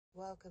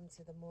Welcome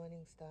to the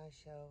Morning Star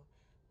Show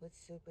with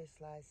Super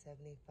Sly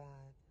 75.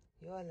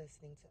 You're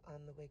listening to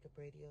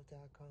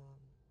OnTheWakeUpRadio.com.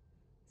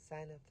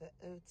 Sign up for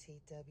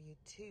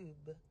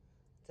OTWTube.com,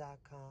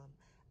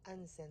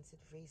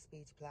 uncensored free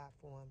speech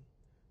platform.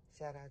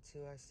 Shout out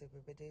to our super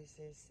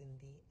producer,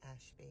 Cindy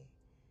Ashby.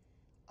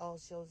 All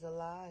shows are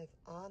live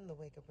on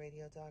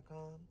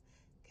TheWakeUpRadio.com.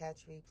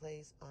 Catch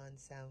replays on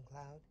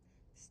SoundCloud,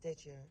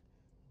 Stitcher,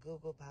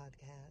 Google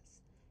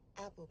Podcasts,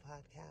 Apple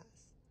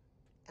Podcasts,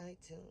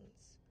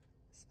 iTunes,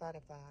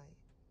 Spotify,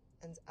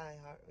 and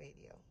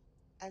iHeartRadio,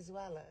 as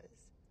well as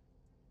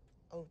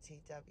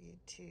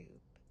OTWTube.com.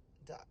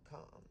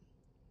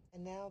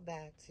 And now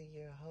back to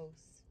your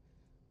host,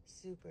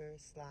 Super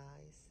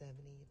Sly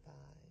 75.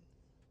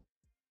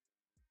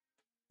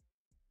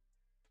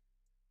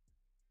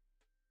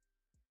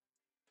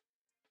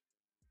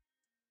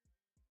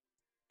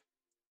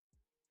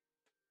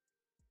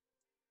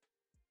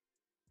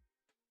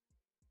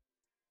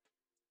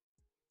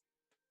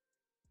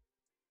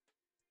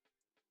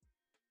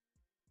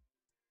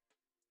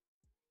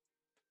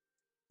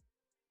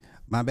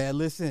 My bad.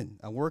 Listen,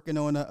 I'm working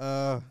on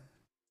a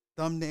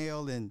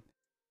thumbnail, and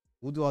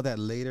we'll do all that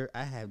later.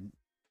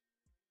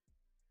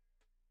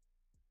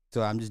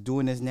 So I'm just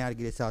doing this now to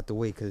get this out the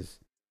way, because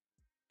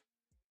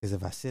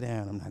if I sit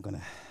down, I'm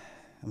gonna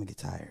get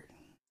tired.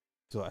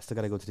 So I still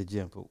gotta go to the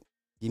gym. But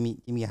give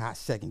me a hot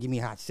second. Give me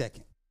a hot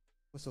second.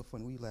 What's so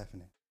funny? What are you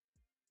laughing at?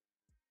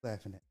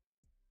 Laughing at?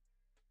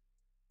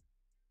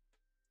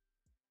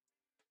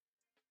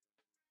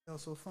 That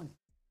was so funny.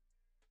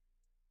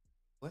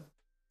 What?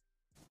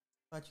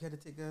 Thought you had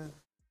to take a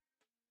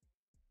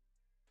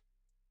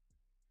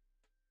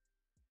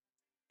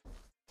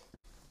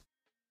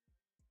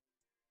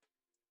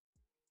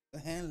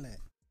handle that.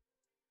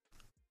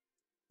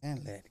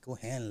 Handle that. Go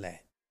handle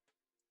that.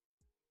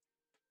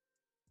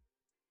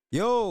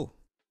 Yo,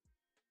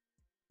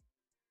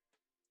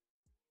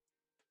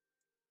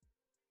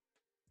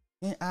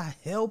 can I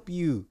help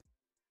you?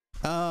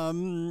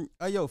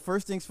 Yo,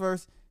 first things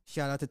first.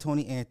 Shout out to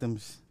Tony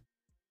Anthems.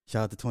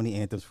 Shout out to Tony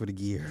Anthems for the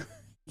gear.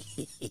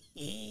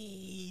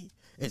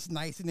 It's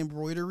nice and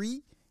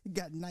embroidery. It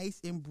got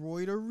nice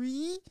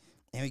embroidery,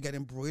 and we got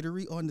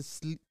embroidery on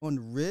the on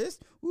the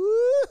wrist. Woo!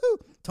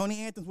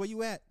 Tony Anthems, where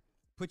you at?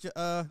 Put your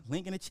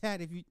link in the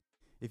chat if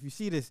you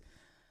see this.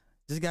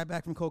 Just got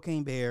back from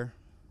Cocaine Bear.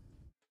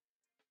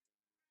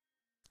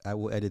 I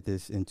will edit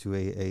this into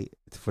a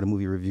for the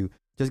movie review.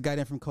 Just got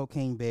in from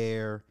Cocaine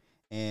Bear,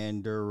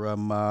 and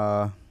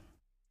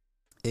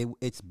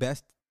it's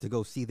best to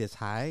go see this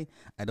high.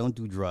 I don't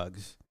do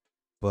drugs,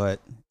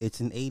 but it's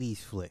an 80s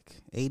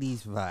flick,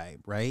 80s vibe,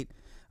 right?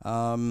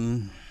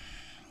 Um,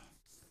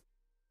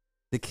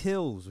 the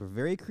kills were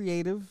very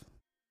creative.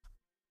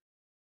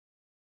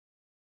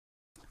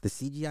 The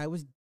CGI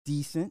was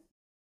decent.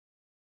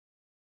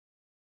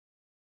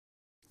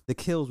 The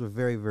kills were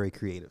very, very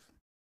creative.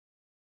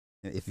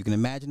 If you can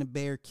imagine a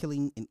bear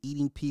killing and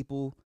eating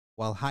people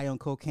while high on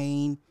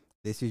cocaine,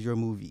 this is your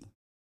movie.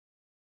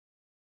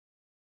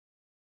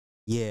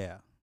 Yeah,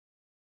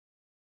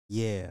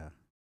 yeah,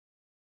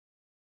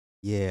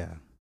 yeah.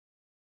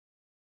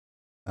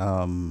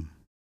 Um,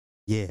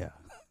 yeah.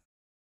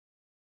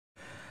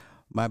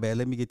 My bad.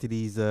 Let me get to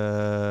these.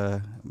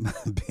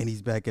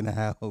 Benny's back in the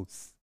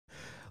house.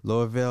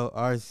 Lorville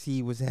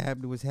RC was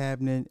happening. Was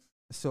happening.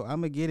 So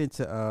I'm gonna get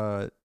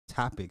into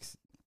topics.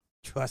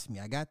 Trust me,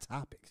 I got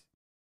topics.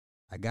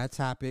 I got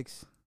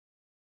topics.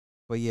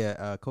 But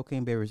yeah,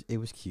 Cocaine Bear was, it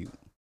was cute.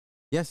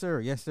 Yes, sir.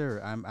 Yes,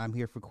 sir. I'm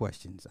here for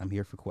questions. I'm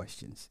here for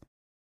questions.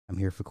 I'm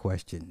here for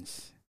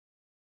questions.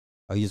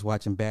 Are you just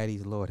watching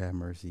baddies? Lord have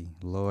mercy.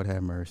 Lord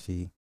have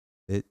mercy.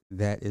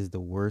 That is the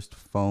worst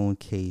phone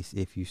case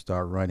if you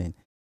start running.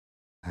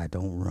 I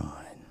don't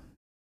run.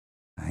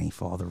 I ain't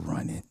for the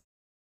running.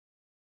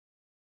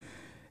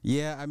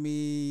 Yeah, I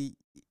mean,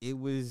 it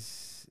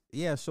was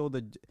yeah. So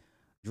the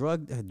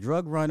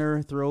drug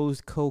runner throws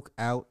coke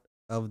out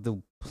of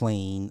the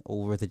plane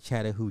over the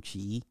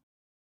Chattahoochee,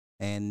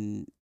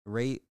 and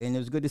it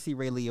was good to see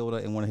Ray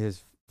Liotta in one of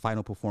his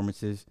final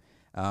performances.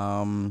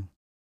 Um,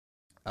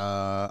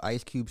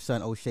 Ice Cube's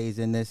son O'Shea's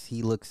in this.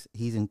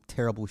 He's in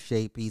terrible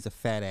shape. He's a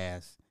fat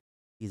ass.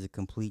 He's a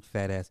complete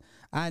fat ass.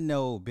 I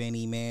know,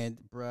 Benny, man,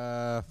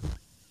 bruh.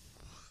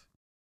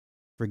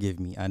 Forgive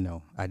me. I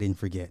know. I didn't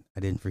forget. I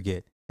didn't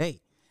forget.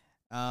 Hey,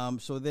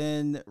 so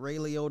then Ray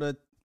Liotta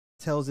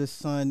tells his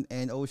son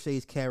and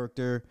O'Shea's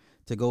character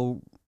to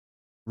go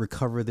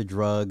recover the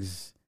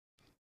drugs.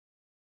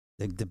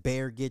 The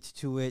bear gets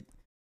to it.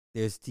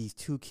 There's these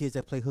two kids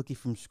that play hooky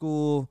from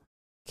school.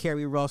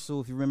 Carrie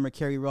Russell, if you remember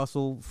Carrie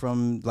Russell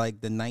from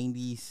like the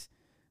 90s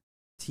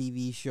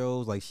TV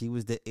shows, like she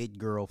was the it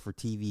girl for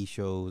TV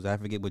shows. I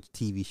forget which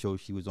TV show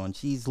she was on.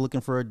 She's looking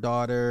for her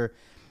daughter.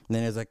 And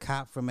then there's a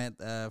cop from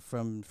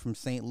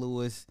St.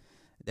 Louis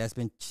that's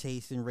been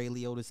chasing Ray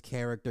Liotta's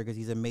character because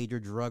he's a major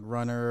drug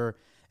runner.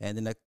 And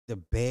then the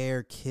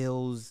bear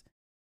kills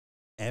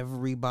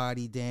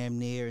everybody damn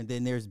near. And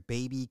then there's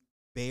baby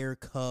bear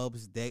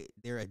cubs.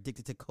 They're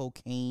addicted to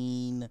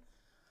cocaine.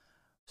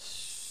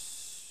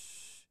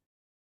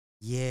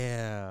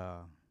 Yeah,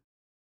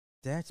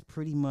 that's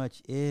pretty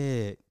much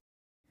it.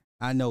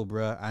 I know,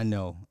 bruh. I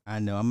know.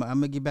 I'm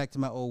gonna get back to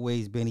my old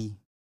ways, Benny.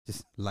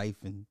 Just life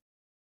and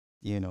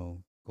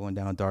going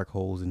down dark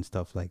holes and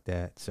stuff like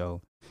that.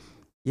 So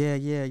yeah,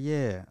 yeah,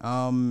 yeah.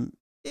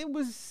 It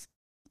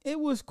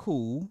was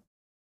cool.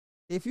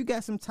 If you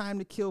got some time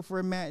to kill for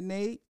a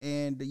matinee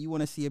and you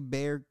want to see a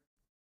bear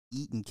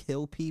eat and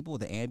kill people,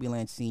 the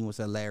ambulance scene was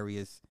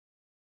hilarious.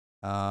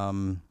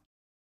 Um,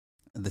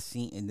 the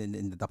scene and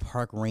then the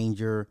park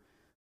ranger,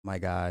 my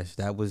gosh,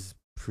 that was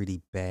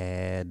pretty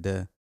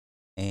bad.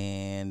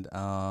 And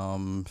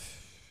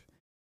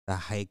the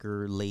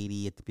hiker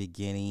lady at the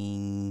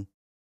beginning,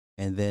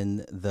 and then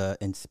the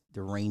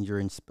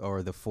ranger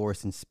or the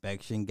forest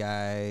inspection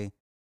guy,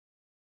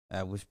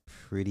 that was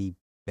pretty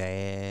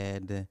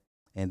bad.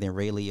 And then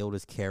Ray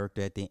Liotta's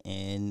character at the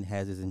end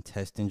has his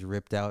intestines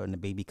ripped out, and the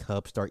baby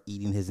cubs start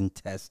eating his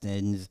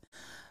intestines.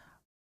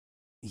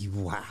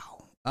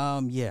 Wow.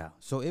 Yeah.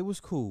 So it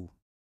was cool.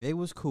 It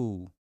was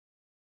cool.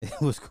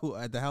 It was cool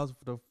at the house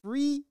for the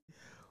free.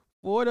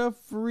 For the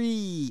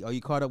free. Oh,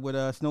 you caught up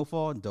with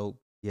Snowfall? Dope.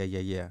 Yeah, yeah,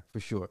 yeah, for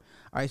sure.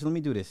 All right, so let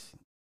me do this.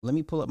 Let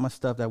me pull up my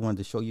stuff that I wanted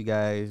to show you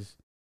guys,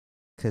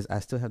 because I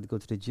still have to go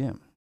to the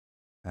gym.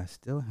 I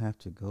still have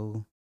to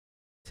go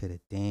to the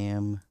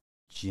damn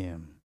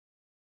gym.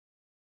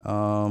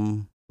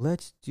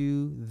 Let's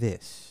do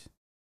this.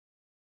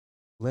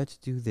 Let's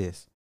do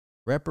this.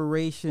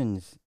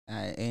 Reparations.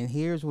 And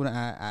here's what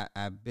I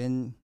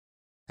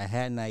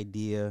had an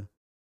idea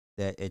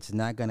that it's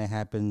not gonna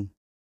happen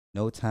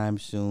no time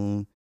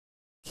soon.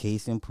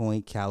 Case in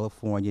point,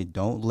 California.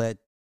 Don't let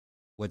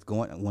what's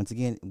going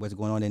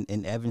on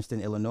in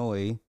Evanston,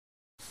 Illinois,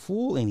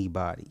 fool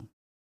anybody.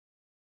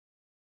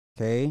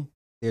 Okay?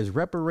 There's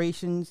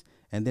reparations,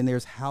 and then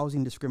there's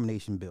housing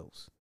discrimination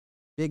bills.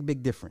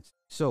 Big difference.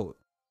 So,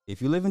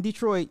 if you live in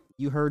Detroit,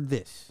 you heard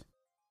this.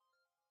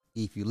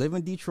 If you live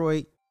in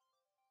Detroit,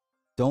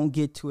 don't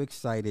get too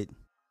excited.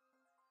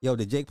 Yo,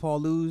 did Jake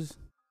Paul lose?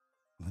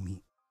 Let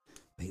me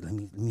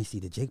see.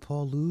 Did Jake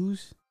Paul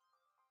lose?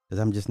 Because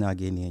I'm just not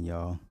getting in,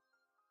 y'all.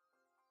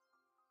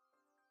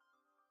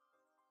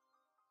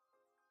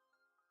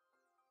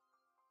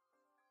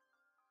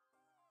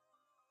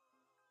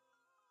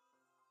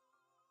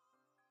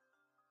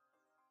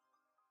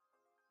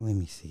 Let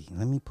me see.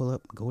 Let me pull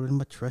up. Go to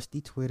my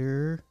trusty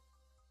Twitter.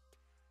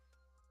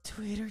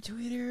 Twitter.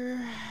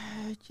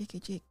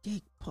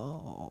 Jake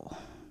Paul.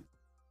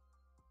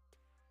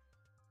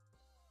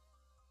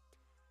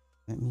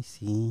 Let me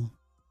see.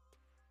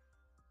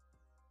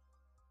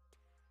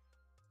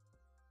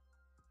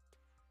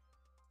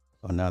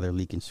 Oh, now they're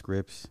leaking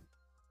scripts.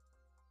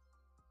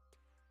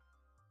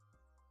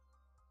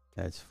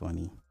 That's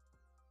funny.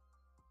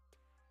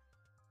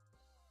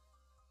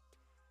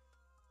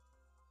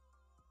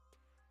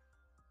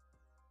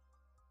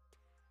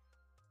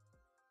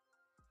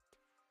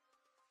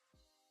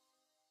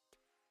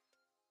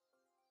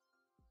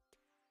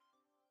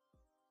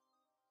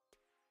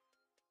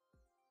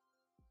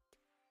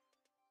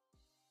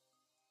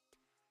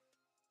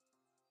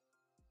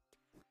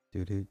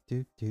 Do.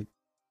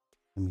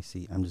 Let me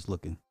see. I'm just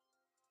looking.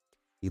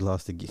 He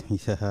lost again.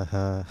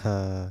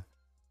 Yeah,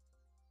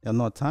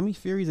 no, Tommy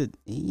Fury's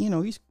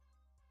he's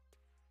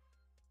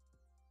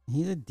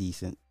a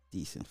decent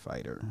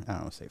fighter. I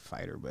don't say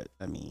fighter, but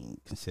I mean,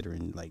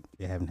 considering like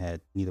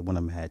neither one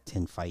of them had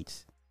 10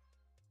 fights.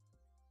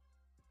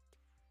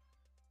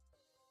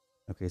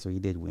 Okay, so he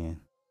did win.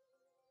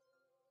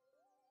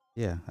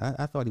 Yeah,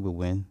 I thought he would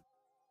win.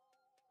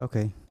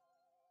 Okay.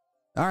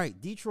 All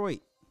right, Detroit.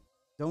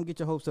 Don't get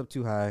your hopes up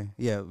too high.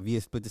 Yeah, via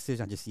split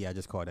decision. I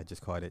just caught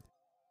it.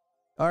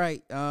 All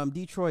right,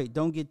 Detroit.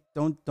 Don't get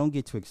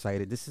too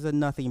excited. This is a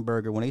nothing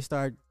burger. When they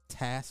start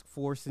task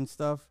force and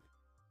stuff,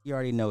 you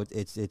already know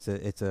it's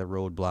a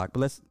roadblock.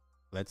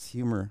 But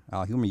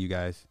I'll humor you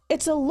guys.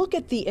 It's a look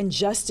at the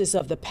injustice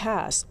of the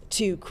past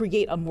to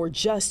create a more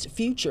just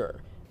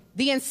future.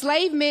 The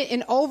enslavement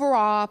and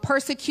overall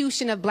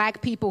persecution of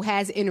Black people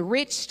has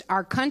enriched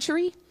our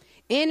country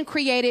and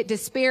created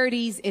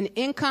disparities in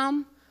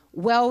income,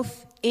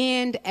 wealth,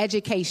 and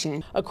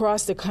education.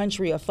 Across the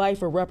country, a fight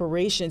for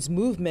reparations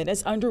movement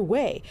is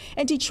underway,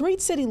 and Detroit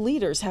city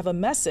leaders have a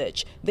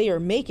message they are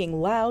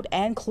making loud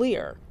and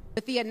clear.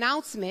 With the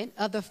announcement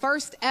of the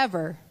first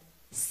ever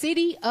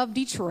City of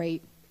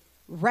Detroit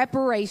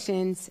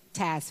Reparations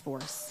Task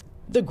Force.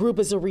 The group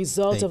is a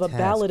result of a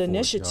ballot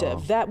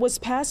initiative that was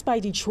passed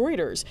by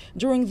Detroiters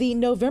during the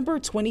November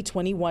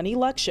 2021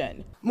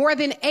 election. More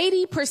than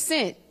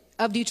 80%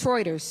 of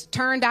Detroiters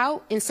turned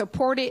out and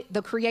supported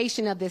the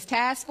creation of this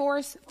task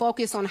force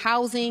focused on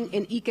housing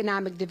and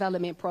economic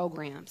development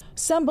programs.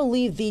 Some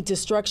believe the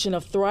destruction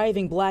of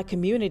thriving Black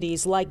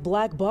communities like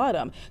Black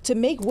Bottom to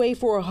make way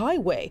for a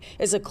highway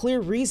is a clear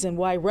reason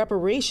why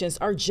reparations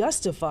are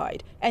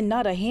justified and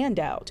not a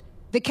handout.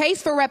 The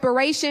case for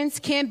reparations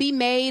can be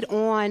made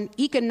on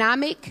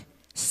economic,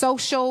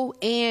 social,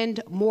 and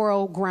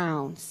moral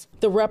grounds.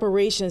 The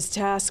Reparations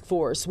Task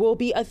Force will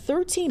be a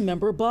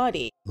 13-member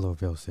body.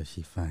 Lovell says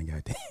she fine,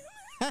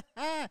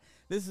 goddamn.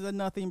 This is a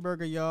nothing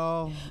burger,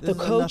 y'all. The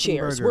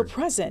co-chairs were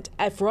present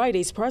at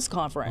Friday's press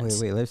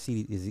conference. Wait. Let's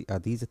see. Are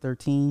these a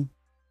 13?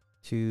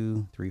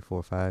 2, 3,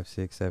 4, 5,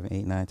 6, 7,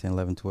 8, 9, 10,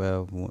 11,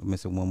 12.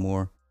 Missing one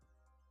more.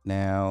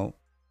 Now,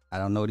 I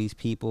don't know these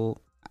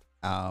people.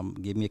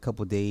 Give me a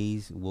couple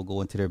days. We'll go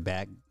into their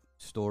back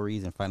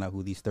stories and find out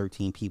who these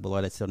 13 people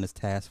are that sit on this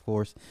task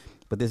force.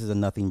 But this is a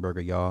nothing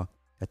burger, y'all.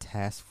 A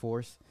task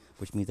force,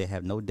 which means they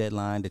have no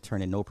deadline to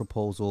turn in no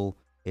proposal.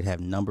 They have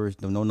numbers,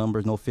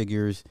 no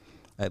figures.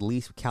 At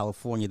least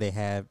California, they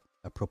have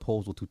a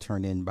proposal to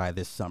turn in by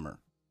this summer.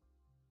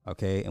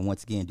 Okay, and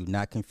once again, do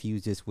not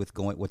confuse this with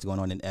what's going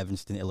on in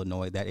Evanston,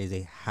 Illinois. That is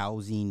a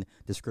housing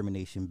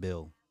discrimination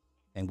bill.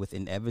 And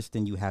within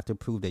Evanston, you have to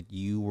prove that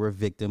you were a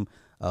victim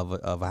of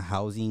a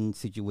housing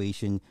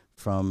situation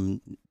from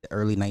the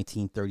early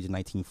 1930s and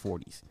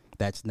 1940s.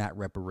 That's not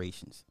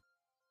reparations.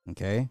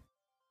 Okay,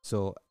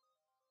 so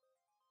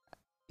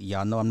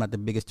y'all know I'm not the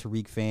biggest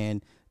Tariq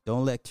fan.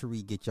 Don't let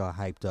Tariq get y'all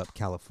hyped up,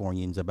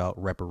 Californians, about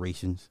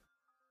reparations.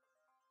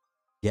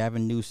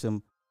 Gavin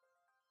Newsom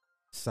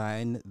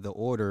signed the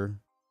order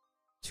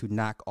to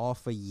knock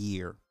off a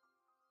year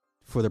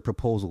for the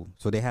proposal.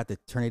 So they have to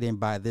turn it in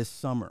by this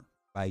summer,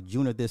 by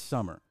June of this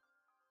summer.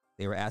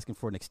 They were asking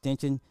for an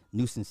extension.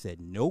 Newsom said,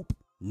 nope,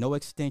 no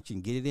extension.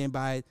 Get it in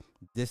by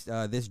this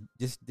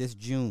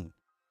June.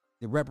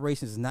 The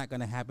reparations is not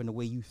going to happen the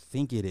way you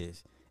think it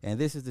is. And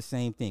this is the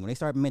same thing. When they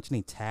start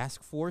mentioning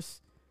task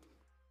force,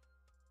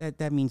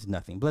 that means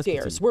nothing.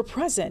 Chairs were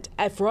present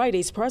at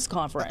Friday's press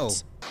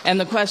conference. And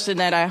the question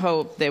that I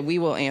hope that we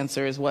will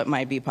answer is what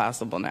might be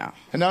possible now.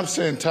 And I'm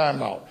saying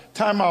time out.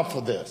 Time out for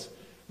this.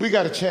 We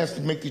got a chance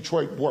to make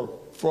Detroit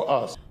work for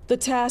us. The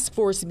task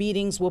force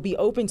meetings will be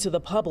open to the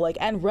public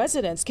and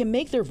residents can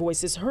make their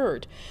voices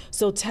heard.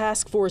 So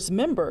task force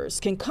members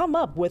can come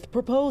up with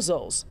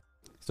proposals.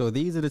 So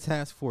these are the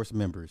task force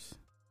members.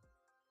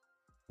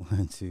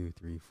 1, 2,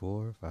 3,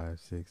 4, 5,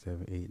 6,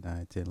 7, 8,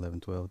 9, 10, 11,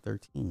 12,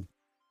 13.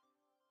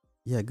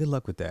 Yeah, good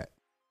luck with that.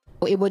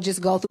 It would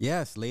just go through.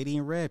 Yes, lady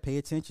in red, pay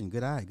attention.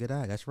 Good eye.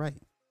 That's right.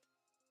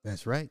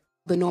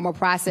 The normal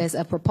process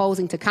of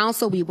proposing to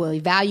council. We will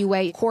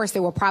evaluate. Of course,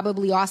 there will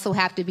probably also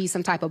have to be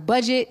some type of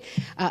budget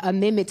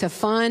amendment to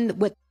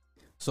fund what.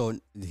 So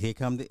here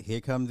come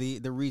the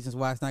reasons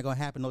why it's not going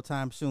to happen no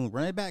time soon.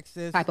 Run it back,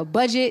 sis. Type of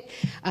budget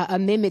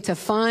amendment to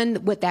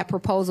fund what that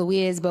proposal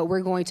is, but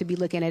we're going to be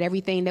looking at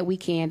everything that we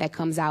can that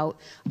comes out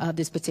of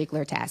this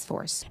particular task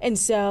force. In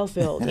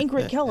Southfield,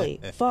 Ingrid Kelly,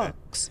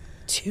 Fox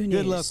 2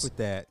 News. Good luck with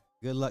that.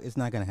 Good luck. It's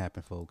not going to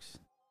happen, folks.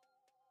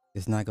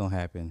 It's not going to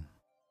happen.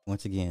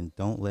 Once again,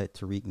 don't let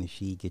Tariq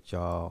Nasheed get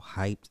y'all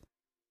hyped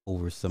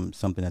over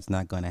something that's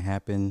not going to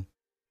happen.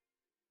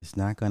 It's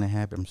not going to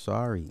happen. I'm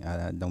sorry.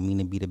 I don't mean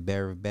to be the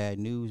bearer of bad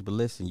news, but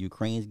listen,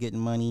 Ukraine's getting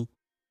money.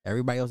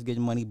 Everybody else is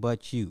getting money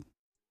but you.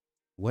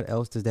 What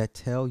else does that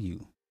tell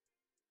you?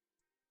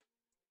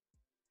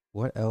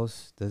 What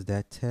else does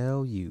that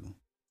tell you?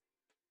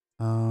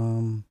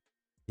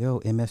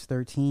 Yo,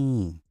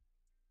 MS-13.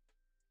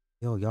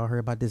 Yo, y'all heard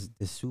about this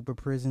super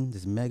prison,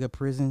 this mega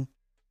prison?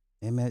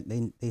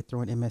 They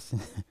throwing MS in.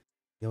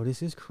 Yo,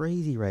 this is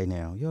crazy right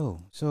now.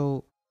 Yo,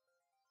 so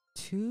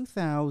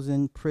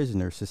 2,000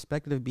 prisoners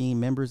suspected of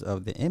being members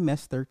of the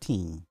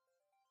MS-13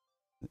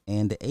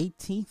 and the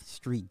 18th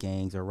Street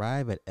gangs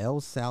arrive at El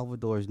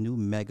Salvador's new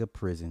mega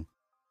prison.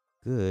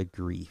 Good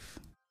grief.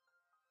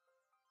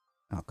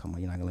 Oh, come on.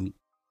 You're not going to let me...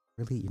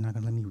 Really? You're not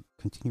going to let me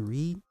continue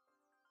read?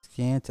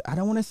 I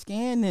don't want to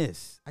scan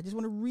this. I just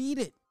want to read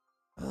it.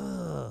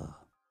 Ugh.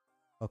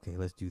 Okay,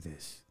 let's do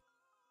this.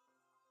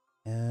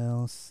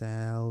 El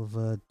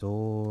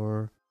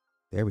Salvador.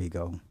 There we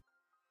go.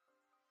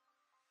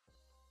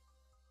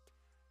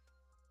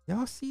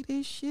 Y'all see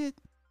this shit?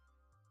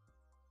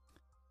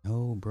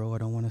 No, bro, I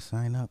don't want to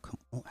sign up. Come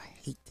on, I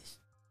hate this.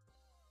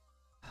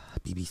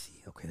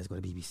 BBC. Okay, let's go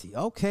to BBC.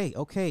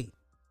 Okay.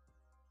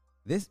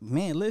 This,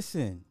 man,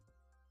 listen.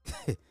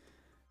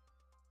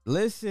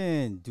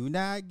 Listen, do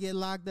not get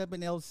locked up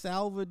in El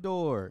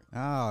Salvador.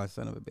 Oh,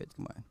 son of a bitch,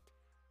 come on.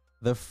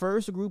 The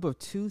first group of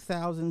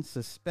 2,000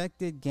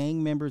 suspected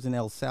gang members in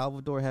El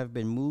Salvador have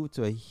been moved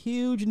to a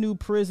huge new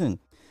prison.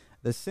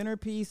 The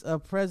centerpiece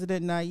of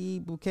President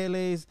Nayib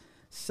Bukele's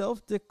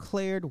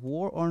self-declared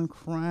war on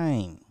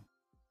crime.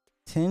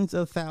 Tens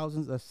of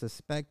thousands of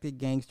suspected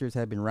gangsters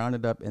have been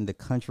rounded up in the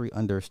country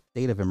under a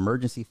state of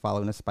emergency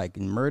following a spike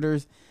in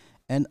murders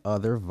and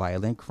other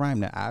violent crime.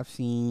 Now, I've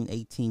seen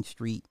 18th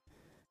Street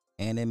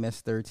and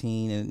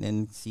MS-13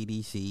 and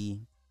CDC,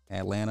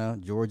 Atlanta,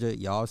 Georgia.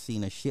 Y'all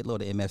seen a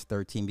shitload of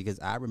MS-13 because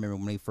I remember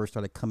when they first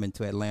started coming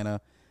to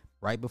Atlanta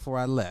right before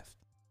I left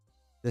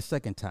the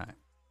second time.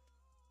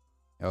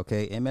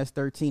 Okay,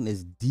 MS-13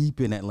 is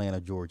deep in Atlanta,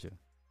 Georgia.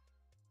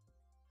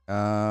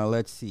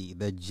 Let's see.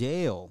 The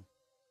jail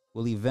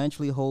will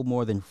eventually hold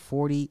more than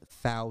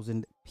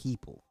 40,000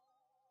 people.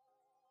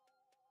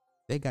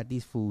 They got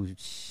these fools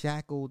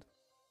shackled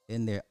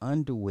in their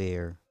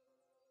underwear,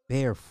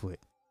 barefoot.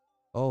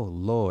 Oh,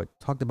 Lord.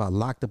 Talked about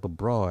locked up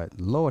abroad.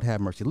 Lord have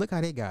mercy. Look how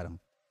they got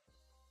them.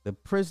 The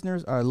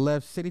prisoners are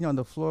left sitting on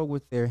the floor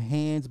with their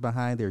hands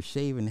behind their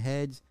shaven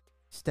heads,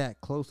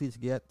 stacked closely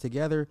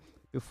together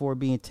before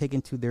being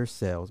taken to their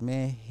cells.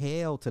 Man,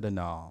 hail to the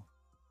gnaw.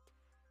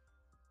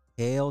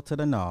 Hail to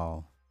the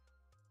gnaw.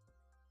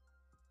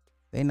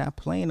 They not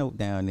playing no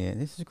down there.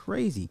 This is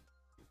crazy.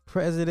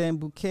 President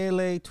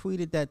Bukele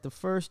tweeted that the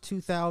first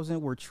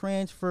 2,000 were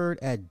transferred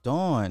at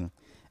dawn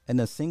in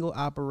a single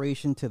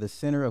operation to the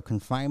Center of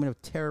Confinement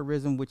of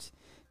Terrorism, which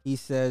he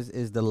says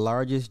is the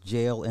largest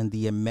jail in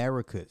the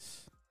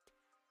Americas.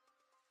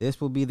 This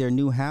will be their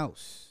new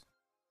house,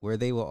 where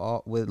they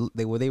will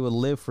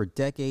live for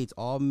decades,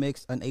 all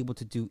mixed, unable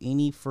to do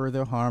any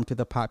further harm to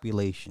the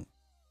population.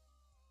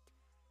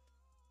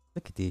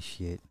 Look at this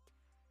shit.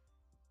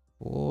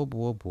 Oh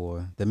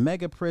boy. The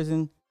mega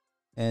prison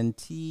in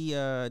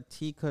Ticoluca,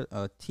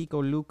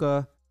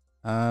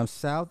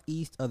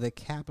 southeast of the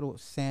capital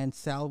San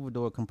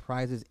Salvador,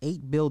 comprises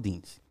 8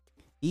 buildings.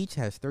 Each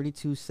has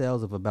 32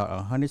 cells of about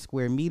 100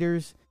 square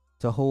meters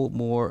to hold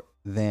more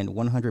than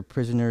 100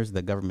 prisoners,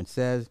 the government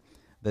says.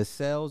 The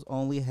cells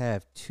only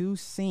have 2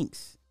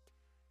 sinks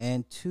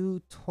and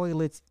 2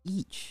 toilets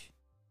each.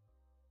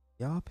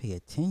 Y'all pay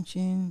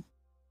attention.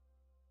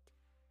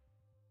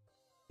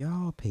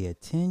 Y'all pay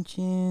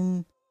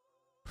attention.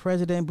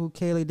 President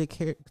Bukele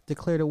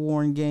declared a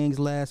war on gangs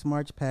last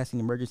March, passing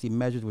emergency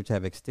measures which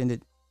have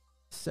extended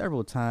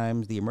several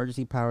times. The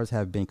emergency powers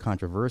have been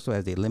controversial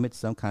as they limit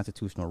some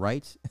constitutional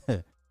rights,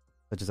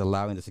 such as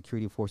allowing the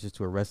security forces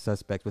to arrest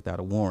suspects without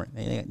a warrant.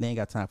 They ain't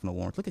got time for no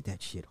warrants. Look at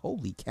that shit.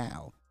 Holy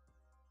cow.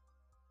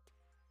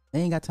 They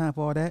ain't got time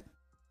for all that.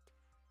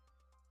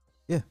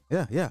 Yeah.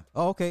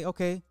 Oh,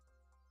 okay.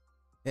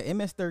 Yeah,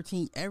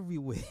 MS-13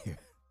 everywhere.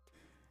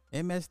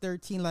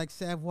 MS-13 like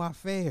savoir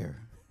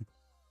faire.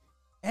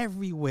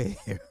 Everywhere.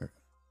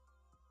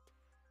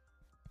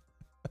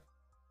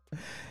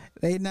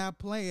 They not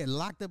playing.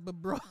 Locked up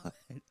abroad.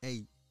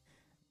 Hey,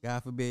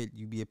 God forbid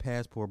you be a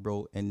passport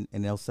bro in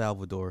El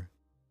Salvador.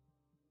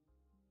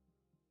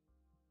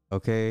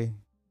 Okay.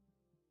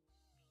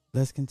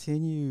 Let's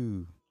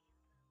continue.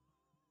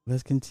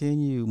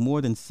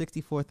 More than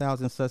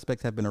 64,000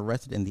 suspects have been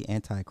arrested in the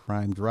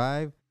anti-crime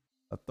drive.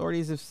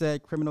 Authorities have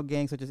said criminal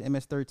gangs such as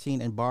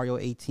MS-13 and Barrio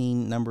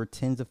 18 number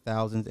tens of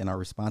thousands and are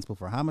responsible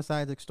for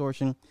homicides,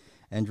 extortion,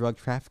 and drug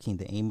trafficking.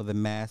 The aim of the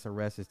mass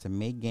arrest is to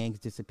make gangs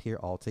disappear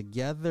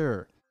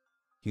altogether.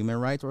 Human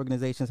rights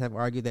organizations have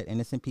argued that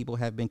innocent people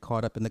have been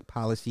caught up in the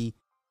policy,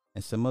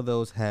 and some of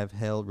those have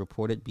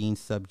reported being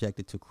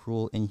subjected to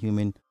cruel,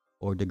 inhuman,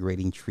 or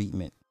degrading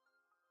treatment.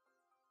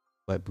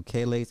 But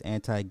Bukele's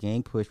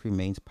anti-gang push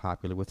remains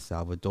popular with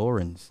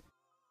Salvadorans.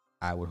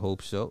 I would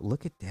hope so.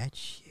 Look at that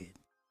shit.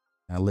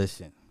 Now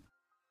listen.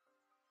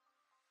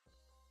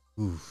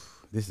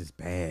 Oof, this is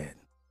bad.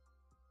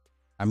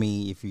 I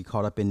mean, if you're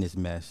caught up in this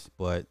mess,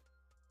 but,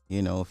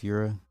 you know, if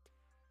you're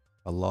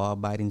a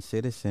law-abiding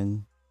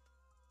citizen,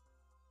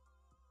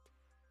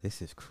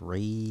 this is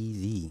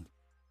crazy.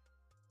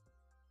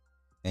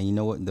 And you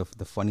know what?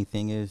 The funny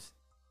thing is,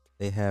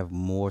 they have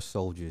more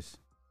soldiers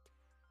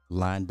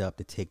lined up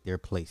to take their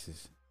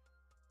places.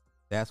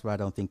 That's what I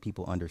don't think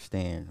people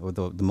understand, or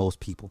the most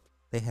people.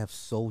 They have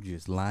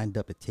soldiers lined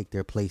up to take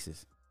their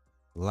places.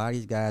 A lot of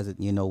these guys,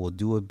 you know, will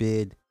do a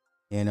bid,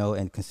 you know,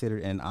 and consider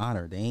it an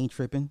honor. They ain't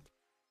tripping.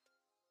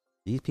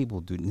 These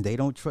people do. They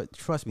don't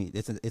trust me.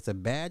 It's a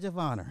badge of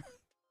honor.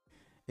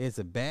 It's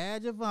a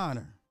badge of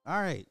honor. All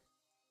right.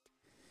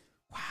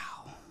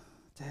 Wow.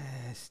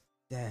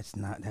 That's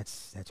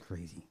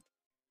crazy.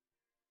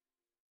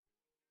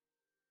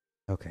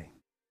 Okay.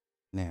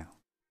 Now.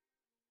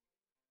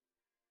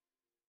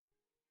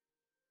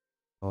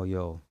 Oh,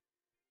 yo.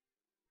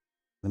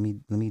 Let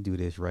me do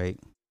this, right?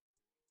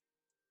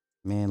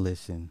 Man,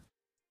 listen.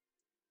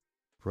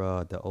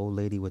 Bruh, the old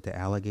lady with the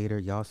alligator,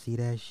 y'all see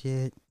that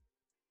shit?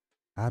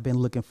 I've been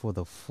looking for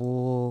the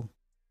full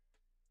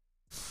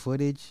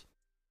footage.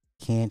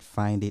 Can't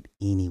find it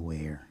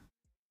anywhere.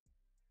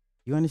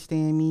 You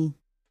understand me?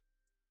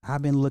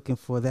 I've been looking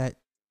for the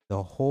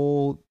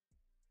whole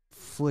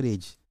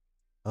footage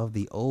of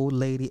the old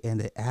lady and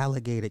the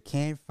alligator.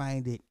 Can't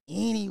find it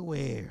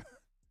anywhere.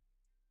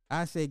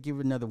 I say give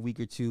it another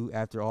week or two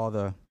after all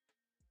the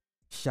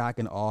shock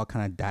and awe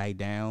kind of died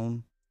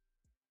down.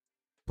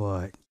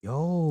 But,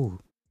 yo,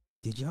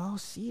 did y'all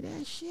see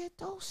that shit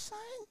though, son?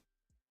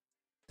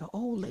 The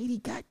old lady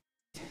got...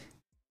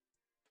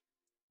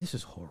 This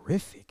is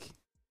horrific.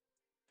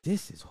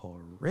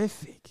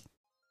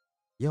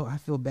 Yo, I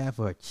feel bad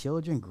for her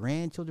children,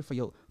 grandchildren,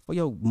 for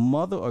your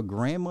mother or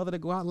grandmother to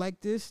go out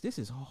like this. This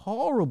is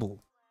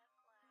horrible.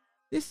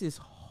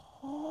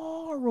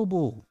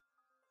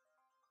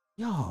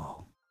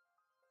 Yo,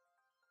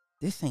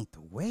 this ain't the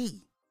way.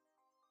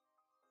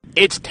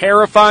 It's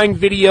terrifying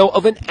video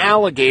of an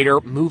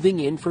alligator moving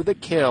in for the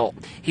kill.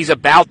 He's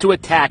about to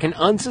attack an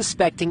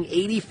unsuspecting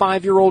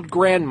 85-year-old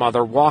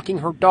grandmother walking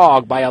her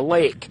dog by a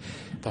lake.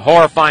 The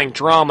horrifying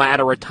drama at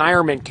a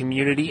retirement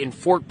community in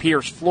Fort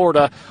Pierce,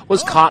 Florida,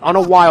 was caught on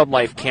a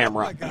wildlife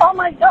camera. Oh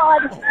my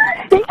God!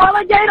 The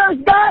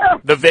alligator's got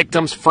her! The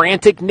victim's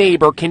frantic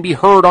neighbor can be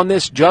heard on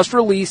this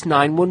just-released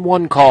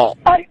 911 call.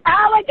 An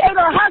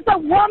alligator has a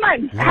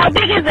woman! How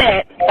big is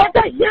it? It's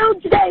a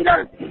huge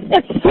gator!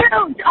 It's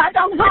huge! I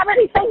don't have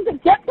anything to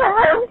get to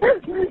her!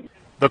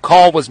 The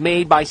call was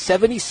made by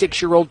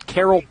 76-year-old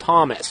Carol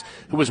Thomas,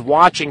 who was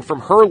watching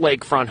from her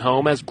lakefront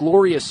home as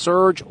Gloria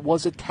Surge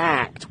was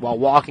attacked while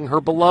walking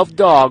her beloved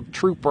dog,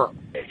 Trooper.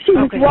 She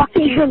was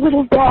walking her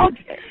little dog,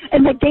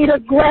 and the gator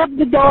grabbed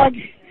the dog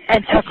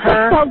and took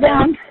her. Fell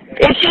down.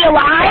 Is she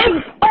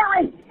alive?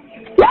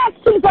 Yes,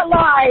 she's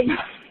alive.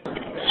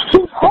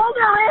 He's pulled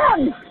her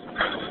in.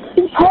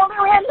 He's pulled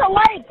her in the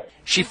lake.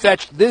 She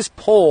fetched this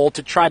pole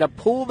to try to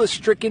pull the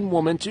stricken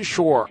woman to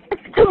shore.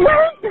 It's too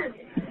late.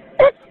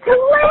 It's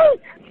too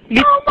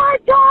late. Oh, my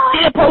God.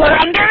 Did you pull her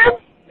under?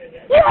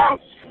 Yes.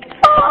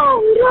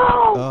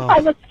 Oh, no. I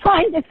was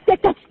trying to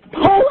stick a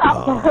pole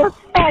out for her,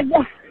 and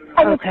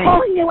I was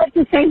calling you at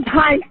the same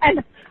time,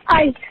 and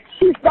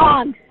she's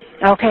gone.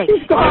 Okay.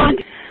 She's gone.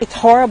 It's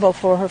horrible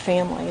for her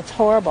family. It's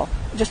horrible.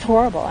 Just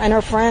horrible. And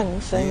her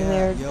friends.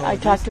 And I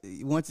talked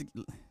to... Once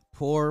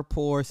poor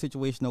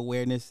situational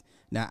awareness.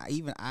 Now,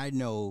 even I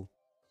know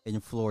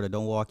in Florida,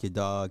 don't walk your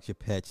dogs, your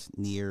pets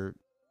near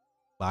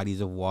bodies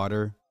of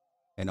water.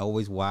 And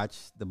always watch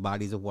the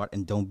bodies of water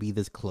and don't be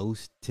this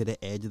close to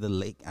the edge of the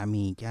lake. I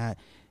mean, God,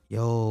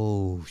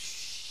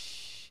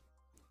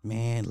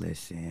 man,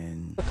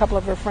 listen. A couple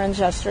of her friends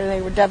yesterday,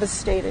 they were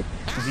devastated.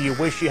 Do you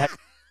wish you had... God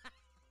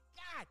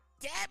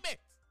damn it!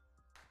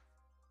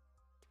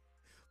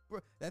 Bro,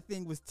 that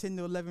thing was 10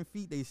 to 11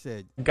 feet, they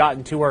said.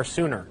 Gotten to her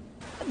sooner.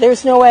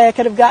 There's no way I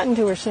could have gotten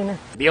to her sooner.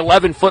 The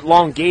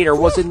 11-foot-long gator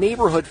was a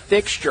neighborhood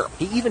fixture.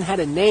 He even had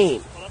a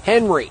name,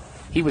 Henry.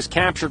 He was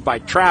captured by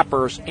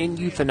trappers and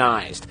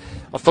euthanized.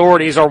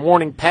 Authorities are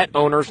warning pet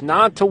owners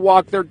not to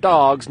walk their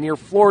dogs near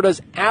Florida's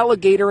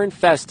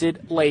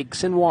alligator-infested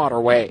lakes and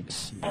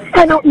waterways.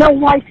 I don't know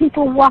why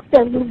people walk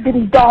their little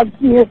bitty dogs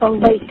near the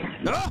lake.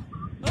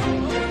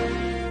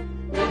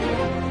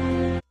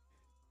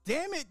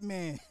 Damn it,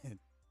 man.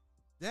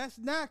 That's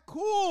not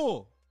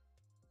cool.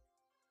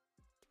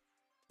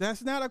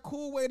 That's not a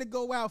cool way to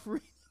go out for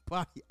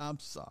anybody. I'm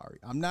sorry.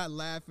 I'm not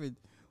laughing,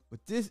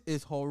 but this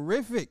is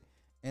horrific.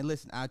 And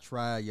listen, I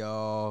tried,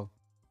 y'all.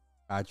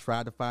 I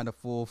tried to find the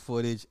full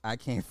footage. I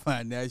can't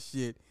find that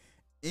shit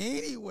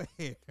anywhere.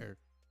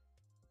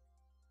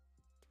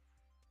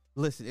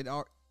 Listen,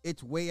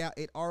 it's way out.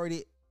 It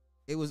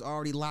was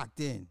already locked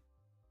in.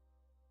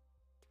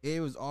 It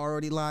was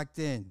already locked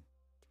in.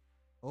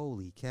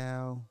 Holy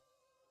cow.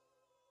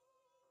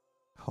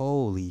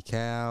 Holy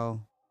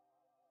cow.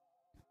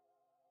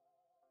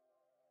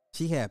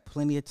 She had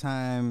plenty of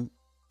time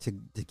to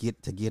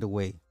get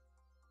away.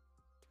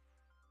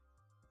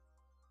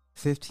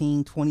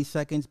 15, 20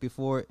 seconds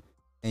before,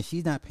 and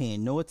she's not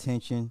paying no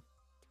attention.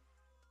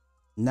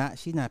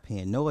 She's not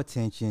paying no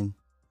attention.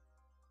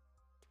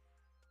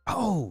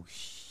 Oh,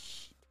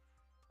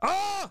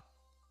 oh!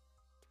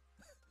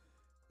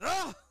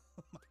 Oh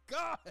my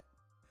God!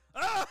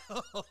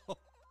 Oh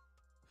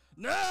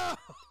no!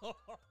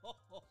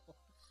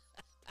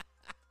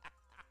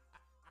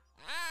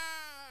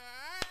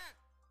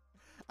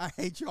 I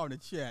hate y'all in the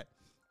chat.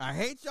 I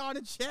hate y'all in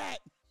the chat.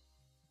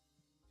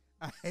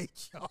 I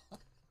hate y'all.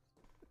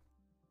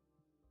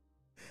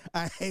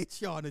 I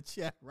hate y'all in the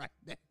chat right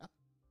now.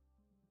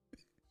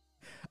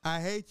 I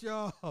hate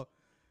y'all.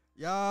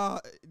 Y'all,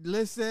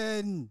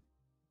 listen.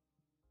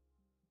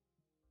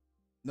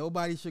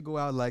 Nobody should go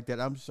out like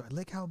that. I'm sorry.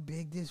 Look how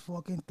big this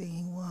fucking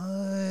thing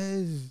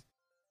was.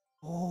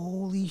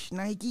 Holy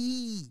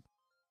shnikey.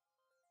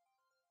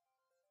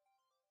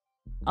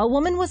 A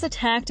woman was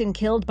attacked and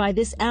killed by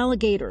this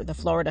alligator, the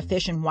Florida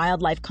Fish and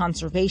Wildlife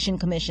Conservation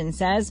Commission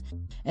says.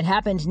 It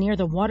happened near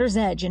the water's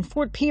edge in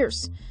Fort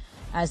Pierce,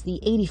 as the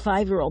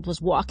 85-year-old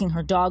was walking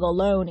her dog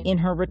alone in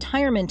her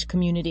retirement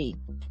community.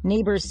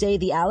 Neighbors say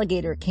the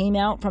alligator came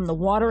out from the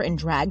water and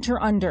dragged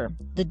her under.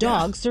 The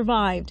dog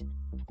survived.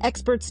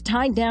 Experts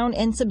tied down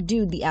and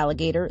subdued the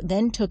alligator,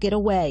 then took it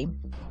away.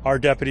 Our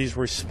deputies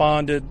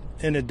responded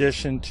in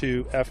addition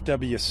to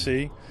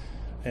FWC,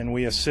 and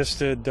we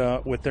assisted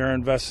with their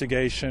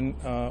investigation.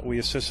 We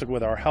assisted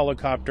with our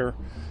helicopter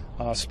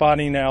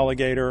spotting the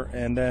alligator,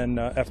 and then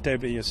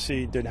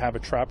FWC did have a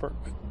trapper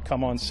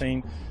come on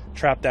scene,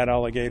 trap that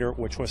alligator,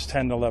 which was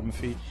 10 to 11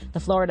 feet. The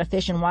Florida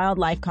Fish and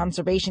Wildlife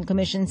Conservation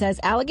Commission says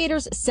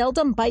alligators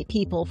seldom bite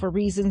people for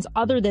reasons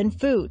other than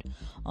food.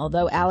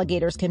 Although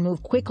alligators can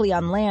move quickly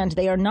on land,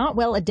 they are not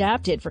well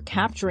adapted for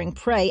capturing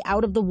prey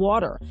out of the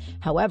water.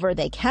 However,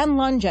 they can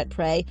lunge at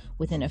prey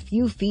within a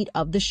few feet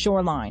of the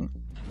shoreline.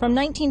 From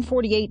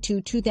 1948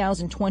 to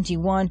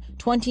 2021,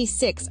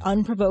 26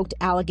 unprovoked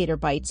alligator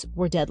bites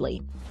were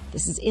deadly.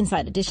 This is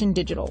Inside Edition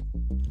Digital.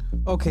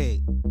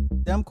 Okay,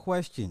 dumb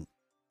question.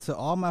 To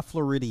all my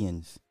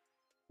Floridians,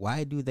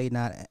 why do they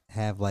not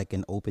have like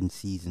an open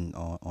season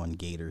on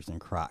gators and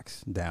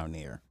crocs down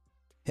there?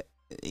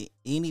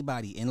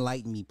 Anybody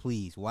enlighten me,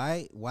 please.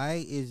 Why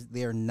is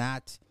there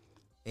not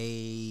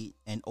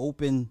an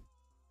open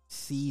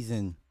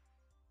season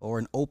or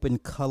an open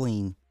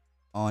culling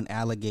on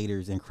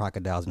alligators and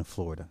crocodiles in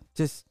Florida?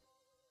 Just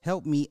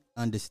help me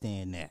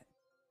understand that.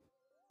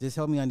 Just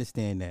help me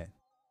understand that.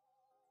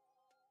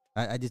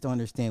 I just don't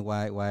understand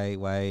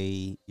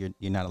why you're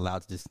not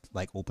allowed to just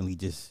like openly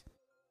just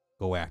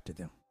go after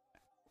them.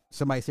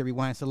 Somebody said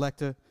rewind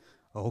selector.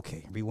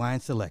 Okay,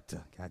 rewind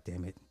selector. God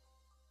damn it.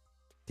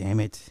 Damn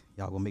it.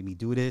 Y'all gonna make me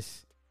do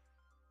this.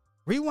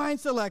 Rewind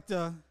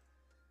selector.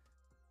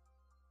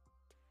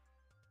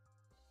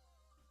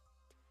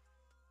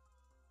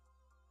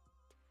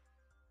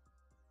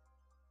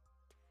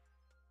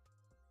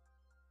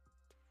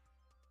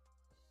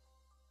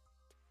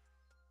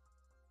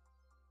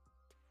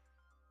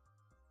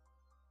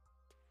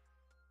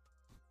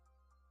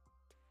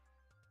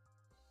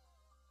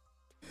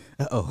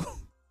 Uh-oh.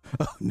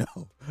 Oh, no.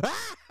 God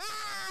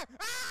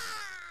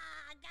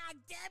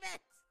damn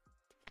it.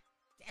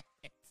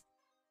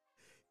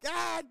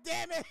 God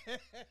damn it.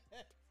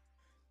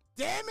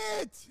 Damn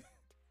it.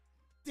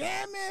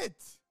 Damn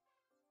it.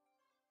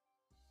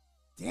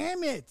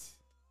 Damn it.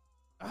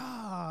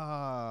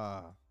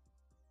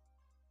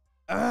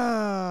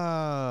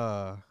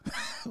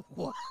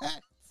 What?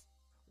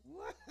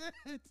 What?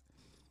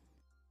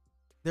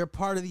 They're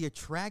part of the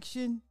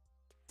attraction?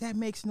 That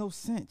makes no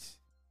sense.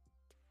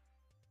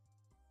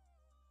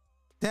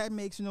 That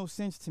makes no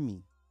sense to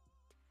me.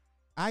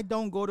 I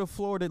don't go to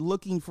Florida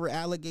looking for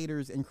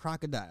alligators and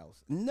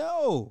crocodiles.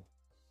 No.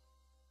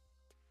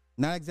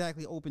 Not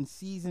exactly open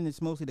season. It's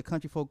mostly the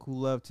country folk who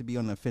love to be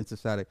on the offensive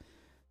side of.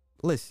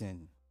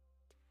 Listen,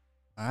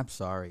 I'm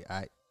sorry.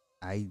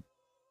 The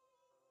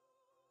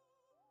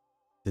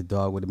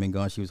dog would have been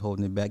gone. She was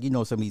holding it back. You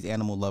know, some of these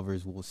animal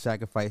lovers will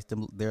sacrifice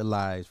their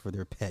lives for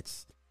their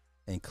pets.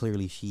 And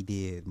clearly she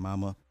did.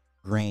 Mama,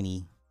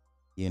 granny,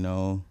 you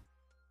know.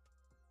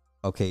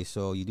 Okay,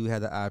 so you do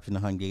have the option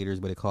to hunt gators,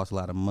 but it costs a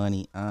lot of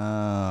money.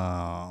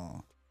 Oh,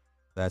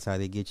 that's how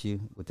they get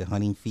you with the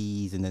hunting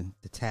fees and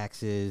the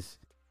taxes,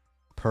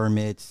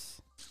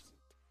 permits.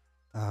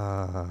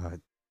 No,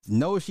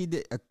 she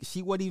did.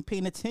 She wasn't even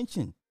paying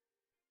attention.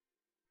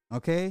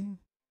 Okay,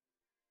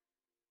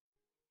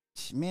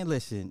 man,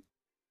 listen.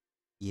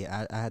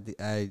 Yeah, I had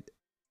to.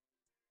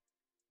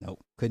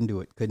 Nope, couldn't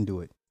do it. Couldn't do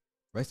it.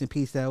 Rest in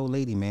peace, that old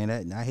lady,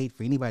 man. I hate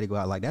for anybody to go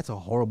out like that's a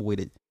horrible way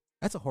to.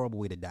 That's a horrible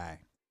way to die.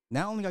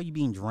 Not only are you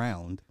being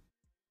drowned,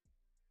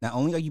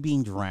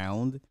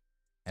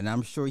 and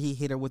I'm sure he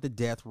hit her with a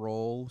death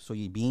roll. So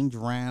you're being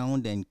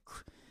drowned and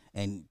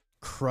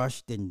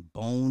crushed and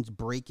bones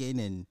breaking,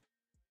 and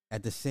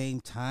at the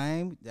same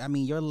time, I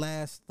mean, your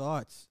last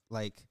thoughts,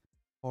 like,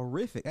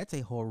 horrific. That's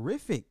a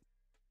horrific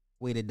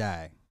way to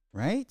die,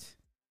 right?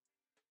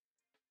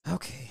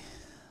 Okay.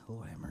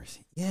 Lord have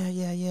mercy. Yeah.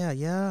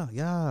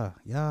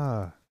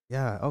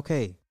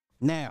 Okay.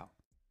 Now,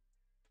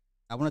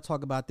 I want to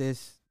talk about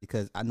this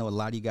because I know a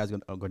lot of you guys are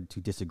going to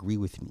disagree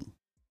with me.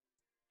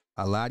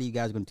 A lot of you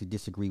guys are going to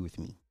disagree with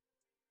me.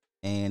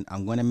 And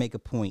I'm going to make a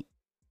point.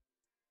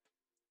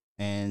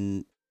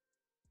 Where's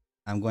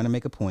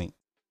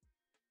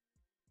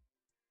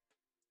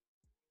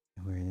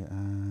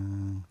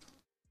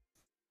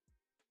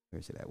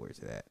it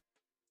at?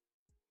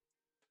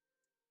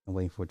 I'm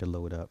waiting for it to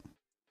load up.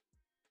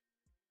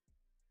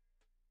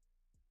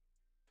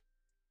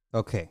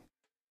 Okay.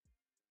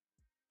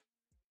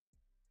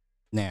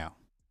 Now,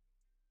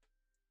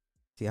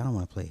 see, I don't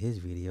want to play his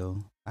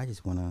video. I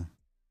just want to.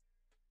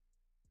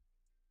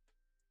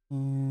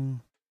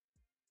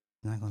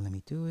 Not going to let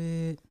me do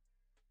it.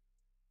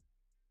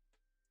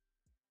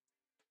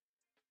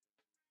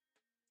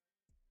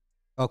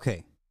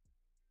 Okay.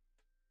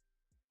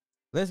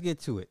 Let's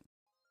get to it.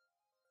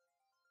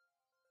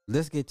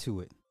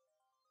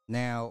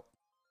 Now,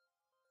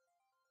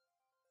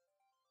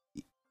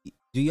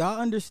 do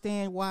y'all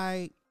understand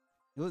why?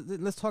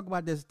 Let's talk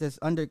about this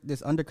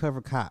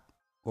undercover cop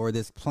or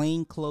this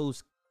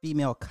plainclothes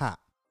female cop.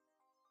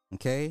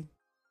 Okay,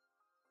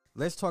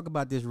 let's talk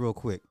about this real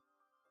quick.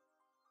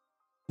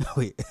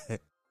 Wait,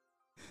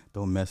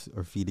 don't mess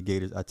or feed the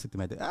gators. I took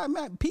them at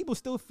the. People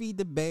still feed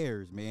the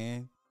bears,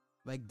 man,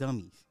 like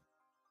dummies.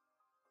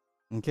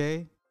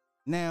 Okay,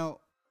 now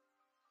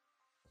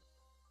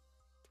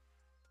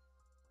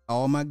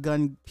all my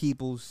gun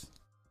peoples,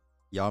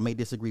 y'all may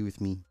disagree with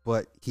me,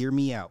 but hear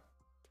me out.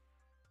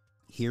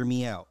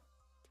 The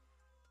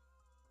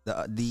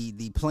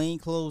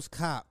plainclothes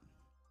cop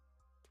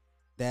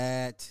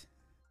that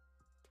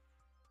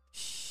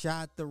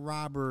shot the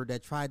robber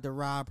that tried to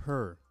rob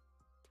her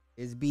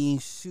is being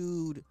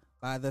sued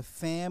by the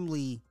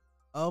family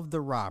of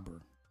the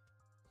robber.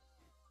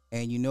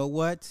 And you know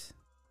what?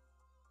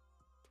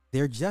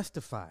 They're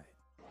justified.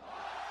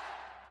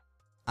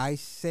 I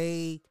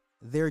say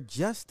they're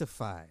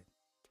justified.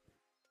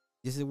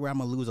 This is where I'm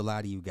going to lose a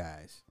lot of you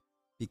guys.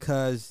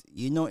 Because,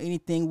 you know,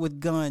 anything with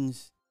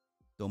guns,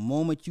 the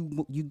moment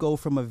you go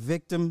from a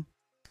victim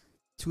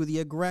to the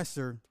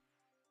aggressor,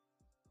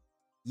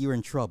 you're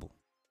in trouble.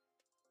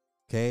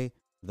 Okay?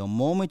 The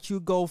moment you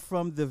go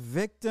from the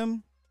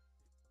victim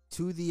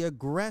to the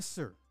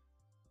aggressor,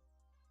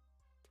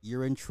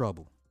 you're in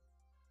trouble.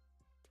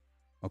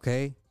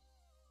 Okay?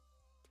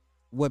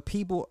 What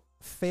people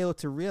fail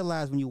to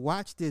realize when you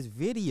watch this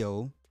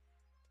video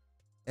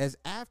is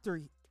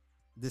after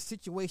the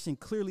situation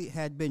clearly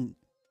had been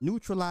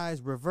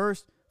neutralized,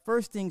 reversed,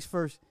 first things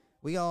first,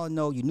 we all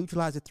know you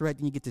neutralize the threat,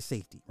 then you get to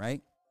safety,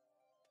 right?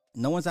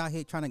 No one's out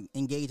here trying to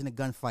engage in a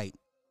gunfight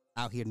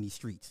out here in these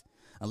streets,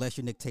 unless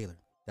you're Nick Taylor.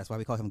 That's why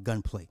we call him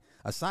gunplay.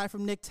 Aside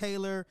from Nick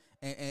Taylor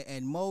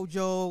and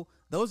Mojo,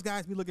 those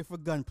guys be looking for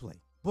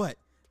gunplay. But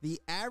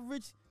the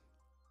average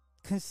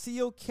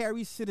concealed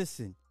carry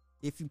citizen,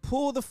 if you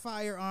pull the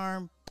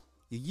firearm,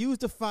 you use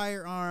the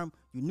firearm,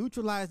 you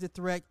neutralize the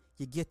threat,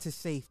 you get to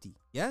safety.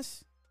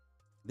 Yes?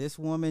 This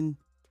woman,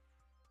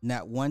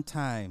 not one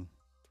time,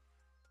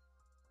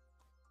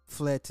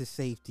 fled to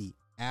safety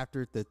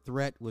after the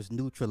threat was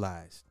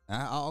neutralized.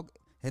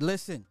 Hey,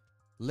 listen.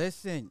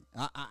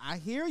 I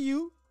hear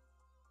you,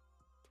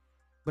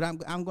 but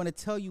I'm going to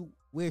tell you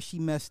where she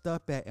messed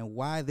up at and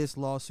why this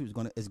lawsuit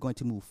is going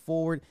to move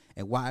forward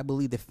and why I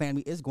believe the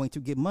family is going to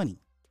get money.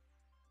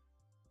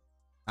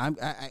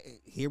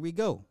 Here we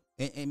go.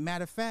 And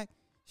matter of fact,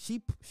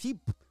 she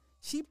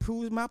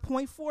proves my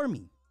point for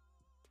me.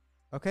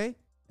 Okay,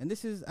 and I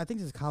think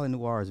this is Colin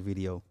Noir's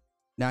video.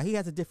 Now he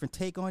has a different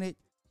take on it,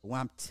 but what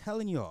I'm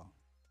telling y'all,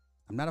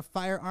 I'm not a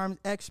firearms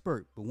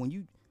expert, but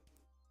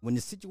when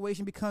the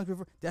situation becomes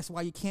reversed, that's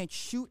why you can't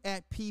shoot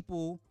at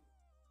people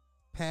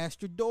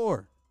past your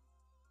door.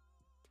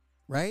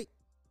 Right?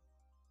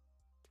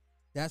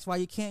 That's why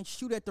you can't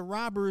shoot at the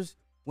robbers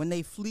when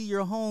they flee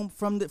your home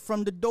from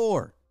the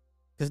door.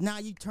 Because now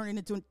you turn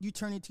into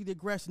the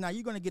aggressor. Now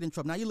you're going to get in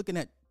trouble. Now you're looking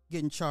at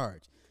getting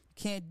charged. You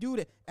can't do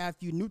that.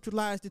 After you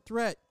neutralize the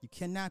threat, you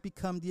cannot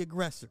become the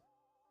aggressor.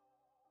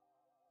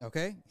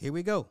 Okay? Here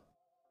we go.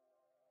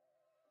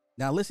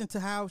 Now listen to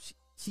how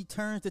she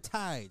turns the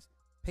tides.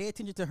 Pay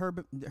attention to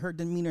her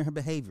demeanor, her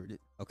behavior.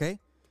 Okay?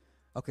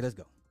 Okay, let's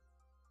go.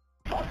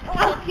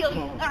 I'll kill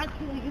you. I'll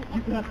kill you.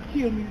 You have to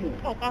kill me.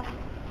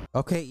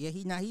 Okay, yeah,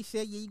 he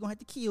said, yeah, you're going to have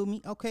to kill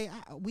me. Okay,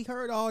 we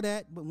heard all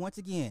that, but once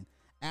again,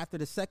 after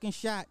the second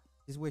shot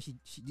is where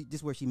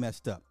she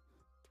messed up.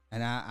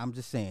 And I'm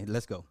just saying,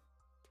 let's go.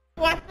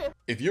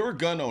 If you're a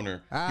gun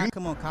owner,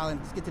 come on, Colin,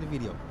 let's get to the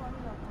video.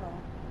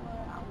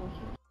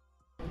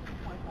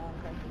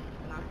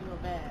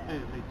 They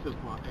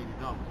took my $80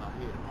 I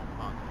had in my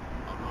pocket.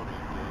 I know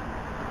that,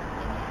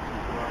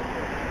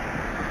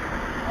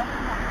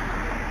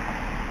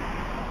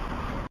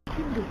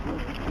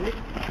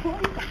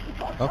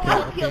 Okay.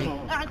 I'll kill you.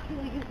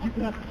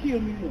 You have to kill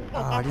me.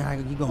 Oh, yeah,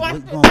 you gonna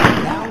bleed it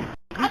out?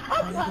 You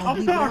gonna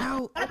bleed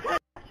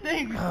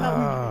it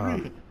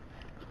out?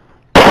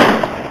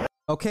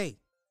 Okay.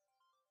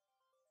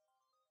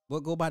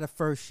 We'll go by the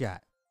first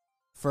shot.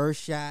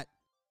 First shot,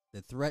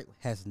 the threat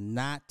has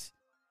not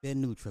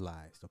been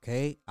neutralized,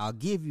 okay? I'll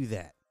give you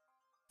that.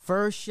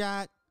 First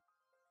shot,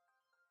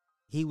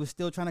 he was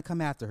still trying to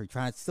come after her.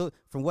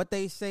 From what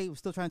they say, he was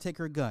still trying to take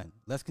her gun.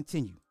 Let's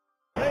continue.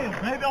 Hey,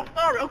 baby, I'm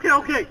sorry.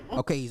 Okay.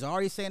 Okay, he's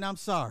already saying I'm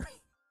sorry.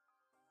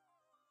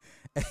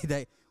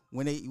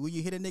 When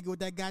you hit a nigga with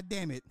that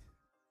goddamn it,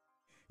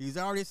 he's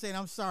already saying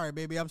I'm sorry,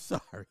 baby, I'm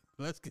sorry.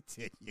 Let's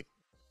continue.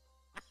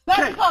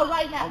 Let's go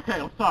right now.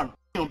 Okay, I'm sorry.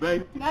 Damn,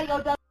 baby. Now you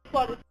go down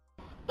for this.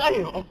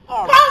 Damn, I'm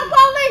sorry. Call the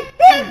police!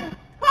 Please!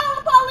 Call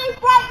the police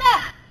right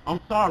now! I'm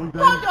sorry, baby.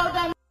 Don't go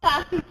down the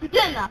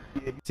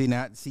didn't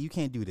I? See, you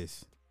can't do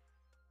this.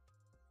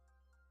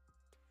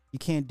 You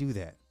can't do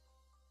that.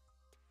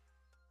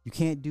 You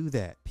can't do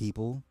that,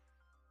 people.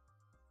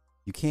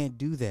 You can't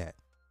do that.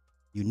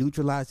 You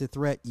neutralize the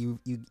threat. You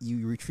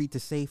retreat to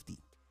safety.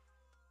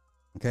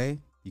 Okay?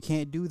 You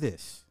can't do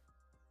this.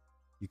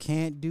 You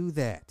can't do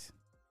that.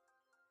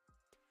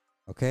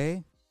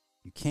 Okay?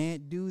 You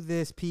can't do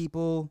this,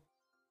 people.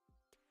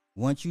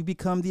 Once you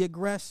become the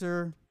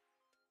aggressor,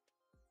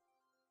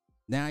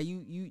 now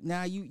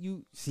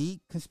you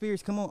see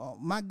conspiracy. Come on,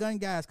 my gun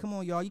guys. Come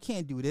on, y'all. You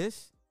can't do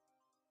this.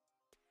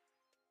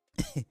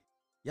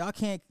 Y'all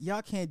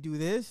can't do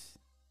this.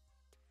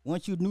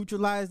 Once you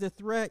neutralize the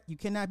threat, you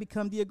cannot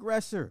become the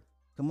aggressor.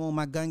 Come on,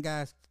 my gun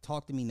guys,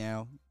 talk to me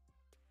now.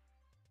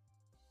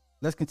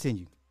 Let's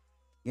continue.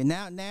 And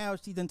now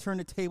she done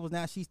turned the tables.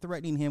 Now she's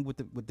threatening him with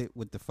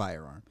the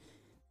firearm.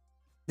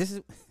 This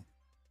is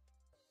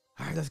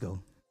all right. Let's go.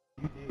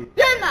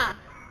 Didn't I?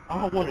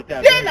 I don't want it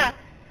that. Didn't I? I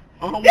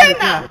don't want it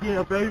that.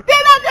 Yeah, baby. Didn't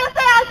I just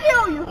say I'll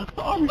kill you? I'm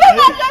sorry, Didn't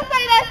I just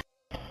say that?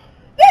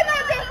 Didn't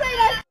I just say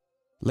that?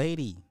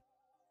 Lady,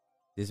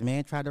 this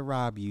man tried to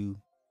rob you.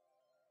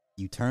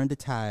 You turned the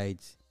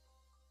tides.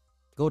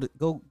 Go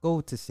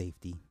to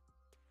safety.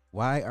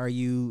 Why are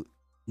you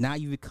now?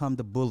 You become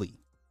the bully.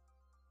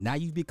 Now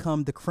you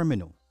become the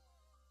criminal.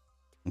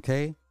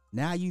 Okay?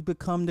 Now you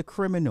become the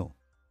criminal.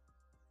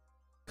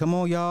 Come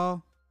on,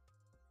 y'all.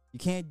 You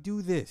can't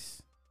do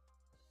this.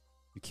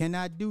 You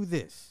cannot do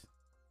this.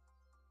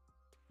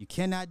 You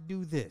cannot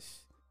do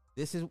this.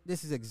 This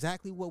is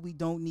exactly what we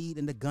don't need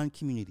in the gun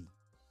community.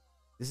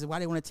 This is why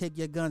they want to take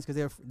your guns,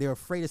 because they're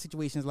afraid of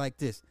situations like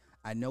this.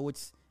 I know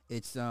it's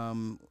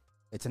an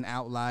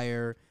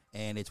outlier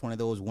and it's one of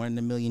those 1 in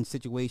a million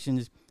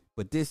situations,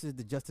 but this is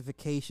the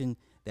justification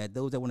that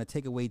those that want to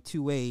take away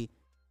 2A,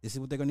 this is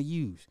what they're going to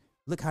use.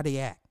 Look how they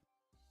act.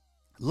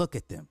 Look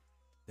at them.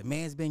 The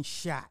man's been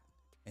shot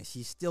and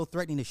she's still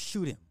threatening to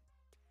shoot him.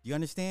 You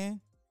understand?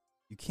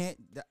 You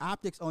can't. The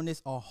optics on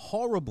this are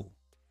horrible.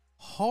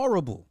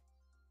 Horrible.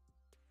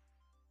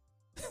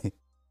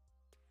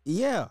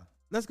 Yeah.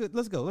 Let's go.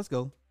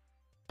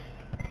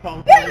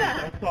 I'm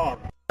sorry.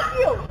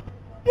 I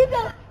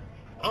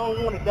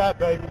don't want to die,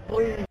 baby.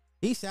 Please.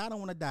 He said, I don't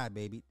want to die,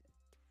 baby.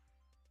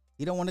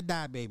 He don't want to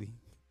die, baby.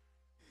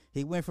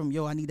 He went from,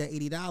 yo, I need that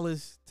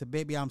 $80 to,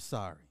 baby, I'm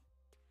sorry.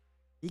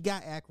 He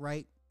got act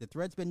right. The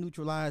threat's been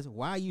neutralized.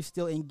 Why are you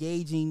still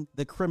engaging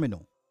the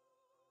criminal?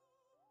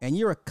 And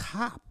you're a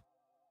cop,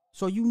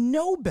 so you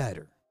know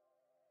better.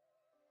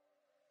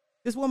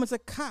 This woman's a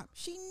cop.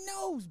 She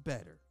knows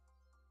better.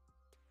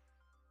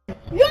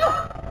 You call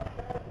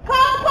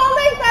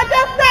police. I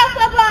just shot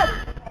somebody.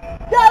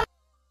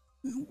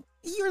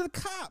 You're the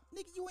cop,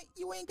 nigga.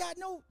 You ain't got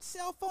no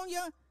cell phone.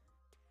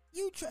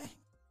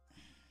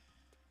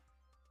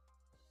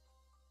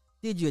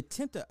 Did you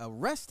attempt to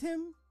arrest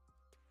him?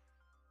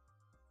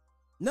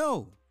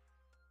 No.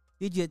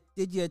 Did you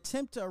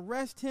attempt to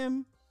arrest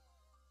him?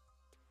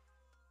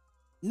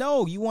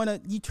 No.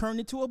 You turned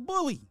into a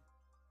bully.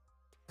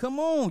 Come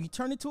on, you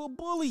turned into a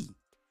bully.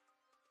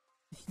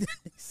 He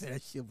said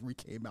that chivalry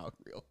came out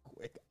real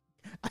quick.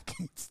 I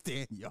can't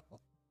stand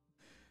y'all.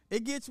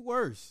 It gets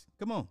worse.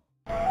 Come on.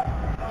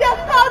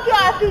 Just told you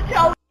I shoot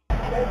your.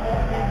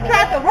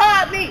 Tried to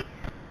rob me.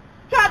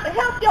 Tried to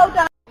help your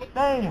dog.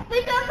 Damn.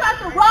 He just tried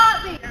to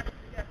rob me.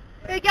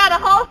 He got a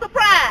whole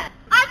surprise.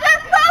 I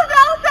just told you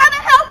I was trying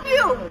to help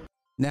you.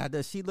 Now,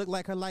 does she look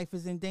like her life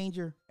is in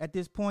danger at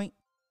this point?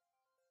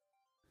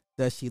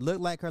 Does she look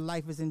like her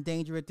life is in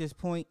danger at this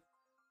point?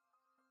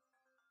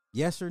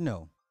 Yes or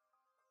no?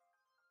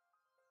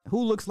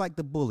 Who looks like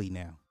the bully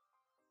now?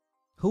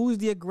 Who's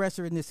the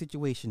aggressor in this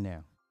situation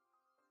now?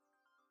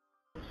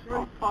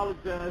 I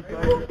apologize,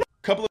 baby.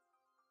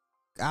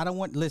 I don't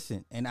want,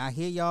 listen, and I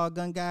hear y'all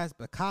gun guys,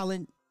 but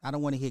Colin, I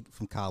don't want to hear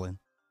from Colin.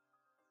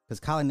 Because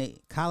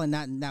Colin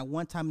not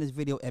one time in this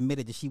video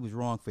admitted that she was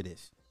wrong for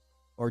this.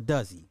 Or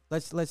does he?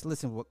 Let's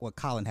listen what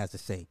Colin has to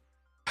say.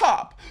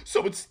 Cop,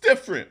 so it's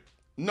different.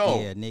 No,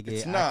 yeah, nigga,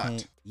 it's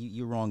not.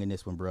 You're wrong in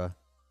this one, bruh.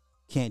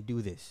 Can't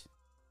do this.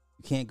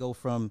 You can't go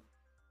from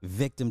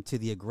victim to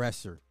the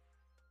aggressor.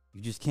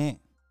 You just can't.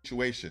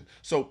 Situation.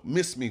 So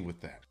miss me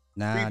with that.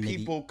 Nah, Three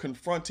people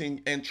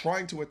confronting and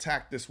trying to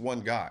attack this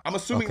one guy. I'm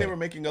assuming they were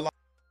making a lot.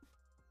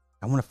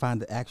 I want to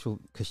find the actual,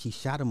 because she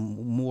shot him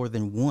more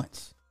than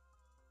once.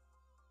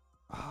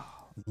 Oh,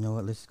 you know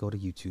what? Let's go to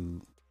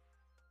YouTube.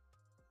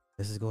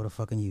 Let's just go to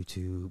fucking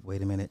YouTube.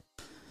 Wait a minute.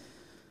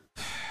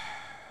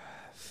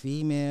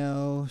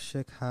 Female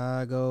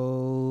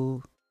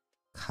Chicago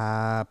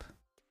cop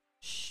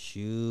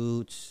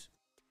shoots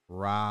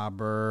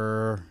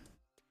robber.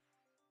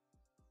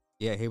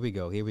 Yeah, here we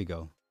go.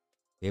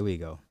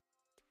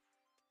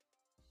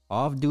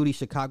 Off-duty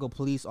Chicago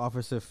police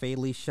officer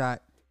fatally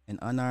shot an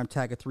unarmed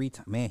attacker 3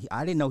 times. Man,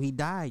 I didn't know he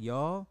died,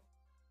 y'all.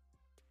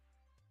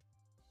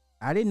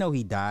 I didn't know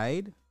he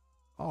died.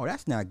 Oh,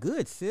 that's not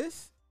good,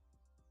 sis.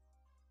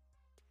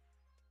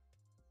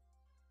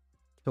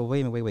 So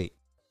wait.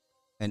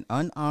 An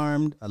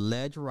unarmed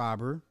alleged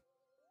robber,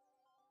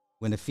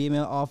 when a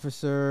female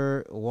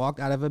officer walked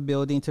out of a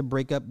building to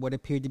break up what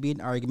appeared to be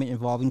an argument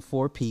involving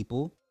 4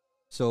 people.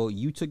 So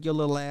you took your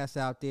little ass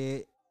out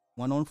there,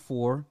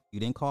 1-on-4. You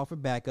didn't call for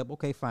backup.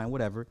 Okay, fine,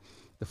 whatever.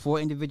 The 4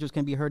 individuals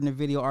can be heard in the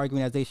video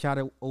arguing as they shot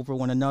over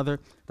one another.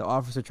 The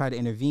officer tried to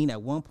intervene.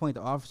 At one point,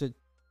 the officer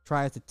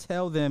tries to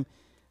tell them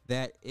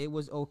that it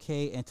was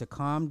okay and to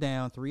calm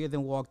down. 3 of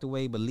them walked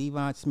away, but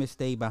Levon Smith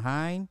stayed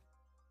behind.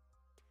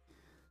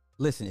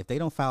 Listen, if they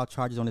don't file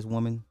charges on this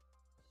woman,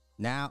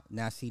 now,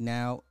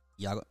 y'all,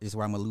 this is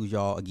where I'm going to lose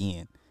y'all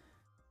again.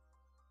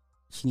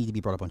 She needs to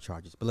be brought up on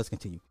charges, but let's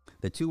continue.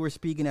 The 2 were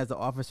speaking as the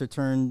officer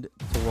turned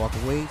to walk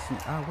away.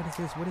 What is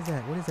this? What is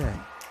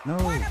that? No,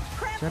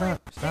 shut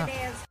up. Stop.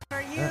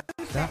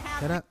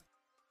 Shut up.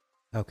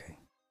 Okay.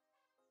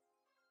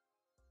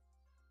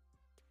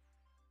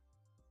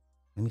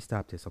 Let me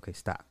stop this. Okay,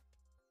 stop.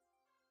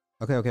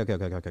 Okay. Okay,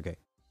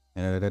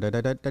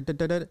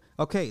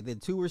 the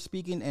 2 were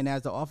speaking, and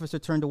as the officer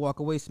turned to walk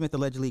away, Smith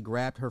allegedly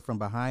grabbed her from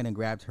behind and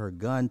grabbed her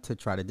gun to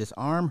try to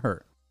disarm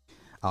her.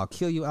 I'll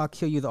kill you,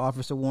 the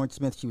officer warned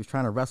Smith. She was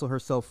trying to wrestle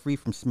herself free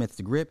from Smith's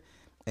grip,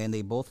 and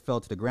they both fell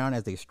to the ground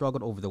as they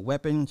struggled over the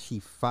weapon. She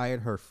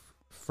fired her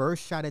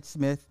first shot at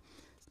Smith.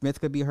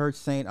 Smith could be heard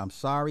saying, "I'm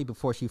sorry,"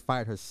 before she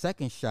fired her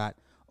second shot.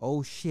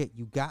 "Oh shit,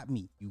 you got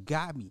me.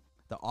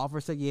 The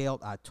officer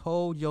yelled, "I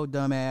told your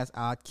dumb ass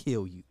I'd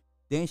kill you."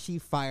 Then she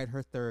fired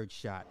her third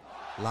shot.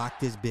 Lock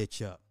this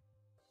bitch up.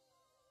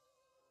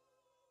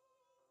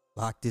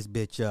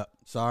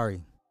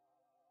 Sorry.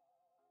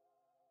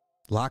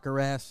 Lock her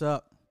ass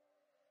up.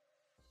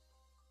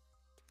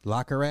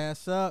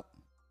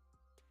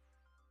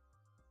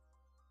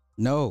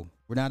 No,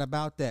 we're not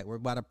about that. We're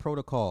about a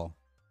protocol.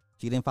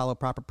 She didn't follow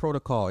proper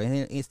protocol.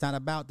 And it's not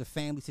about the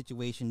family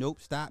situation. Nope,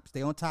 stop.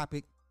 Stay on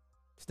topic.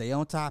 Stay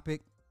on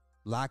topic.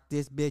 Lock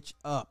this bitch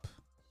up.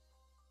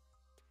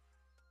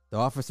 The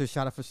officer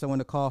shouted for someone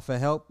to call for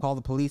help. Call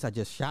the police. I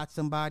just shot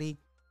somebody.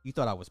 You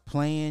thought I was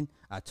playing.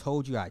 I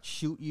told you I'd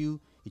shoot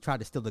you. You tried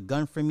to steal the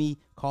gun from me.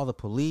 Call the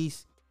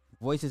police.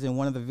 Voices in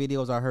one of the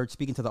videos are heard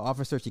speaking to the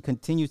officer. She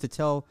continues to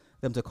tell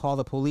them to call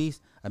the police.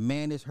 A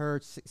man is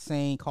heard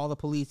saying, call the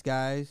police,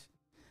 guys.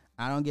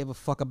 I don't give a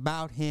fuck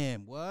about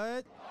him.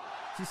 What?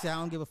 She said, I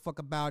don't give a fuck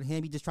about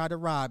him. He just tried to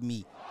rob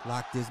me.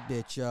 Lock this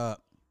bitch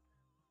up.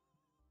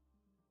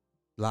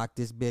 Lock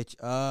this bitch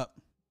up.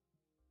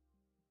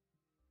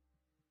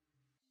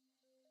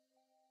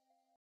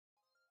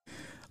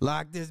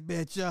 Lock this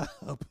bitch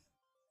up.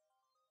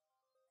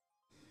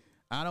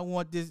 I don't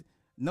want this.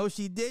 No,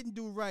 she didn't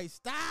do right.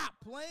 Stop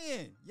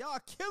playing. Y'all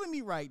killing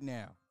me right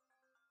now.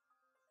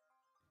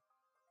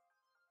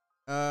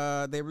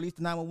 They released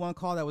a 911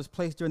 call that was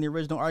placed during the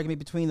original argument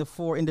between the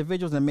four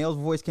individuals, and a male's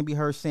voice can be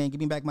heard saying, give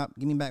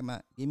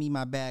me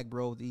my bag,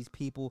 bro. These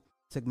people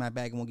took my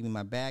bag and won't give me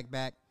my bag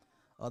back.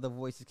 Other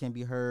voices can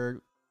be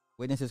heard.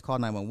 Witnesses called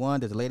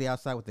 911. There's a lady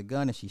outside with a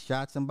gun and she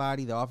shot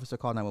somebody. The officer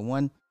called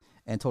 911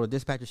 and told the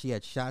dispatcher she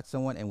had shot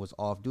someone and was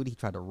off duty. He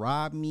tried to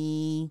rob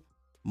me.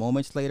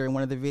 Moments later, in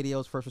one of the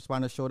videos, first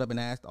responders showed up and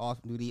asked the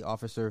off-duty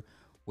officer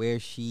where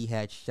she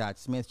had shot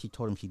Smith. She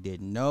told him she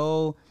didn't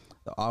know.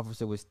 The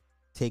officer was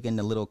taken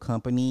to Little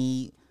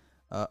Company.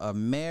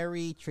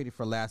 Mary treated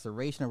for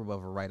laceration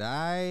above her right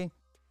eye.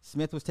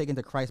 Smith was taken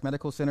to Christ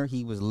Medical Center.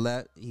 He was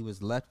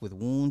left with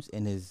wounds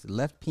in his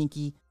left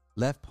pinky,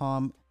 left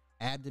palm,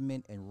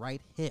 abdomen, and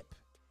right hip.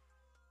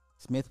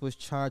 Smith was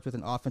charged with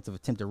an offense of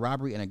attempted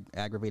robbery and an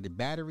aggravated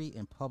battery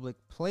in public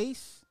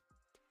place.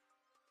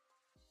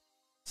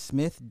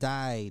 Smith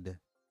died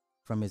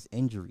from his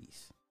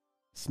injuries.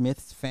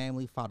 Smith's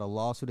family filed a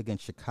lawsuit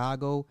against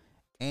Chicago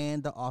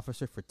and the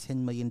officer for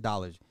 $10 million.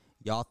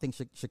 Y'all think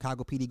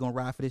Chicago PD gonna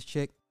ride for this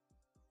chick?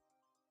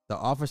 The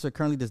officer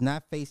currently does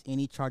not face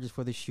any charges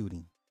for the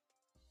shooting.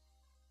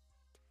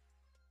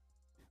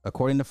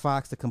 According to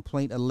Fox, the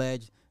complaint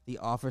alleged the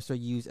officer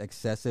used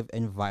excessive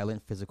and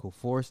violent physical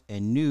force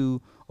and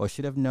knew or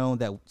should have known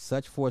that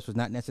such force was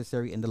not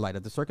necessary in the light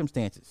of the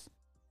circumstances.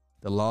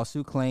 The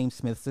lawsuit claims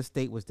Smith's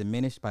estate was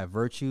diminished by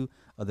virtue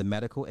of the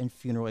medical and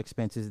funeral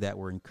expenses that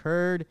were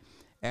incurred,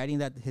 adding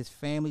that his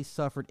family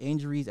suffered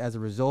injuries as a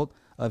result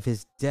of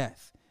his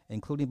death,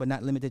 including but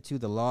not limited to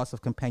the loss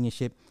of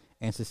companionship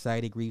and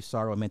society grief,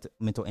 sorrow, and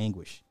mental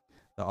anguish.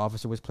 The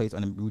officer was placed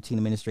on a routine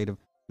administrative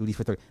duties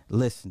for 30.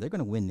 Listen, they're going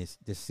to win this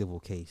civil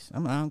case. I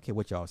don't care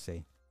what y'all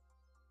say.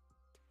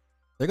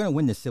 They're going to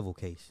win this civil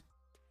case.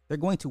 They're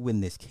going to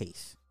win this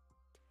case.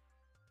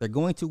 They're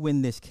going to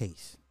win this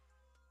case.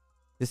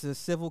 This is a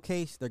civil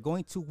case. They're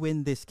going to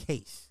win this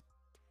case.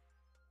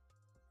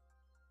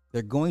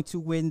 They're going to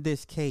win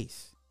this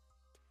case.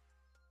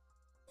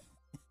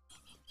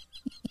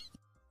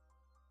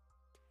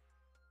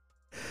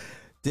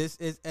 This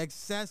is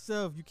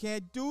excessive. You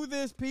can't do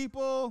this,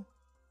 people.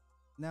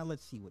 Now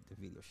let's see what the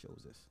video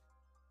shows us.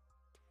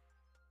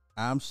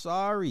 I'm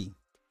sorry.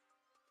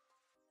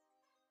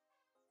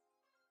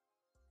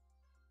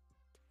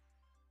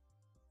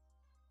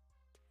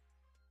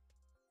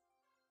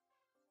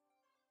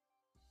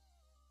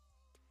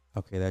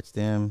 Okay, that's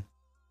them.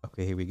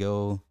 Okay, here we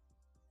go.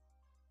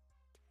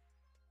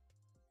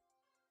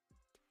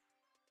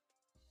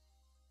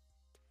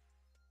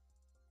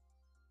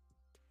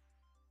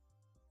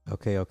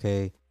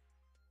 Okay.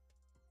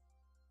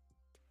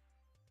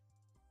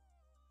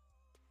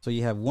 So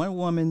you have one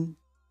woman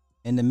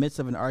in the midst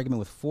of an argument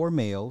with four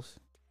males.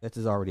 That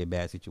is already a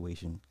bad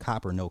situation.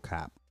 Cop or no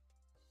cop.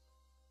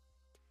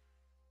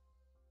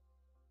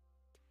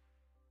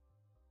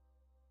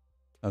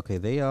 Okay,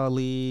 they all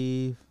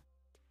leave.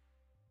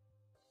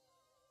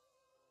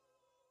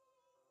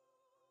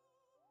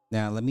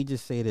 Now, let me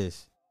just say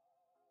this.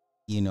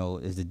 You know,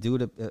 is the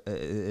dude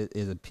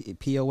is a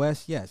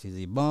POS? Yes. Is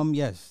he a bum?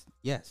 Yes.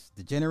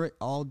 Degenerate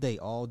all day.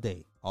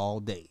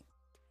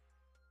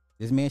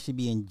 This man should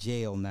be in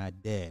jail,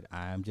 not dead.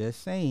 I'm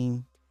just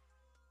saying.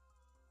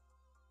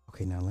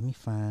 Okay, now let me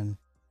find.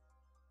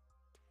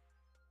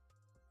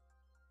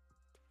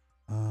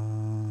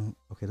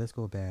 Okay, let's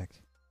go back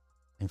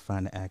and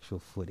find the actual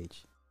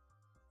footage.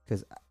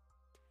 Because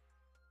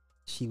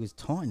she was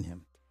taunting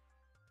him.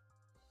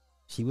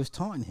 You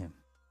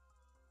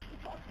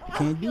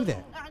can't do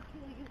that.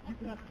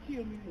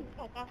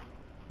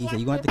 He said,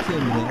 you're going to have to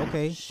kill me then.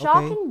 Okay.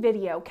 Shocking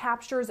video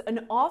captures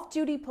an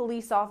off-duty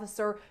police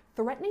officer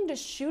threatening to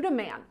shoot a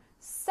man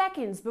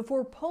seconds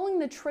before pulling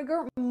the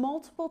trigger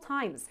multiple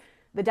times.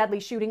 The deadly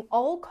shooting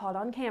all caught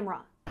on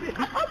camera.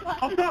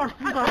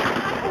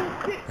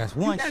 That's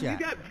one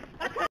shot.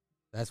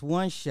 That's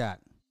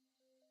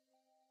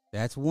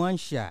one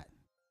shot.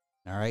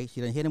 All right. She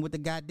done hit him with the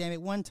goddamn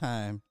it one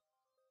time.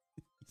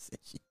 He said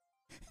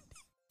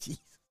Jesus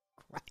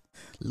Christ.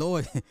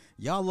 Lord,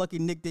 y'all lucky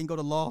Nick didn't go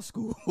to law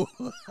school.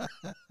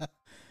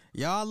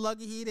 Y'all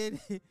lucky he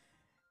didn't.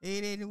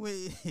 It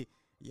ain't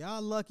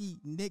y'all lucky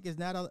Nick is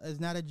not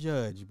a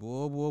judge.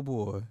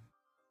 Boy.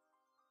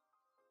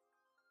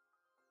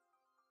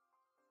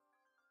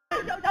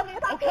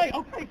 Okay.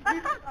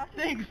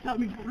 Things tell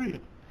me for real.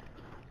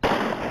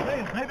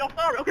 Maybe I'm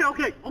sorry.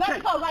 Okay.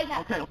 Let's go right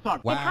now. Okay, I'm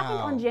sorry. Wow. It happened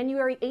on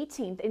January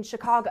 18th in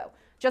Chicago.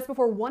 Just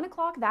before 1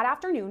 o'clock that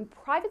afternoon,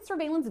 private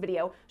surveillance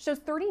video shows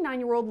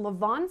 39-year-old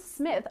Lavon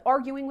Smith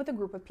arguing with a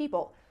group of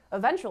people.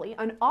 Eventually,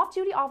 an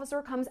off-duty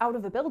officer comes out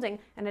of the building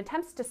and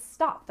attempts to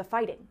stop the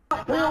fighting.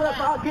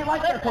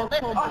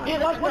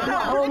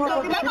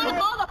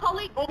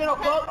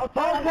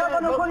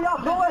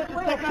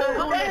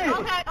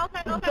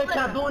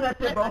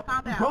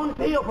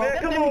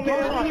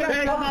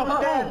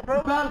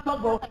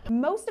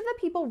 Most of the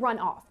people run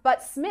off,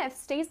 but Smith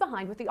stays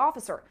behind with the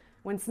officer.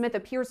 When Smith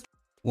appears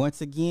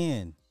once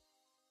again,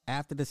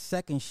 after the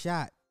second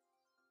shot,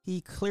 he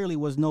clearly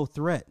was no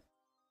threat.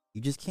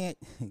 You just can't,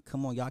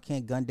 come on, y'all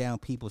can't gun down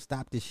people.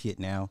 Stop this shit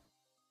now.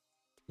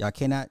 You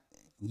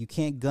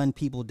can't gun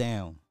people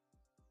down.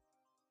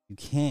 You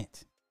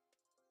can't.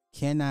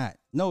 Cannot.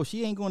 No,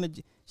 she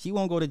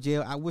won't go to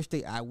jail. I wish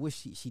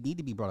she need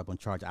to be brought up on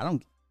charge.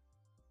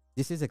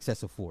 This is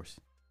excessive force.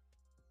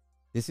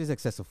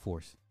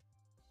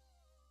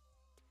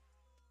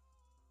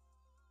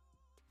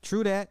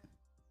 True that.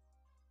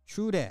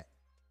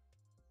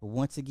 But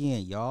once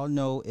again, y'all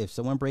know if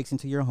someone breaks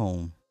into your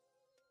home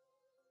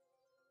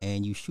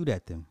and you shoot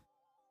at them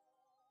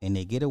and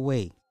they get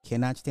away,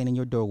 cannot stand in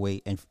your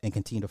doorway and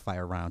continue to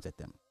fire rounds at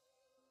them.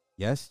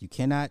 Yes, you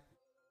cannot.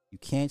 You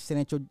can't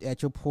stand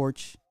at your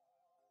porch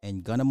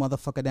and gun a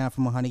motherfucker down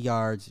from 100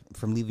 yards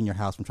from leaving your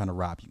house from trying to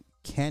rob you.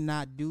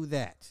 Cannot do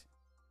that.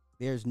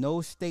 There's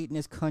no state in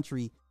this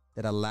country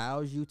that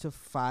allows you to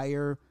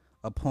fire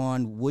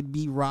upon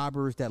would-be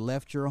robbers that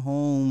left your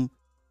home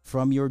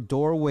from your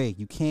doorway.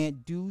 You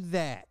can't do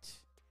that.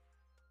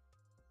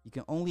 You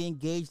can only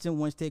engage them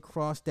once they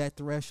cross that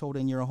threshold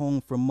in your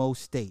home for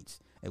most states.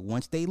 And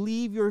once they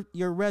leave your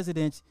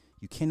residence,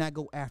 you cannot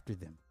go after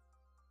them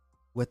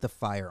with a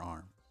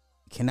firearm.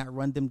 You cannot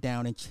run them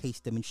down and chase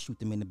them and shoot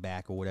them in the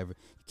back or whatever.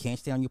 You can't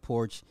stay on your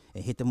porch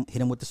and hit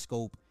them with the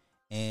scope.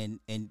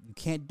 And you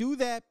can't do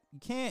that. You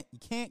can't.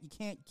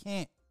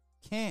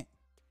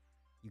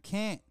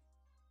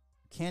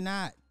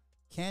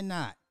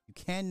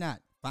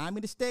 Find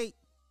me the state.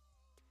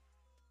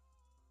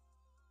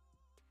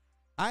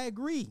 I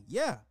agree.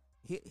 Yeah.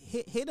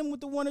 Hit him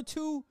with the 1 or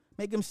 2.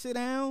 Make him sit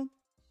down.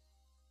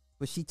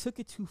 But she took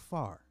it too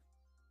far.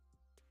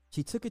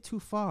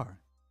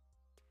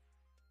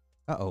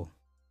 Uh-oh.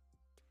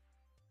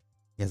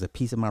 He has a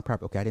piece of my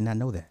property. Okay, I did not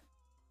know that.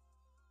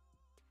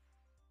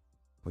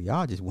 Well,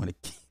 y'all just want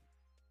to...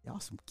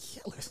 Y'all some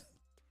killers.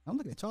 I'm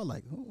looking at y'all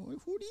like, who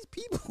are these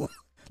people?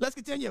 Let's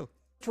continue.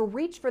 To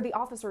reach for the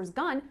officer's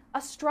gun,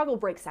 a struggle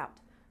breaks out.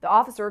 The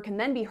officer can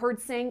then be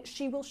heard saying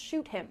she will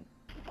shoot him.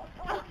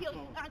 I'll kill you.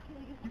 You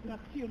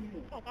got to kill me.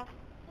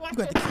 You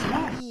got to kill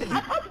me.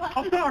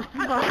 I'm sorry.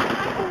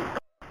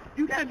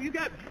 You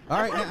got.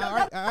 All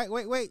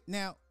right. Wait.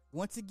 Now,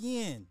 once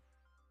again,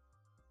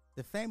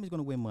 the family's going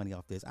to win money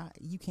off this.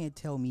 You can't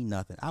tell me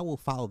nothing. I will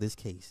follow this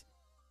case.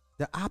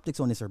 The optics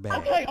on this are bad.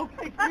 Okay.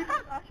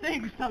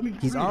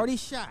 He's already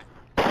shot.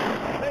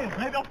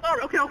 Maybe I'm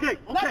sorry. Okay.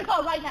 Let's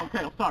go right now.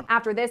 Okay, I'm sorry.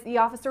 After this, the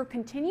officer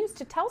continues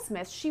to tell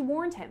Smith she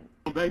warned him.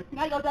 Baby.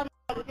 Now you go down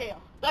to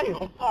jail. I'm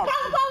sorry. Call the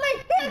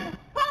police.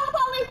 Call the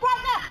police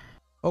right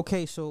now.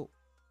 Okay, so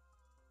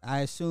I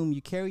assume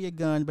you carry your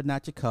gun but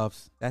not your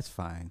cuffs. That's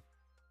fine.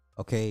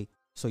 Okay,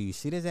 so you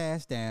sit his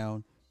ass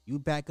down, you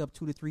back up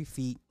 2 to 3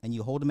 feet, and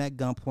you hold him at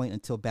gunpoint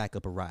until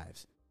backup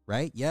arrives.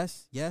 Right?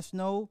 Yes?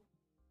 No?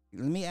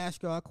 Let me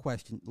ask y'all a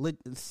question.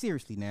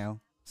 Seriously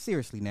now.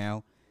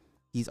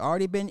 He's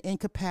already been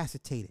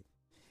incapacitated.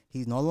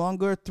 He's no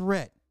longer a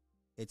threat.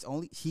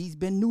 He's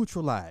been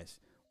neutralized.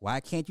 Why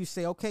can't you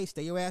say, okay,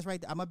 stay your ass right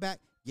there. I'm back.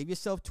 Give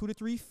yourself 2 to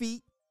 3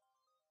 feet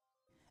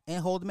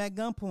and hold him at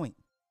gunpoint.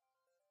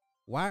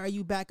 Why are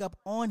you back up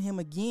on him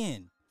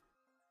again?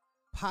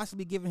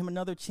 Possibly giving him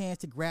another chance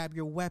to grab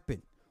your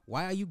weapon.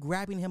 Why are you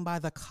grabbing him by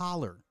the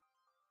collar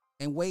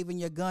and waving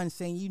your gun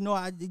saying, you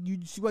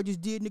see what I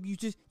just did, nigga? You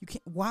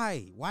can't.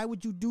 Why? Why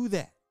would you do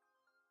that?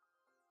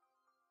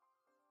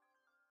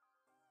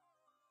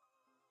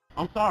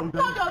 I'm sorry, baby.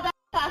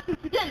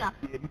 Didn't I?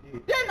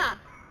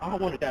 I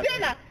don't want that.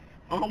 Didn't I?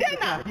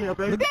 Yeah,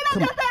 baby. Didn't I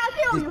just say I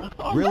kill you?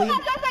 Really?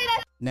 Didn't I just say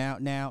that?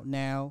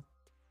 Now,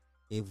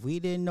 if we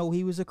didn't know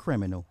he was a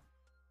criminal,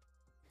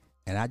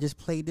 and I just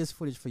played this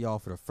footage for y'all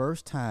for the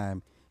first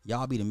time,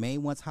 y'all be the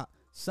main ones.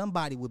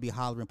 Somebody would be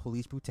hollering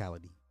police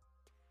brutality.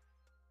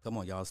 Come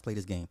on, y'all, let's play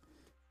this game.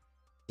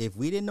 If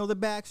we didn't know the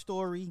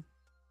backstory,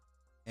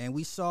 and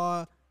we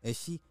saw that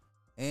she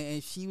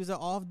was an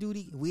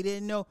off-duty, we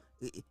didn't know.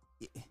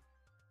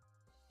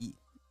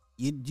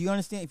 Do you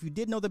understand? If you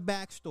did know the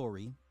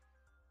backstory,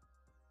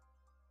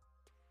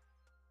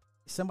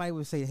 somebody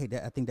would say, hey,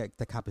 I think that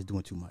the cop is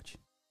doing too much.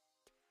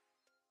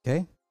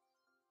 Okay?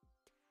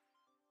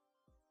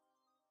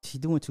 She's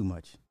doing too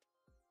much.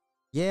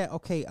 Yeah,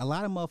 okay. A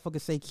lot of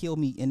motherfuckers say kill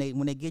me, and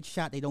when they get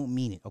shot, they don't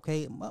mean it.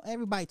 Okay,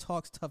 everybody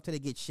talks tough till they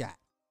get shot.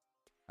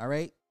 All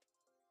right.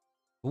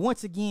 But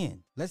once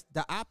again,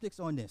 the optics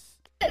on this.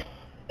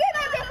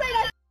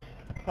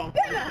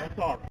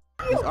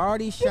 He's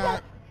already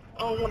shot.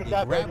 He's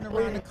grabbing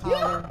around the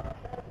collar.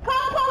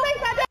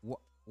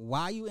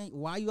 Why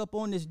you up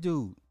on this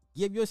dude?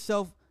 Give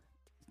yourself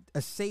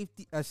a safe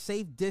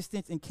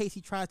distance in case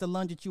he tries to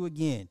lunge at you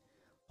again.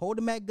 Hold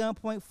him at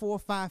gunpoint 4 or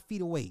 5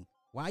 feet away.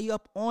 Why you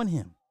up on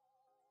him?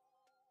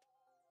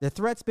 The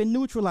threat's been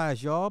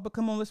neutralized, y'all. But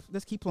come on,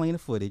 let's keep playing the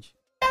footage.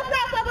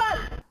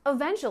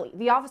 Eventually,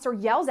 the officer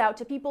yells out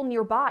to people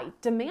nearby,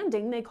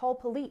 demanding they call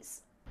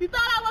police. You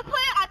thought I was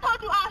playing? I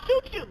told you I'll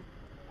shoot you.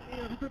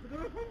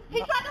 He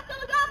tried to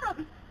steal a gun from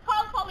me.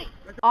 Call the police.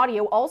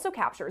 Audio also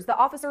captures the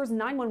officer's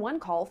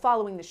 911 call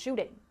following the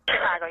shooting.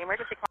 Chicago,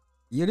 emergency call.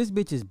 Yeah, this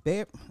bitch is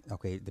bare.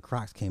 Okay, the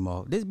Crocs came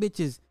off. This bitch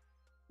is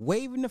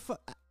waving the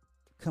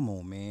Come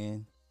on,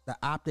 man. The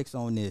optics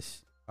on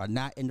this are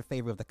not in the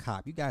favor of the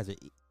cop. You guys are.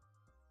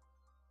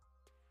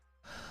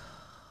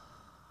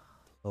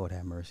 Lord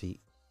have mercy.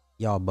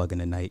 Y'all bugging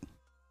tonight.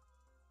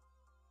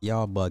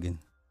 Y'all bugging.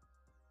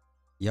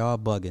 Y'all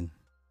bugging.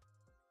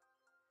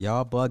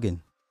 Y'all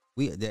bugging.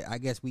 I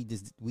guess we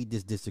just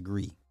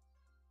disagree.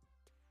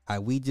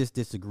 We just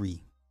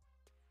disagree.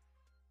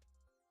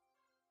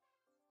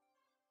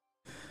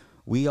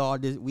 We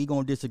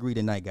gonna disagree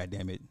tonight,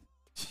 goddammit.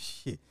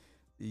 Shit.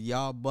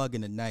 Y'all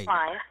bugging tonight.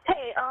 Fine.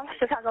 Hey,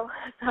 Chicago.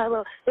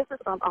 Hello. This is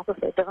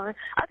Officer Dunn.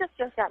 I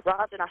just got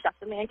robbed and I shot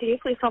the man. Can you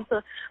please come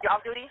to your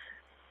off duty?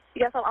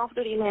 Yes, I'm off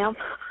duty, ma'am.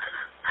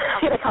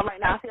 Here they come right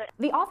now.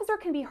 The officer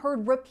can be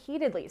heard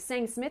repeatedly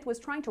saying Smith was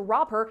trying to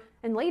rob her,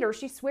 and later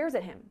she swears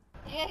at him.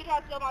 Yeah, he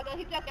tried to steal my gun.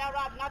 He just got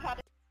robbed and I tried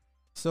to.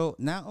 So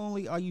not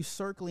only are you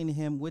circling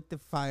him with the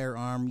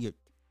firearm, you're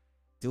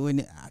doing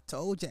it. I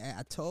told you.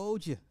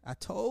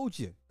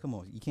 Come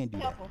on, you can't do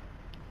that.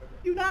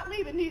 You're not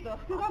leaving neither.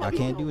 I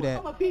can't do that.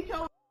 I'm gonna beat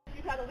your ass if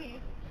you try to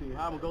leave. See, I'm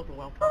gonna go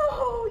somewhere.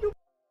 Oh, you.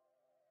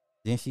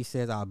 Then she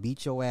says, "I'll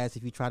beat your ass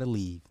if you try to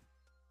leave."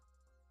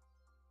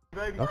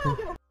 Baby. Okay.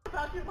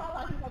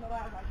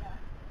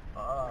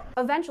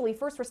 Eventually,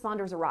 first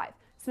responders arrive.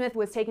 Smith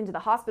was taken to the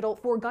hospital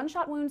for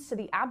gunshot wounds to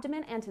the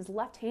abdomen and his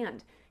left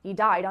hand. He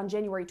died on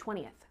January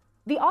 20th.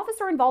 The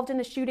officer involved in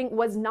the shooting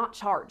was not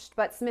charged,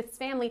 but Smith's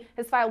family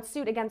has filed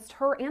suit against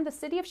her and the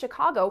city of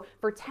Chicago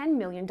for $10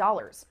 million.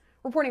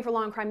 Reporting for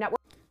Law and Crime Network.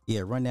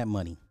 Yeah, run that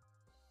money.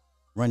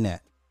 Run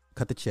that.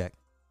 Cut the check.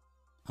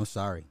 I'm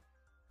sorry.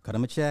 Cut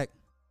him a check.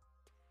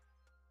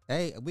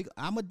 Hey,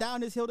 I'm going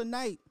down this hill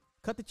tonight.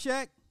 Cut the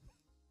check.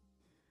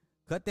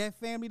 Cut that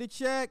family the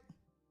check.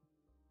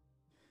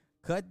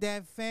 Cut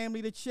that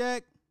family the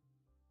check.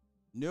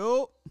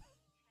 Nope.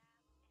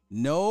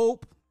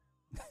 Nope.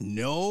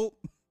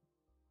 Nope.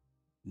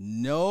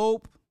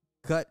 Nope.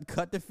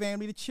 Cut the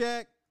family the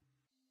check.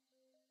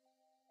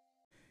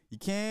 You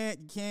can't.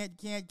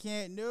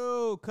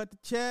 No, cut the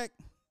check.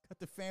 Cut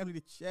the family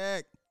the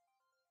check.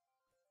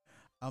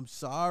 I'm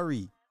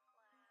sorry.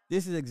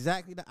 This is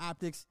exactly the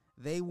optics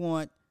they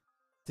want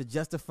to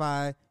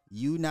justify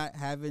you not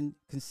having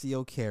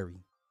concealed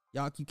carry.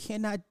 Y'all, you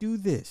cannot do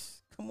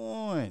this. Come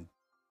on.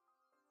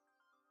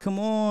 Come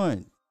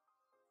on.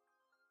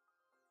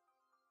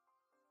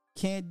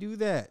 Can't do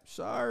that.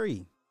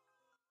 Sorry.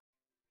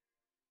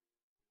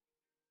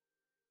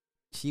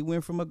 She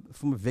went from a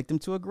victim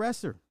to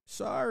aggressor.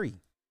 Sorry.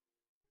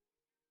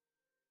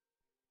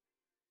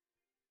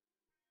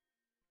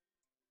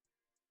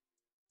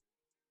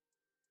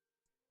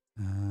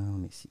 Let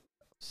me see.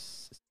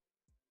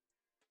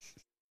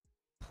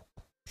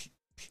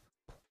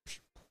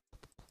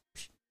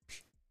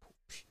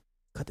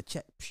 Cut the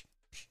check.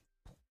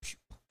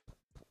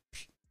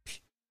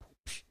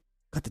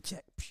 Cut the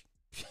check.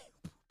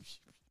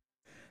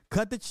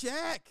 Cut the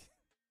check.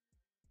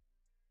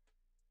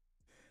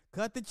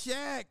 Cut the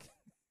check.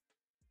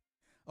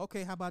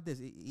 Okay, how about this?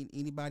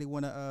 Anybody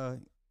want to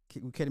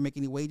care to make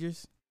any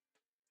wagers?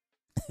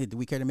 Do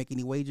we care to make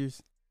any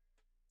wagers?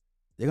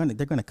 They're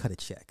gonna cut a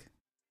check.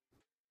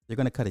 They're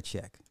gonna cut a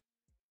check.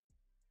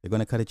 They're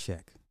gonna cut a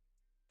check.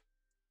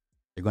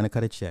 They're gonna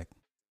cut a check.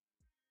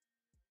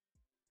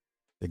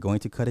 They're going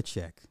to cut a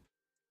check.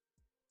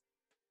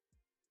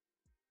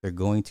 They're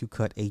going to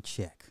cut a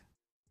check.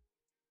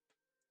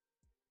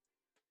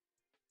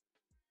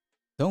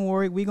 Don't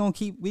worry, we gonna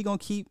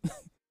keep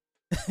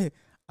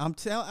I'm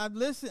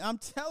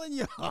telling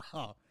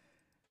y'all.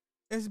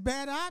 It's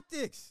bad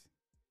optics.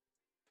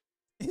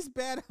 It's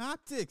bad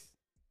optics.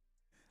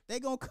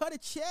 They gonna cut a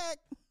check.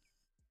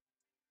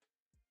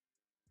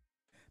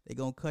 They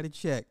gonna cut a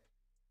check.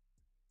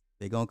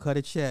 They gonna cut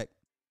a check.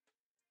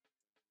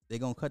 They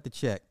gonna cut the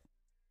check.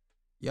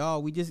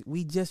 Y'all, we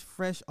just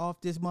fresh off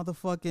this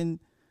motherfucking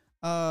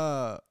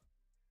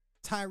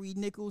Tyree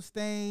Nichols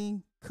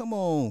thing. Come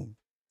on.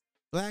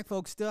 Black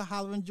folks still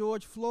hollering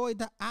George Floyd.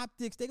 The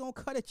optics, they gonna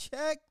cut a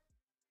check.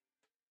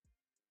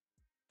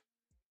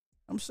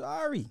 I'm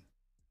sorry.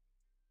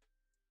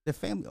 The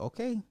family,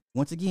 okay.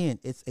 Once again,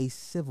 it's a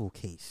civil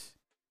case.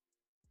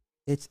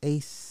 It's a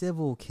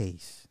civil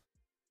case.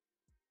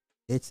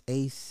 It's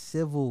a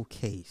civil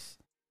case.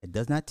 It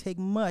does not take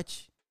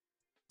much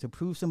to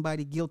prove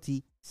somebody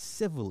guilty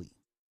civilly.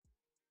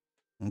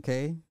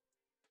 Okay?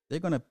 They're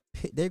going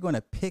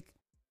to pick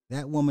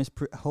that woman's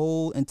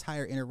whole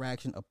entire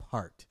interaction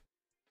apart.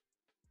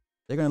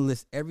 They're going to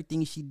list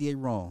everything she did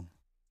wrong.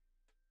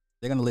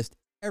 They're going to list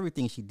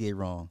everything she did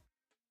wrong.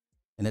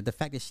 And that the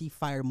fact that she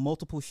fired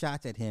multiple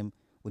shots at him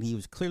when he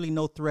was clearly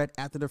no threat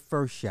after the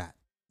first shot.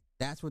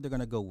 That's what they're going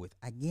to go with.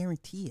 I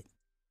guarantee it.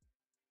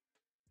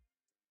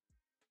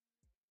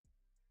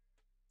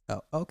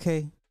 Oh,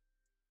 okay.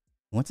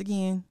 Once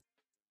again.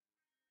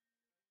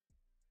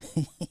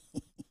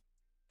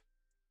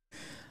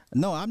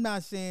 No, I'm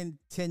not saying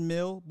 10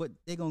 mil, but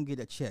they're going to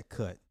get a check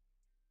cut.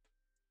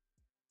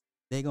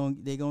 They're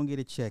going to get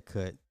a check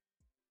cut.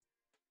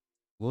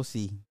 We'll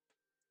see.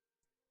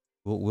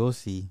 We'll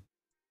see.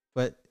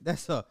 But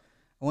that's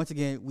once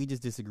again, we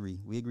just disagree.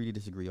 We agree to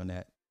disagree on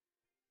that.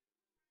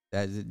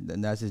 That's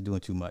just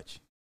doing too much.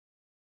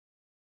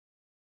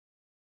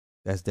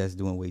 That's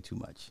doing way too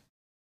much.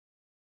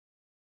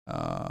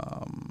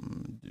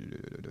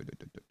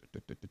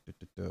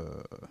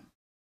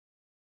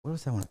 What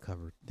else I want to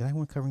cover? Did I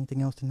want to cover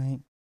anything else tonight?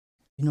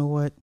 You know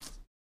what?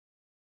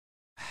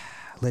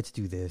 Let's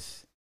do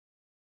this.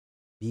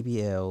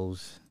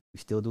 BBLs. We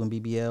still doing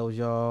BBLs,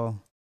 y'all.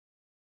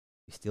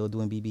 We still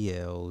doing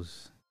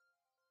BBLs.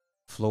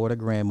 Florida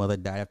grandmother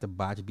died after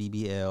botched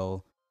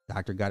BBL.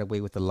 Doctor got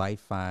away with a light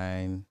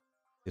fine.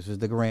 This was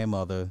the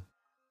grandmother.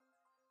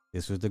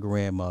 This was the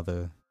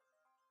grandmother.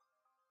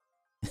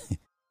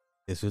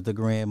 This was the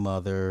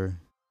grandmother.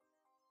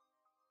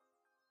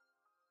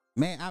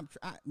 Man,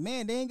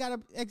 man, they ain't gotta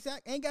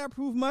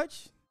prove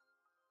much.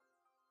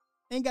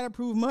 Ain't gotta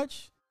prove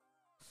much.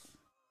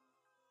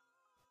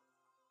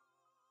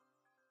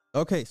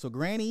 Okay, so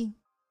Granny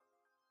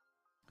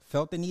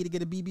felt the need to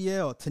get a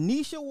BBL.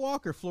 Tanisha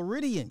Walker,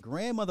 Floridian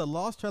grandmother,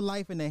 lost her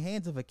life in the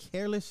hands of a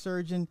careless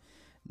surgeon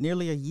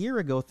nearly a year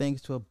ago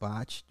thanks to a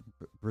botched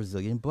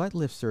Brazilian butt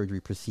lift surgery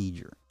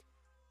procedure.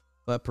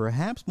 But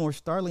perhaps more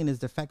startling is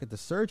the fact that the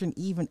surgeon,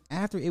 even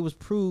after it was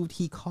proved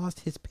he cost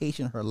his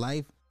patient her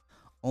life,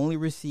 only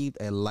received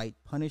a light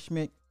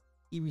punishment.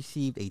 He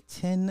received a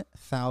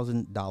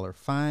 $10,000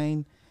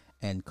 fine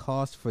and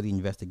costs for the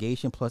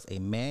investigation, plus a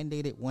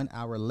mandated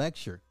 1-hour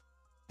lecture.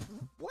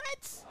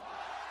 What?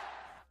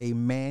 A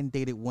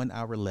mandated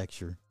 1-hour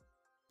lecture.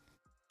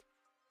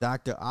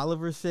 Dr.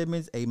 Oliver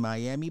Simmons, a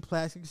Miami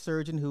plastic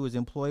surgeon who is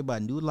employed by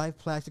New Life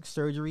Plastic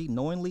Surgery,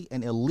 knowingly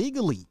and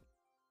illegally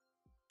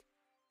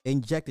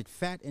injected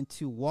fat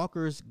into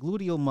Walker's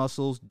gluteal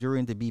muscles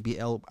during the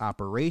BBL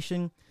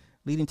operation,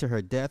 leading to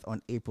her death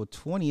on April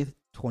 20th,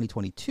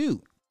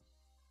 2022.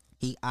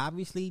 He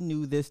obviously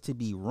knew this to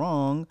be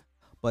wrong,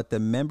 but the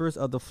members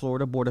of the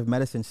Florida Board of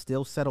Medicine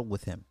still settled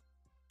with him.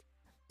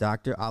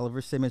 Dr.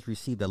 Oliver Simmons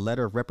received a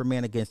letter of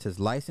reprimand against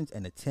his license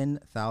and a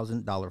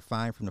 $10,000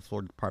 fine from the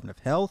Florida Department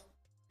of Health.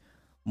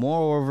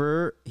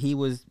 Moreover, he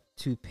was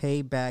to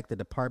pay back the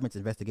department's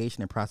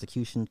investigation and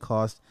prosecution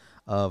cost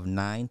of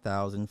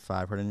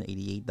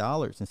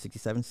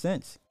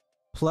 $9,588.67,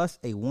 plus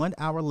a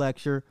 1-hour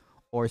lecture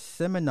or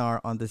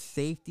seminar on the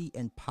safety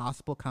and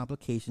possible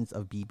complications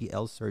of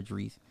BBL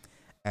surgeries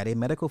at a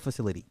medical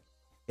facility.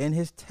 In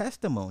his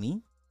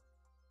testimony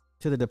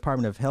to the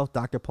Department of Health,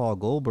 Dr. Paul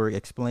Goldberg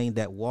explained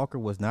that Walker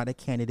was not a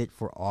candidate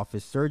for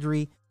office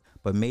surgery,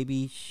 but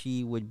maybe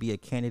she would be a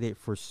candidate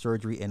for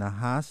surgery in a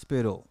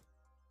hospital.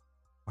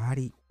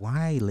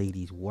 Why,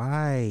 ladies?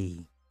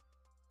 Why?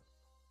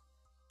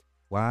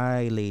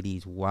 Why,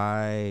 ladies?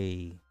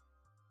 Why?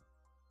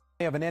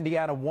 Of an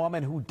Indiana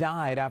woman who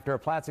died after a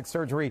plastic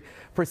surgery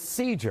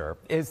procedure.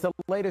 Is the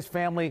latest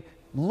family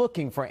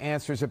looking for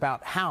answers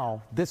about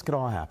how this could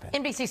all happen?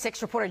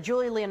 NBC6 reporter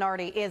Julie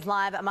Leonardi is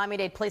live at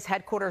Miami-Dade Police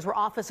Headquarters, where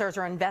officers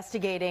are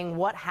investigating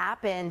what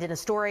happened in a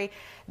story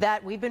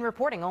that we've been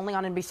reporting only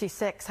on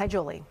NBC6. Hi,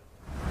 Julie.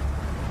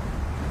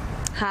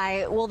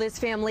 Hi. Well, this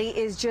family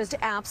is just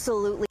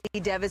absolutely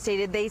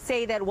devastated. They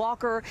say that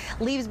Walker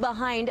leaves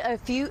behind a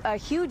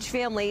huge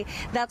family.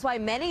 That's why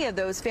many of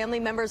those family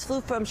members flew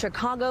from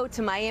Chicago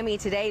to Miami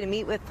today to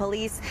meet with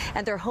police,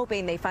 and they're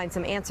hoping they find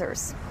some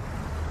answers.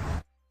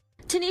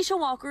 Tanisha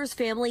Walker's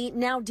family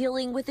now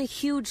dealing with a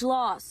huge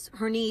loss.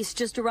 Her niece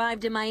just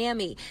arrived in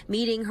Miami,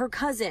 meeting her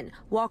cousin,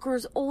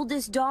 Walker's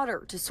oldest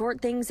daughter, to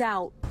sort things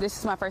out. This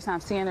is my first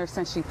time seeing her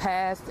since she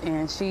passed,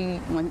 and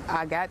when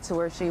I got to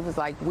her, she was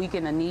like weak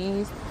in the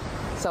knees.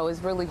 So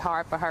it's really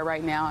hard for her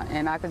right now,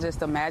 and I could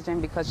just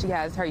imagine because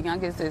her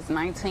youngest is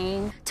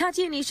 19.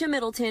 Tatianisha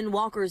Middleton,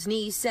 Walker's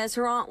niece, says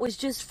her aunt was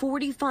just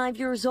 45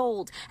 years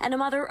old and a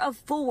mother of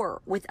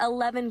 4 with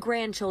 11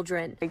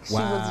 grandchildren. She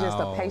was just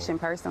a patient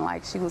person.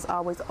 Like, she was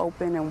always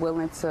open and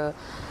willing to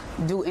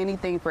do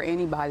anything for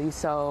anybody.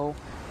 So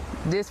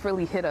this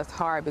really hit us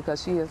hard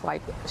because she is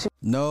like...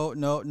 No,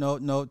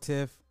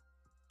 Tiff.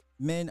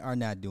 Men are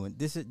not doing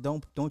this.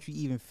 Don't you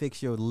even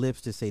fix your lips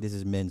to say this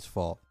is men's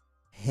fault.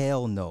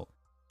 Hell no.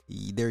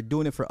 They're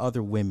doing it for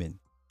other women.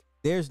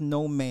 There's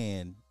no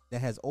man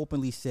that has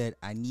openly said,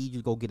 I need you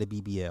to go get a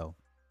BBL.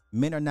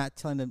 Men are not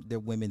telling them their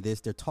women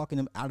this. They're talking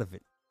them out of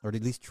it, or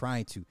at least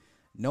trying to.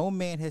 No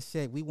man has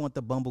said, we want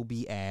the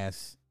bumblebee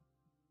ass.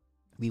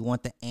 We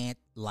want the ant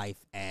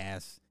life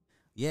ass.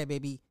 Yeah,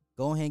 baby,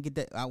 go ahead and get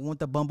that. I want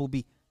the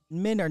bumblebee.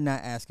 Men are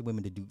not asking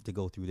women to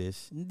go through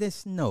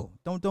this. No,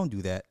 don't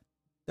do that.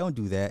 Don't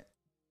do that.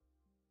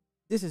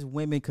 This is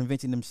women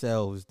convincing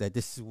themselves that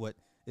this is what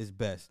is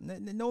best.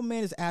 No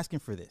man is asking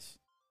for this.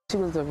 She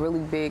was a really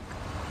big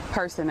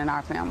person in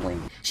our family.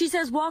 She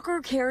says Walker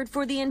cared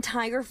for the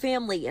entire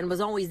family and was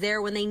always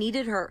there when they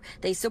needed her.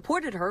 They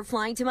supported her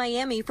flying to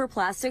Miami for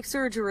plastic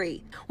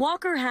surgery.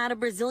 Walker had a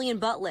Brazilian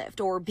butt lift,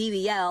 or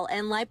BBL,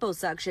 and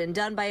liposuction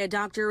done by a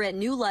doctor at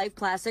New Life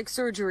Plastic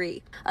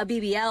Surgery. A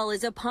BBL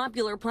is a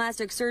popular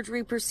plastic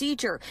surgery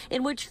procedure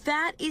in which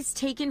fat is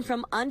taken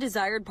from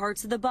undesired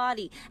parts of the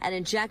body and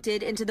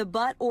injected into the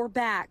butt or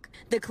back.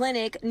 The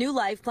clinic, New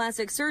Life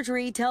Plastic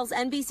Surgery, tells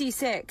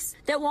NBC6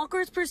 that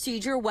Walker's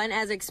procedure went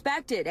as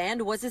expected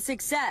and was a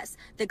success.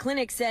 The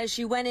clinic says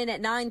she went in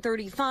at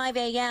 9:35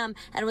 a.m.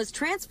 and was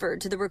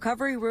transferred to the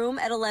recovery room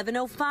at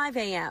 11:05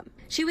 a.m.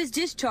 She was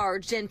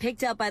discharged and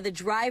picked up by the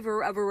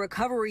driver of a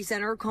recovery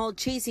center called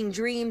Chasing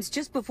Dreams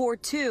just before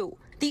 2.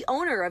 The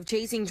owner of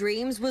Chasing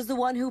Dreams was the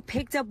one who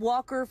picked up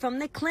Walker from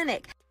the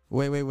clinic.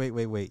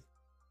 Wait.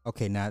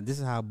 Okay, now this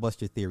is how I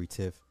bust your theory,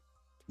 Tiff.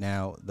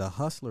 Now, the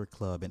Hustler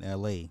Club in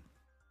L.A.,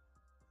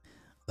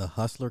 the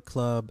Hustler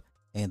Club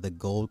and the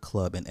Gold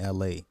Club in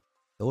L.A.,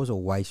 those are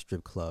white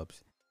strip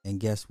clubs. And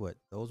guess what?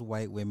 Those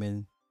white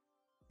women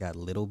got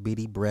little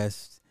bitty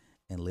breasts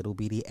and little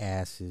bitty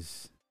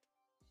asses.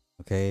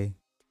 Okay?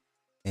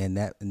 And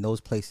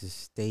those places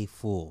stay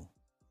full.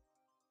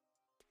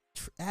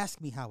 Ask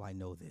me how I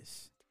know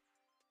this.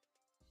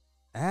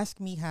 Ask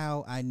me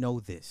how I know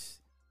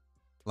this.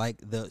 Like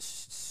the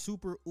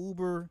super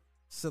uber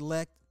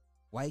select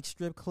white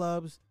strip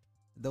clubs,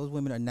 those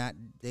women are not,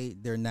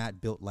 they're not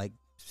built like,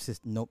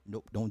 nope,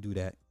 don't do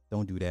that.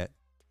 Don't do that.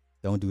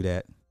 Don't do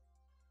that.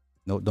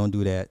 No, don't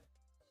do that.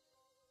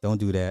 Don't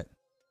do that.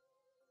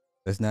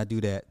 Let's not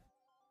do that.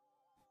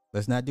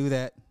 Let's not do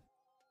that.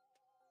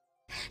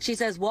 She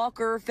says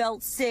Walker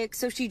felt sick,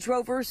 so she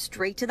drove her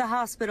straight to the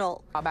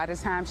hospital. By the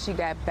time she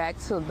got back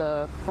to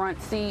the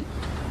front seat,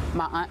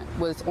 my aunt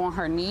was on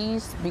her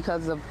knees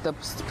because of the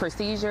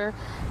procedure,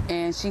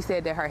 and she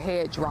said that her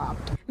head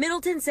dropped.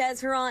 Middleton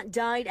says her aunt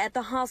died at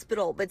the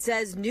hospital, but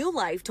says New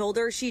Life told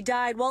her she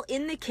died while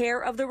in the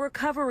care of the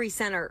recovery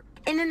center.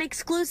 In an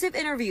exclusive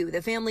interview,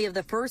 the family of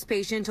the first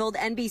patient told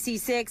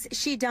NBC6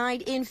 she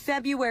died in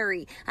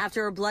February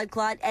after a blood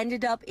clot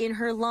ended up in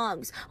her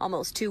lungs,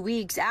 almost 2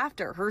 weeks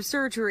after her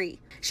surgery.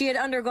 She had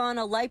undergone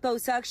a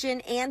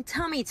liposuction and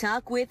tummy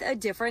tuck with a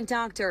different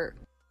doctor.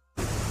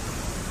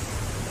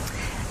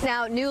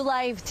 Now, New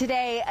Life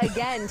today,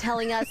 again,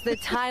 telling us the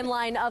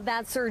timeline of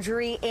that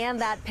surgery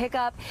and that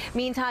pickup.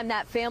 Meantime,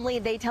 that family,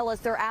 they tell us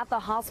they're at the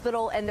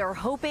hospital and they're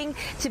hoping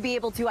to be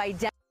able to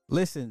identify.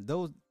 Listen,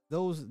 those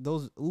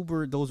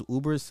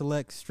Uber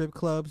select strip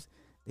clubs,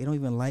 they don't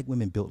even like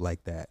women built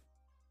like that.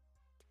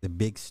 The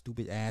big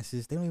stupid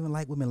asses, they don't even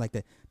like women like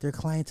that. Their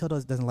clientele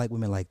doesn't like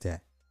women like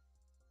that.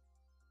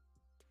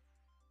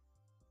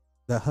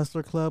 The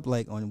Hustler Club,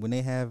 like when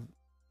they have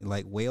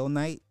like whale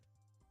night,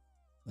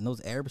 when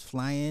those Arabs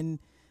fly in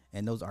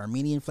and those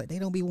Armenian fly, they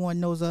don't be wanting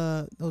those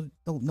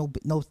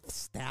no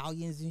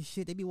stallions and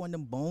shit. They be wanting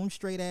them bone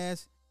straight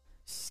ass,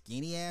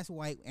 skinny ass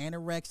white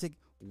anorexic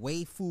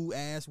waifu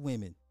ass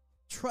women.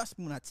 Trust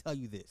me when I tell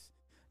you this.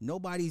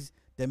 Nobody's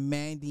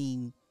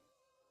demanding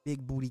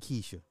big booty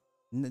Keisha.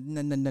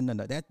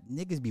 No. That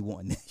niggas be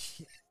wanting that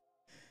shit.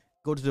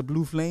 Go to the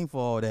Blue Flame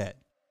for all that.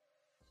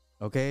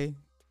 Okay?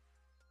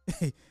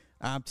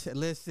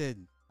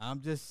 Listen, I'm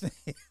just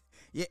saying.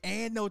 Yeah,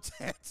 and no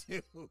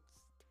tattoos.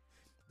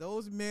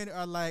 Those men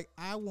are like,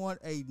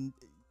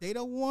 they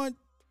don't want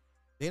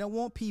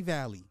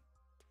P-Valley.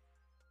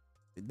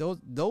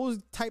 Those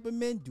type of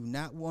men do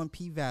not want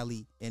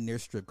P-Valley in their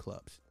strip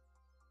clubs.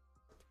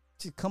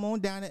 Just come on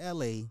down to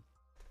LA.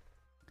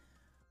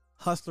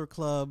 Hustler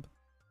Club,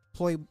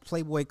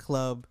 Playboy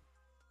Club,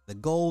 the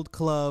Gold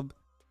Club,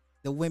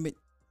 the women.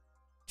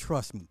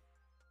 Trust me,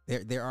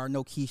 there are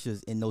no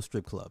Keishas in those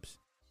strip clubs.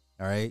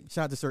 All right.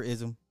 Shout out to Sir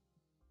Ism.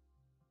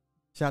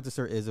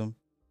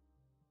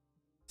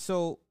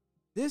 So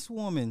this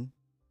woman,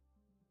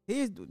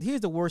 here's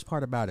the worst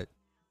part about it.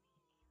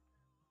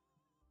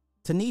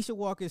 Tanisha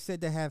Walker is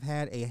said to have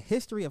had a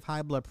history of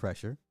high blood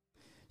pressure.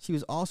 She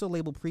was also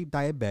labeled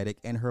pre-diabetic,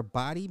 and her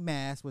body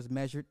mass was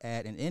measured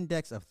at an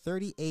index of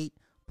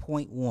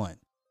 38.1.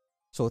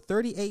 So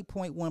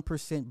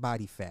 38.1%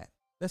 body fat.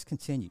 Let's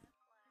continue.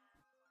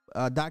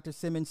 Dr.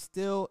 Simmons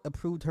still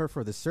approved her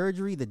for the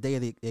surgery. The day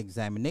of the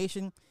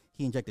examination,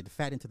 he injected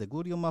fat into the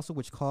gluteal muscle,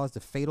 which caused a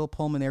fatal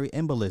pulmonary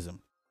embolism.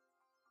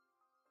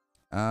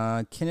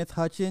 Kenneth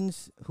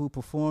Hutchins, who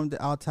performed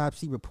the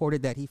autopsy,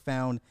 reported that he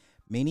found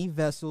many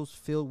vessels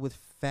filled with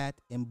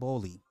fat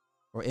emboli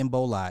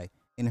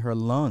in her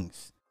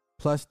lungs.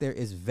 Plus, there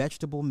is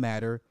vegetable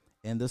matter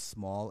in the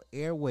small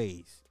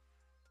airways.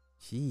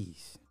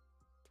 Jeez.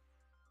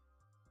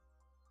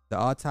 The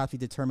autopsy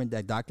determined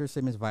that Dr.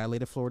 Simmons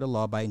violated Florida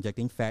law by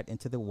injecting fat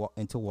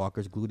into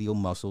Walker's gluteal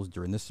muscles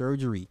during the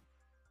surgery.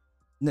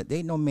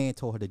 Ain't no man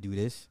told her to do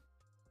this.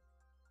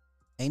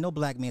 Ain't no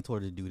black man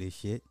told her to do this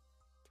shit.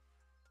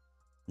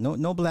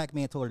 No black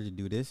man told her to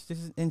do this. This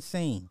is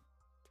insane.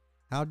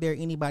 How dare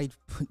anybody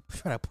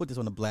try to put this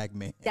on a black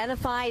man?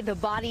 Identify the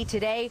body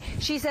today.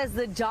 She says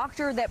the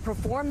doctor that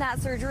performed that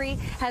surgery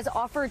has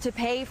offered to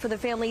pay for the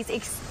family's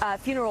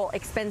funeral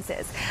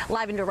expenses.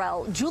 Live in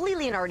Durrell, Julie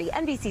Leonardi,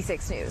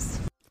 NBC6 News.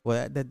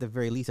 Well, at the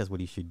very least, that's what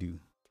he should do.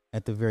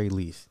 At the very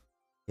least.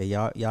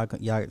 Yeah,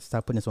 y'all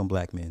stop putting this on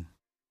black men.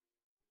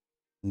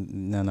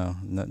 No.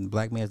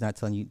 Black man's not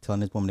telling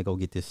this woman to go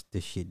get this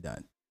shit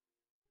done.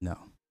 No.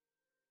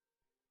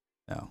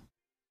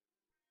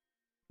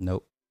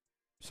 Nope.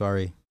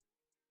 Sorry.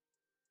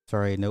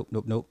 Nope.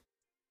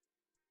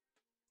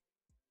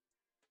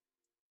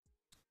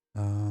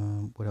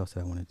 What else did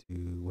I want to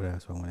do? What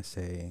else do I want to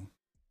say?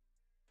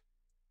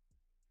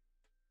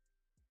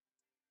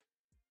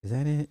 Is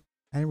that it?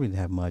 I didn't really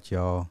have much,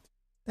 y'all.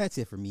 That's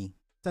it for me.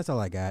 That's all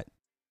I got.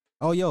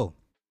 Oh, yo.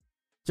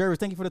 Jervis,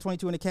 thank you for the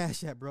 22 in the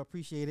Cash App, bro.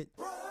 Appreciate it.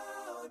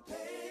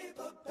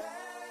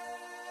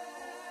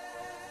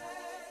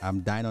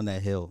 I'm dying on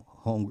that hill.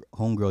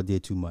 Homegirl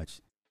did too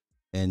much.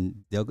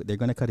 And they're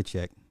going to cut a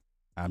check.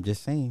 I'm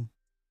just saying.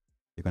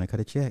 They're going to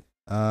cut a check.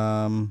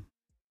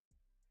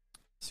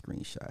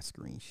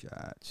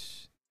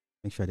 Screenshots.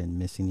 Make sure I didn't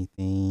miss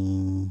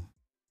anything.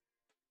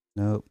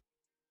 Nope.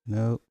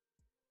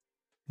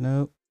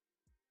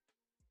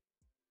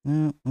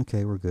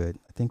 Okay, we're good.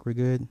 I think we're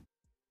good.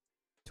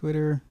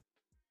 Twitter.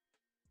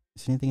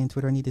 Is there anything in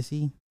Twitter I need to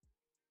see?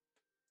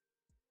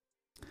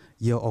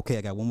 Yo, okay,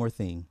 I got one more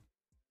thing.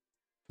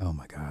 Oh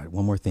my God,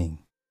 one more thing.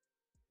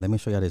 Let me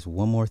show y'all this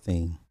one more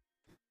thing.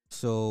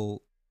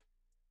 So,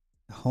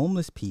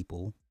 homeless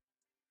people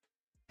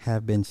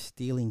have been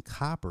stealing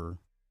copper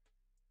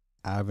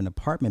out of an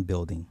apartment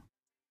building,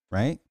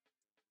 right?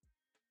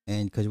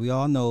 And because we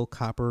all know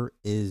copper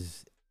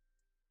is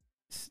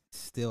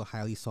still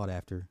highly sought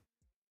after.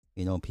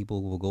 You know,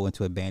 people will go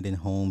into abandoned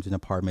homes and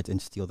apartments and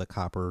steal the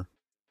copper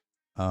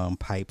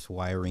pipes,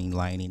 wiring,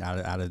 lining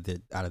out of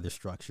the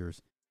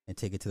structures and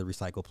take it to the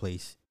recycle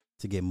place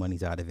to get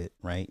monies out of it,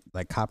 right?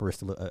 Like copper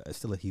is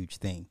still a huge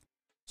thing.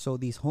 So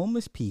these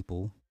homeless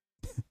people,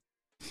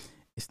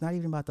 it's not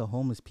even about the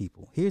homeless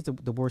people. Here's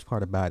the worst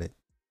part about it.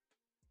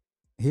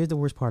 Oh,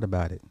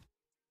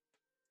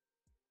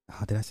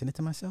 did I send it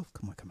to myself?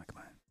 Come on.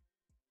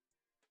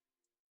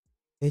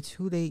 It's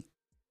who they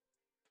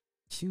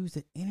choose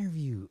to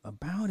interview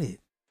about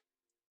it.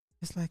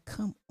 It's like,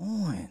 come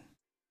on.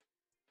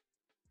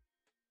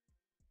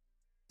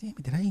 Damn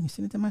it, did I even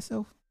send it to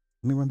myself?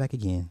 Let me run back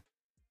again.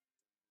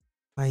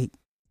 Like,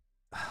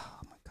 oh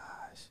my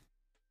gosh.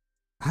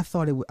 I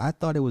thought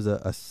it was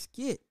a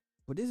skit,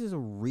 but this is a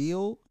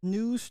real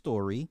news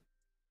story.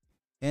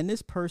 And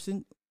this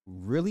person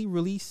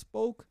really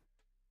spoke,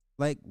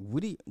 like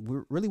really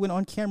went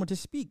on camera to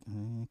speak.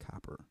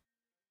 Copper.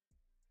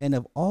 And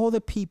of all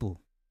the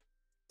people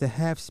to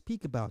have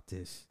speak about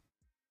this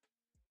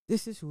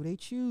is who they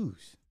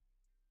choose.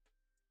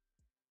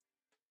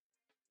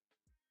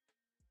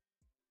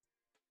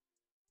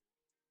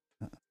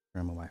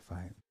 Turn my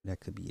Wi-Fi.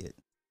 That could be it.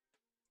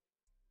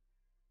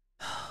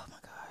 Oh my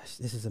gosh.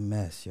 This is a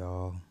mess,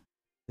 y'all.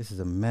 This is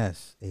a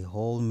mess. A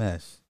whole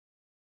mess.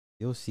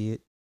 You'll see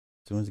it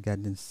as soon as it got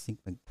in sync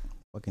my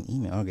fucking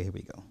email. Okay, here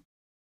we go.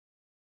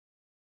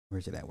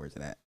 Where's it at?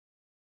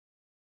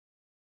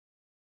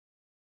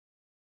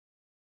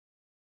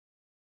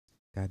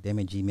 God damn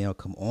it, Gmail,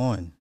 come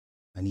on.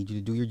 I need you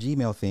to do your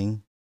Gmail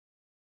thing.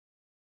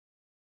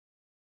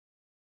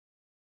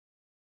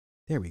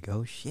 There we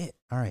go. Shit.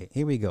 All right,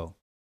 here we go.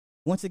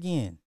 Once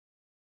again,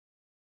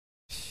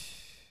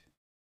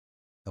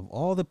 of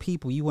all the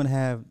people you want to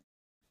have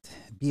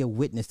be a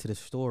witness to the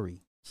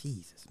story,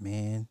 Jesus,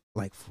 man,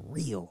 like for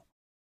real.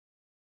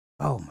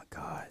 Oh my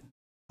God.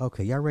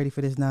 Okay, y'all ready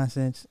for this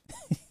nonsense?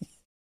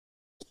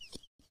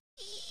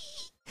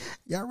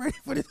 Y'all ready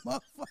for this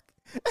motherfucker?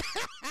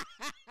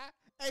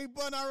 Hey,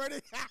 Bun already.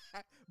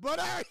 You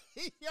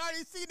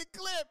already seen the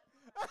clip.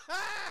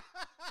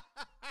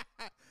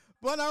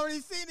 Bun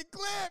already seen the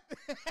clip.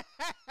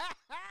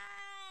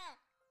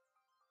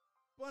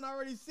 Bun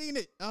already seen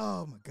it.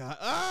 Oh my God.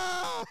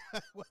 Oh,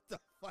 what the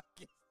fuck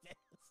is this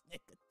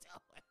nigga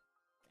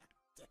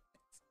doing?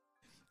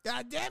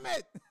 God damn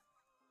it.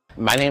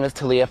 My name is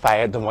Talia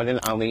Fayed, the one and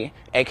only,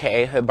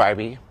 aka Hood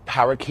Barbie.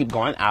 Power keep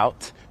going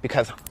out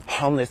because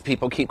homeless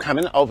people keep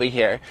coming over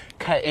here,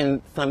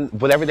 cutting some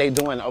whatever they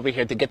doing over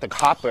here to get the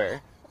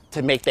copper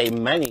to make their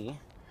money.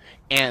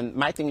 And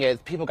my thing is,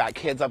 people got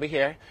kids over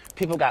here.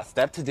 People got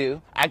stuff to do.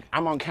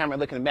 I'm on camera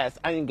looking a mess.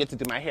 I didn't get to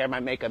do my hair,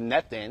 my makeup,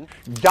 nothing.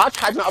 Y'all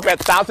charging over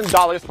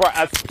 $1,000 for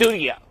a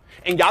studio,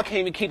 and y'all can't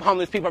even keep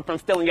homeless people from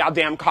stealing y'all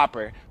damn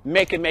copper.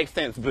 Make it make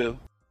sense, boo.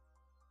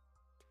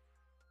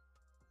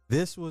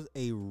 This was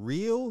a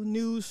real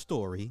news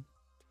story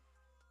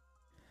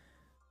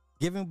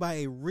given by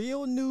a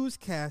real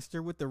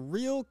newscaster with a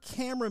real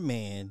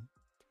cameraman.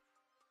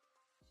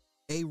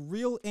 A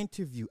real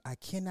interview. I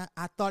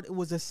thought it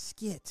was a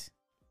skit.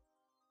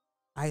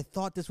 I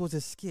thought this was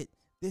a skit.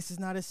 This is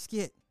not a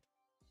skit.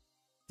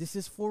 This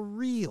is for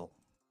real.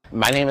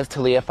 My name is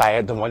Talia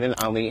Fayed, the one and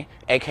only,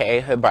 aka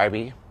Hood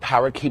Barbie.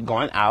 Power keep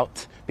going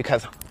out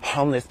because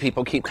homeless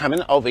people keep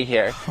coming over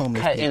here,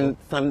 cutting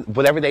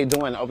whatever they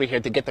doing over here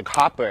to get the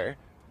copper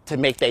to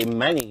make their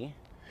money.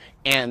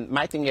 And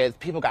my thing is,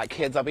 people got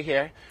kids over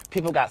here.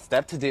 People got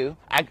stuff to do.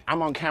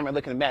 I'm on camera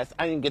looking a mess.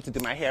 I didn't get to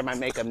do my hair, my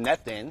makeup,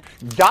 nothing.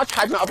 Y'all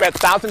charging over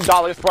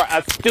 $1,000 for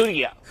a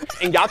studio,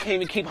 and y'all can't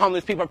even keep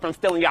homeless people from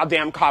stealing y'all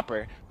damn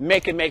copper.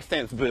 Make it make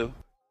sense, boo.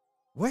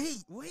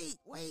 Wait.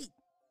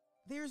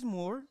 There's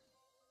more.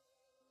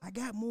 I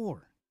got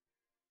more.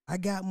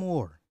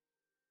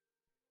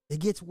 It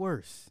gets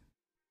worse.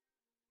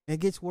 It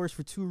gets worse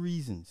for two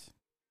reasons.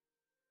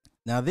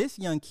 Now, this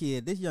young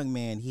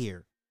man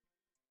here,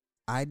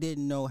 I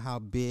didn't know how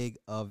big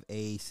of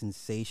a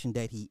sensation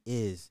that he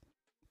is.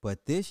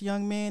 But this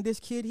young man, this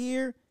kid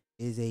here,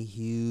 is a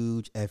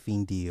huge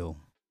effing deal.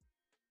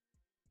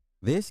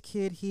 This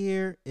kid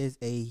here is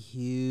a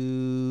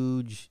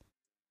huge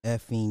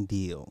effing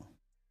deal.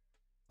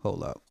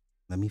 Hold up.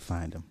 Let me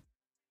find him.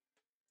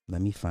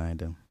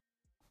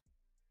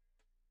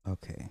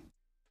 Okay.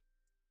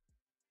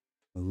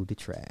 Move the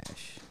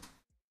trash.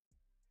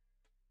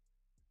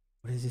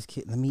 What is this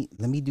kid? Let me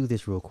do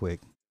this real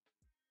quick.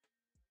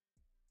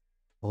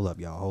 Hold up,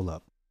 y'all. Hold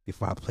up.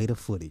 Before I play the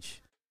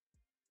footage.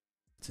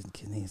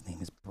 His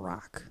name is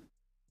Brock.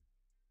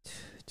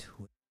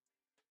 Twitter.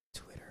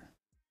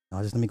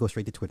 No, just let me go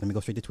straight to Twitter. Let me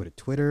go straight to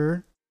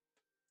Twitter.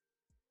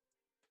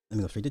 Let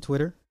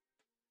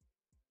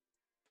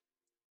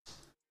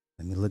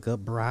me look up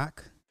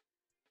Brock.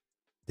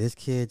 This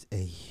kid's a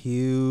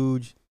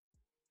huge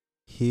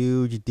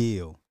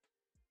deal.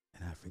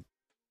 And I forget,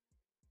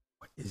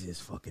 what is his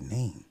fucking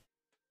name?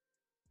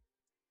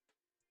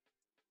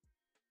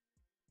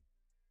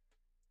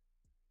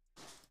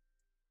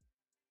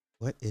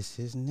 What is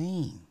his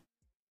name?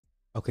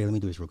 Okay, let me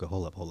do this real quick.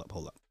 Hold up.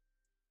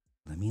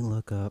 Let me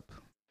look up.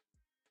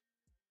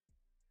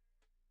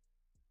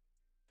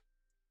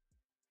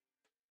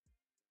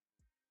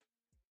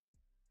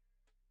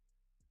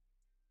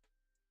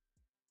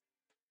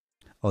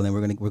 Oh, then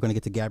we're gonna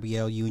get to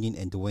Gabrielle Union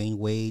and Dwayne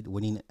Wade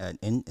winning an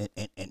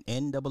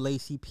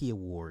NAACP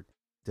award.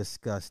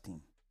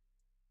 Disgusting.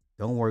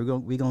 Don't worry,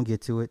 we're gonna get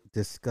to it.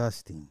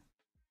 Disgusting.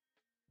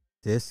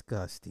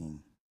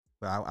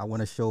 But I want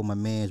to show my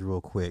man's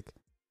real quick.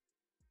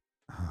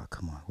 Oh,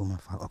 come on. Where my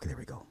file? Okay, there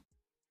we go.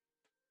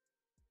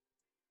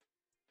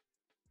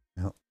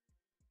 Yep.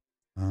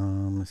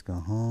 Let's go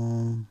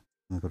home.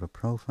 Let's go to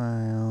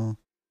profile.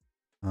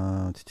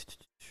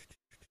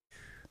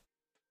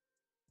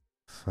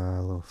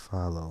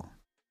 Follow.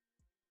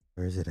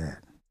 Where is it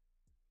at?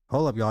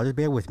 Hold up, y'all. Just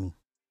bear with me.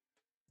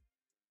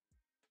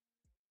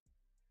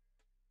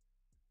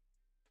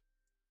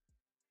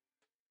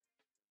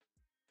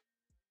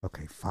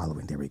 Okay,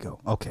 following. There we go.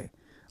 Okay,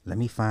 let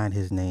me find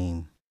his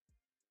name.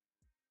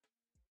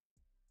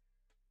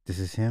 This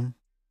is him.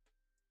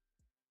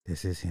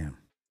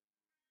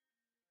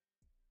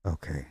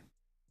 Okay.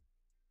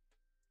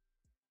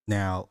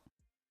 Now,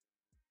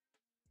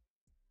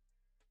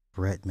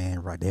 Brett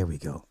Man, right there we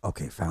go.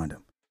 Okay, found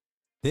him.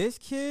 This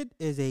kid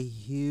is a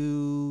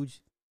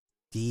huge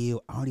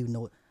deal. I don't even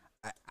know.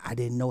 I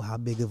didn't know how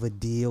big of a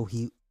deal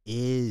he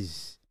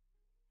is.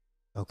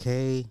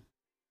 Okay.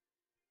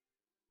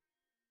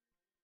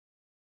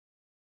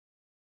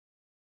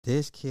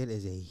 This kid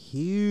is a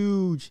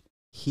huge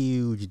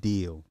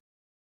deal.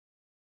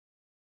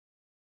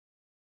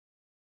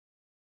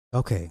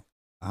 Okay,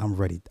 I'm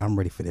ready. I'm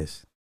ready for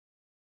this.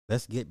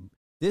 This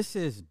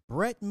is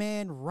Brett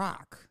Man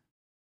Rock.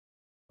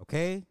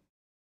 Okay?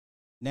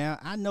 Now,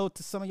 I know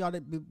to some of y'all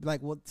that be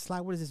like, well, Sly,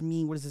 what does this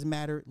mean? What does this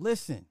matter?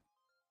 Listen,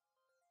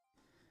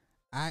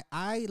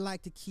 I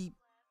like to keep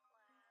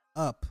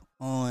up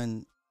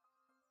on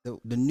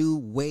the new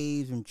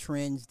waves and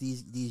trends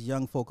these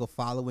young folk are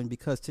following,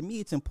 because to me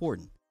it's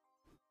important,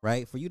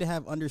 right? For you to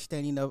have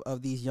understanding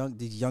of these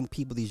young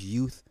people, these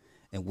youth,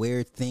 and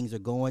where things are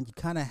going. You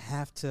kind of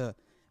have to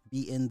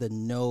be in the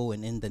know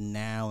and in the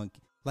now, and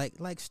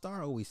like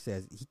Star always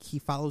says, he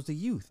follows the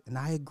youth, and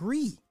I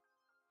agree.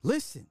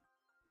 Listen,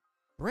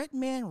 Brett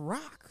Man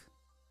Rock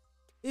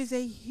is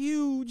a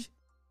huge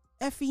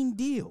effing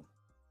deal.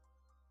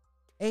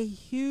 A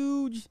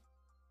huge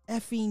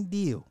effing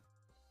deal.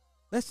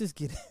 Let's just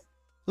get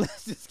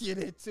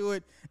into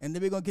it, and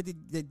then we're gonna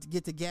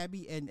get to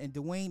Gabby and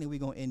Dwayne, and we're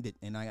gonna end it,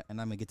 and I'm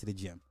gonna get to the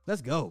gym.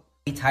 Let's go.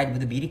 Tied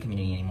with the beauty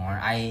community anymore.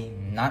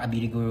 I'm not a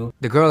beauty guru.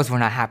 The girls were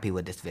not happy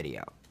with this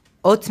video.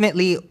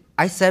 Ultimately,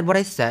 I said what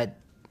I said,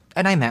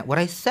 and I meant what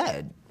I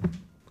said.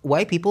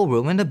 White people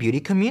ruin the beauty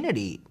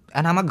community,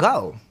 and I'm a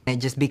go. It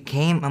just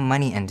became a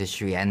money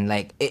industry, and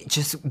it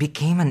just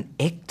became an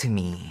ick to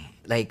me.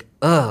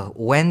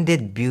 When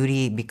did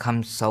beauty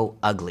become so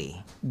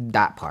ugly?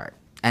 That part.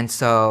 And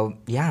so,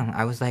 yeah,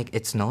 I was like,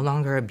 it's no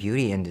longer a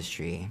beauty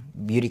industry,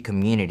 beauty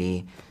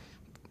community.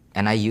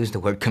 And I use the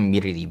word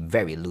community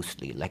very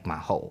loosely, like my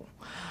whole.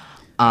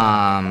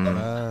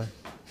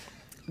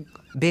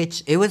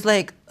 Bitch, it was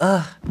like,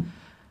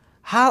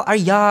 how are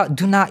y'all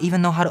do not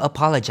even know how to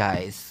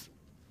apologize?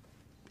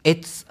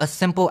 It's as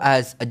simple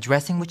as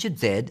addressing what you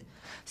did,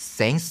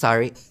 saying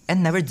sorry,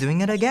 and never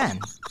doing it again.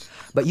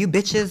 But you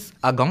bitches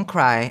are gonna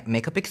cry,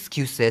 make up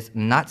excuses,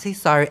 not say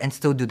sorry, and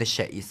still do the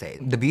shit you say.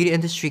 The beauty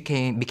industry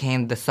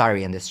became the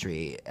sorry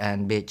industry.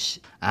 And bitch,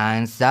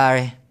 I'm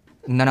sorry.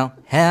 No,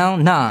 hell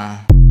nah.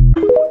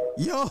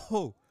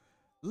 Yo,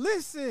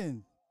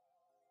 listen.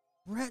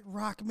 Brett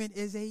Rockman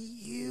is a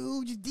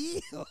huge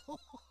deal.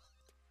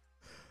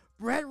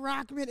 Brett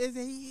Rockman is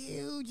a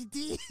huge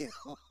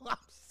deal. I'm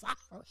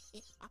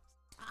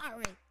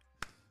sorry.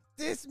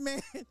 This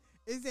man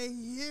is a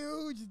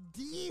huge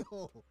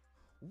deal.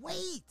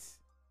 Wait.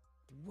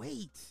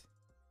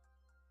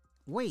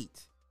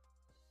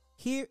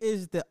 Here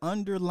is the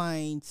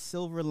underlying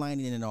silver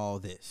lining in all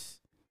this.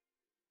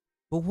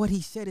 But what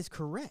he said is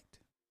correct.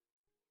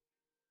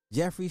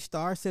 Jeffree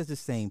Star says the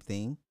same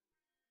thing.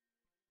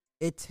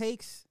 It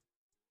takes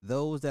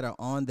those that are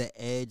on the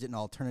edge an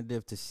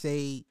alternative to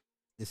say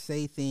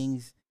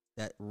things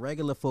that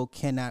regular folk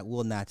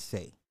will not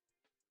say.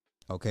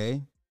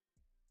 Okay?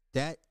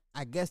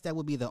 I guess that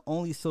would be the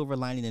only silver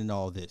lining in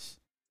all this.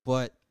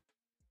 But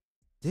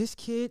this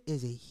kid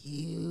is a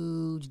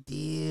huge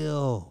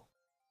deal.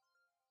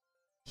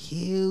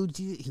 Huge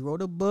deal. He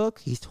wrote a book.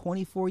 He's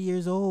 24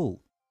 years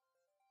old.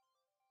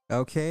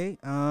 Okay?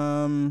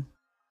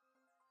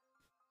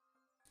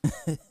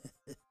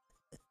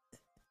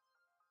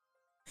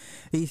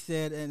 He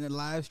said in a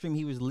live stream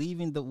he was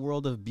leaving the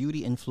world of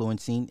beauty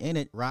influencing. In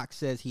it, Rock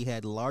says he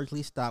had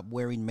largely stopped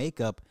wearing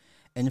makeup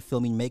and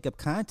filming makeup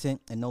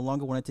content and no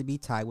longer wanted to be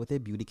tied with a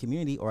beauty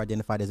community or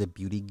identified as a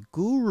beauty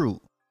guru.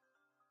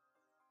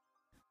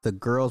 The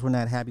girls were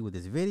not happy with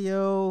this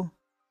video.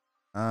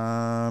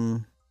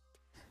 Rock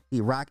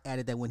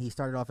added that when he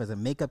started off as a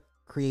makeup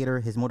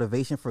creator, his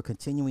motivation for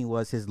continuing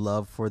was his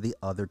love for the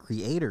other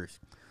creators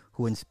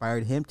who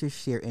inspired him to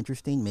share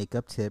interesting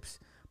makeup tips,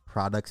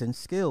 products, and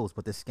skills,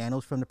 but the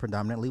scandals from the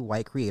predominantly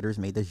white creators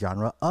made the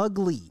genre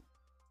ugly.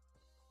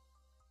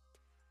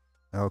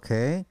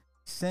 Okay.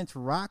 Since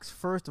Rock's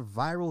first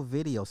viral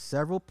video,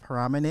 several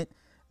prominent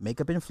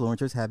makeup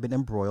influencers have been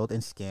embroiled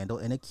in scandal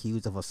and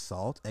accused of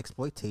assault,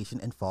 exploitation,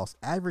 and false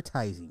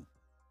advertising.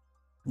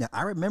 Now,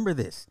 I remember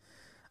this.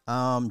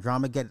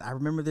 Dramageddon. I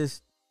remember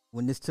this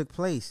when this took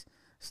place.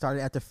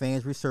 Started after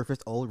fans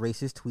resurfaced old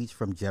racist tweets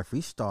from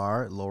Jeffree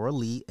Star, Laura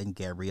Lee, and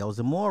Gabrielle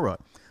Zamora,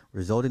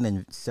 resulting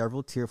in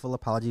several tearful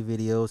apology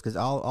videos because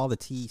all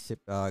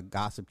the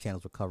gossip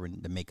channels were covering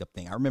the makeup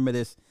thing. I remember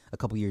this a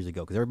couple years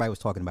ago because everybody was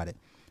talking about it,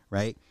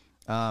 right?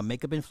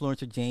 Makeup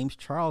influencer James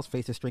Charles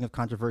faced a string of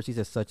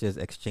controversies such as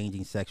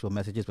exchanging sexual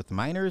messages with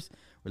minors,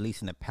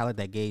 releasing a palette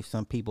that gave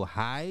some people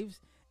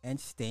hives, and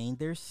stained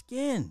their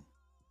skin.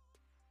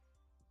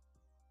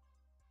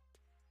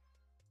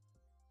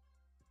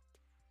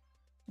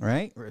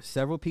 Right?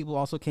 Several people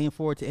also came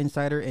forward to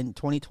Insider in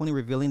 2020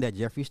 revealing that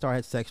Jeffree Star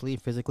had sexually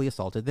and physically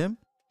assaulted them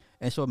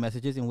and showed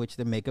messages in which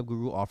the makeup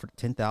guru offered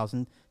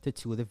 $10,000 to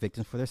two of the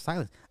victims for their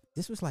silence.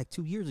 This was like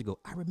 2 years ago.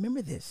 I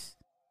remember this.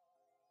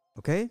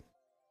 Okay?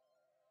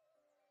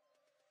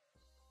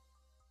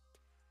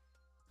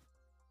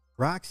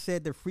 Rock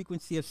said the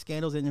frequency of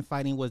scandals and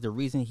infighting was the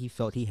reason he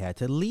felt he had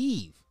to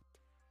leave.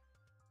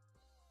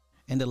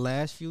 In the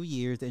last few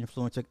years, the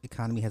influencer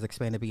economy has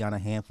expanded beyond a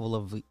handful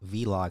of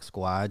vlog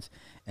squads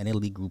and an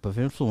elite group of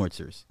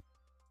influencers.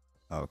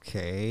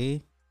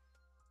 Okay.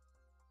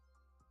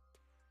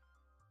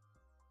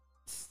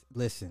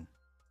 Listen.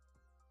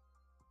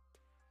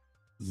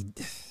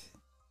 This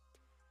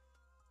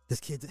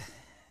kid,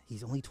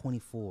 he's only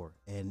 24.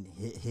 And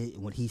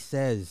what he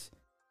says,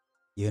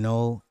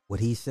 what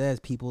he says,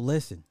 people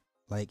listen.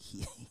 Like,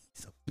 he's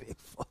a big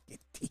fucking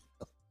deal.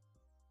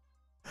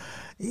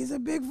 He's a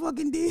big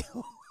fucking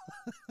deal.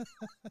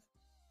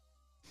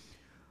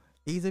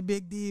 He's a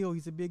big deal.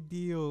 He's a big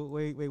deal.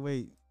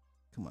 Wait.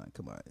 Come on.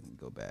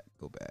 Go back.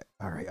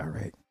 All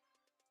right.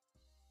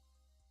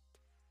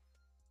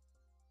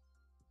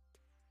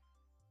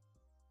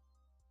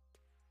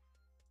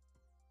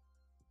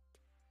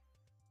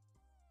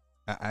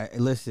 I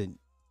listen,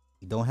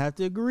 you don't have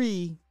to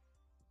agree,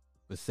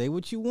 but say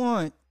what you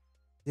want.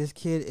 This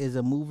kid is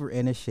a mover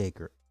and a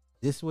shaker.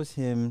 This was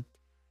him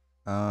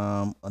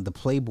on the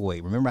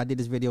Playboy. Remember I did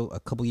this video a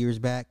couple years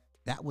back?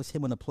 That was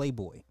him on the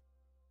Playboy.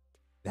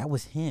 That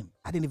was him.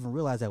 I didn't even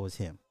realize that was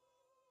him.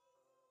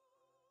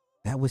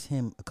 That was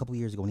him a couple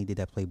years ago when he did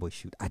that Playboy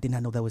shoot. I did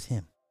not know that was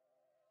him.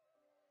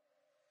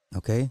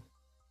 Okay?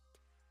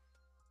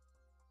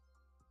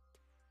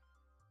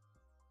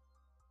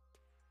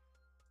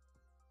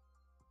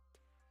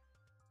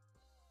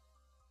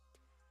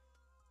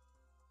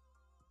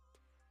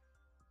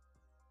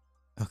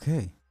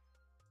 Okay.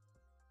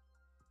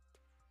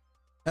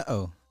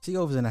 Uh-oh. She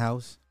Over's in the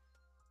house.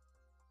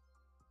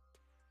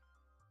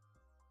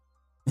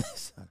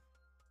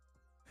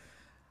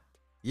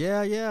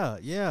 Yeah.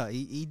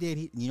 He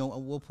did.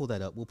 We'll pull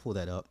that up.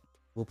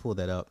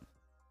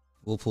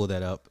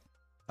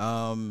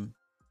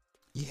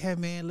 Yeah,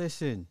 man.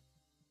 Listen,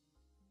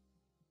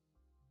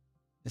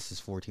 this is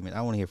 14 minutes.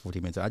 I want to hear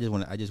 14 minutes. I just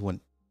want to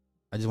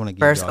give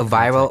First, y'all a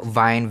viral context.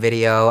 Vine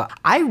video.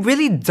 I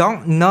really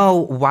don't know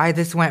why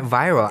this went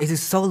viral. This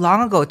is so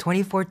long ago,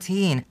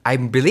 2014. I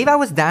believe I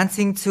was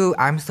dancing to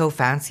I'm So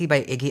Fancy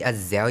by Iggy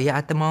Azalea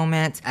at the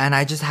moment. And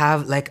I just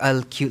have like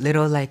a cute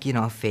little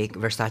fake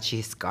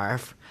Versace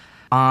scarf.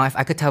 If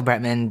I could tell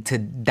Bretman to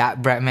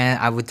that Bretman,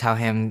 I would tell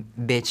him,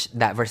 bitch,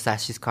 that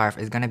Versace scarf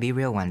is gonna be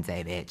real one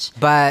day, bitch.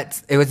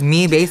 But it was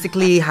me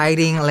basically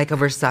hiding like a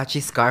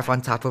Versace scarf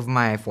on top of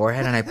my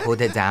forehead, and I pulled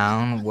it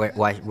down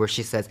where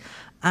she says,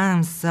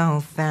 I'm so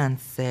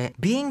fancy.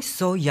 Being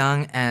so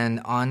young and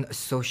on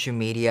social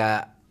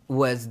media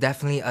was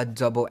definitely a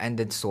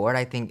double-ended sword.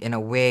 I think in a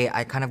way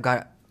I kind of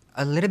got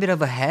a little bit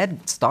of a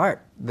head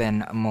start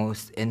than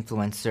most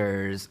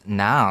influencers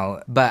now.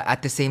 But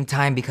at the same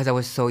time, because I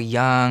was so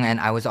young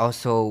and I was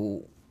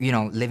also,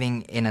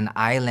 living in an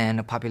island,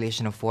 a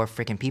population of 4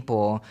 freaking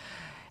people,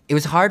 it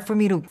was hard for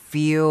me to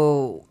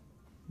feel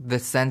the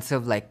sense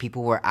of like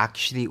people were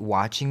actually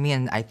watching me.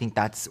 And I think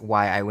that's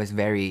why I was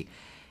very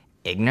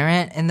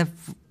ignorant in the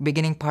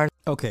beginning part.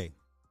 Okay,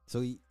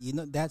 so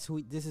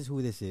this is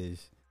who this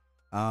is.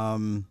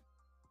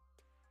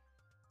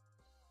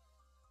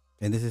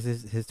 And this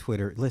is his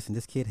Twitter. Listen,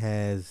 this kid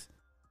has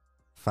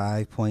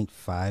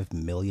 5.5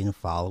 million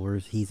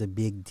followers. He's a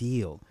big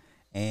deal.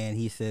 And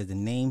he says, the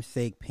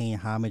namesake paying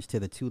homage to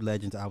the 2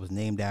 legends I was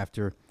named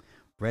after,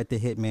 Bret the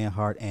Hitman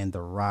Hart and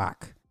The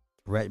Rock.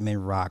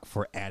 Bretman Rock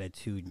for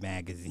Attitude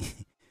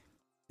Magazine.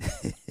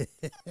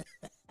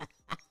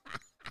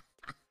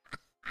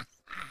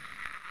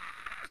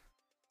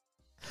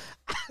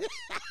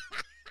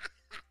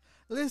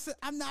 Listen,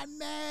 I'm not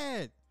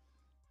mad.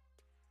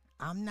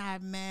 I'm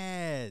not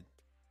mad.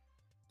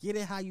 Get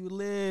it how you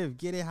live.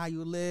 Get it how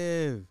you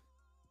live.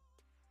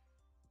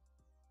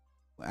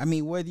 I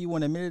mean, whether you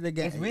want to admit it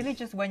again. It's really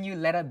just when you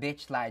let a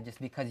bitch slide just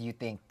because you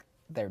think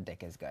their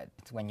dick is good.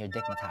 It's when you're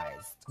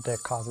dickmatized.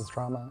 Dick causes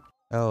drama.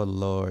 Oh,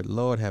 Lord.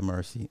 Lord have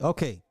mercy.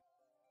 Okay.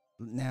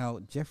 Now,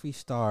 Jeffree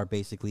Star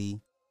basically,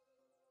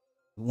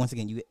 once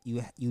again,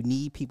 you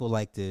need people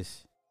like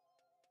this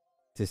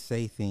to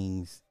say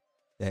things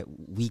that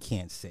we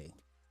can't say.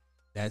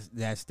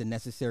 That's the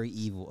necessary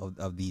evil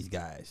of these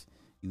guys.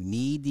 You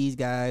need these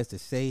guys to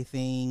say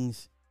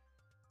things,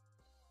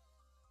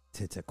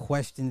 to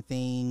question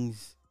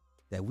things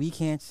that we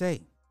can't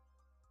say.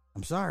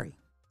 I'm sorry.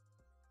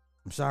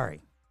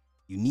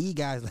 You need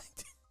guys like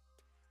that.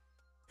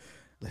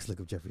 Let's look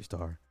up Jeffree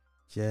Star.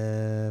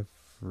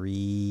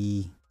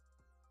 Jeffree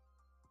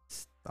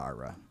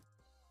Star.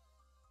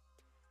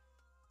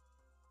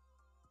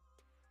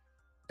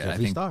 I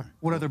think,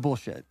 what other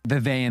bullshit? The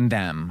they and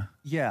them.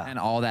 Yeah. And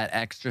all that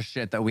extra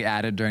shit that we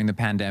added during the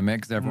pandemic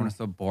because everyone was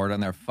so bored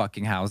on their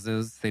fucking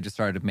houses. They just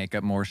started to make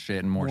up more shit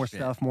and more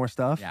shit. More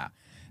stuff. Yeah.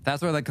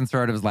 That's where the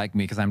conservatives like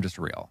me because I'm just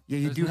real. Yeah,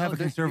 you do have a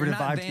conservative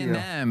vibe to you. You're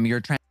not they and them. You're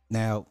trying.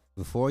 Now,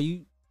 before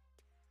you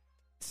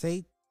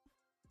say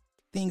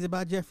things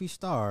about Jeffree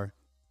Star,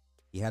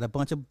 he had a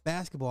bunch of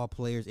basketball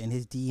players in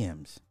his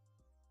DMs.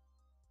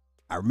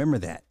 I remember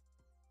that.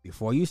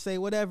 Before you say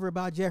whatever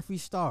about Jeffree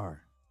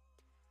Star,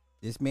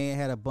 this man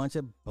had a bunch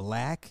of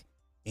black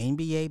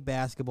NBA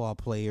basketball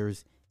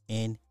players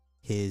in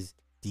his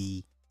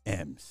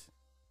DMs.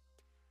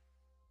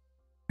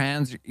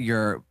 Trans,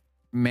 you're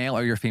male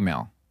or you're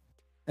female.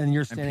 And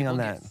you're standing on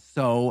that. Get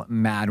so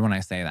mad when I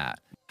say that.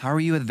 How are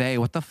you a they?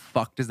 What the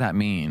fuck does that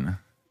mean?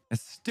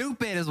 It's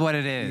stupid is what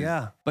it is.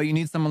 Yeah. But you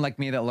need someone like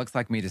me that looks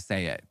like me to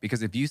say it.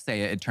 Because if you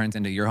say it, it turns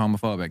into you're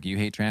homophobic. You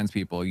hate trans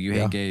people. You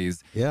hate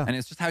gays. Yeah. And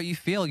it's just how you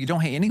feel. You don't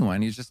hate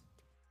anyone. You just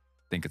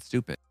think it's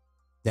stupid.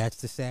 That's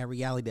the sad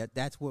reality.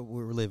 That's what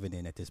we're living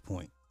in at this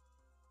point.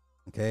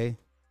 Okay?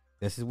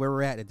 This is where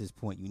we're at this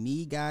point. You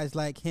need guys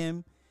like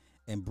him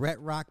and Brett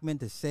Rockman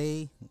to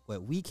say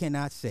what we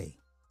cannot say.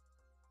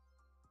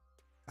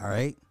 All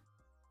right?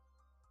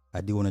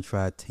 I do want to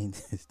try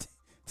tinted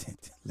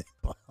lip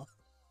balm.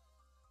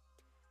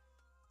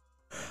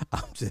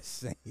 I'm just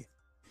saying.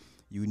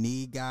 You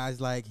need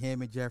guys like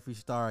him and Jeffree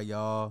Star,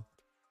 y'all.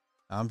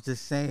 I'm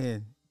just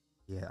saying.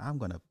 Yeah,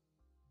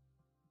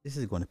 this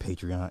is going to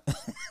Patreon.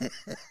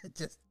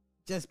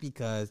 just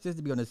because, just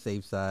to be on the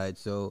safe side.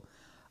 So,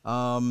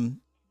 I'm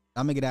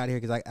gonna get out of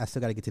here because I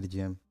still gotta get to the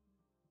gym.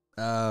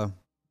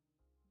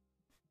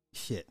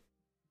 Shit.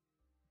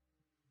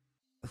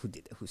 Who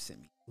did that? Who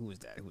sent me? Who was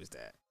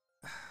that?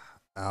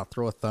 I'll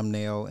throw a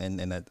thumbnail and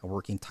a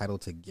working title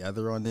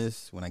together on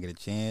this when I get a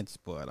chance.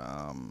 But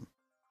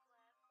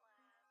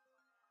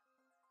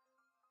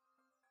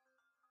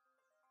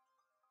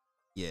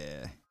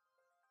yeah.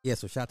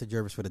 So shout out to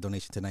Jervis for the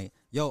donation tonight.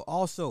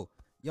 Also,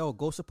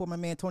 go support my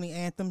man Tony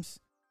Anthems.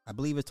 I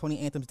believe it's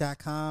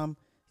TonyAnthems.com.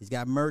 He's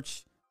got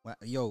merch.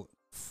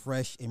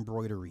 Fresh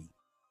embroidery.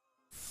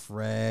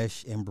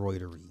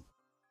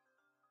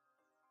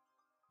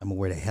 I'm gonna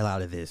wear the hell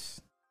out of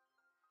this.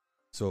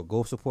 So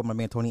go support my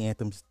man Tony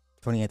Anthems,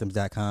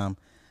 TonyAnthems.com.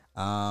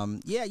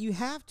 Yeah, you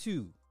have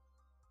to,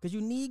 because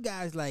you need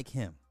guys like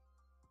him.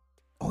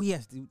 Oh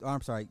yes, dude. Oh, I'm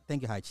sorry.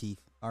 Thank you, High Chief.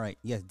 All right.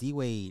 Yes, D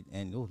Wade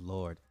and oh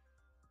Lord.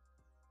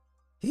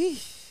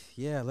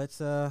 Yeah, let's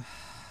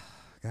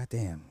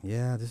goddamn.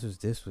 Yeah, this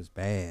was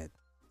bad.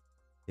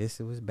 This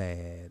was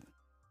bad.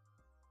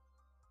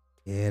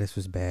 Yeah, this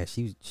was bad.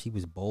 She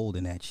was bold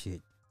in that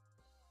shit.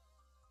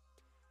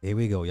 Here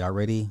we go. Y'all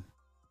ready?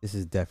 This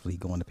is definitely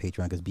going to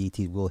Patreon because BET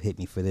will hit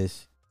me for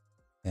this.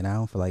 And I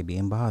don't feel like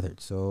being bothered.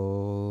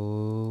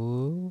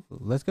 So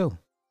let's go.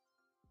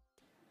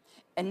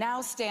 And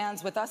now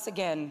stands with us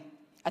again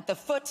at the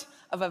foot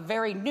of a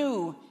very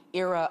new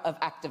era of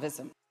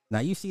activism. Now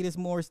you see this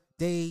Morris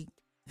Day,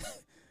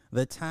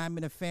 the time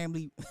in the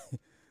family.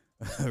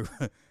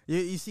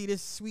 you see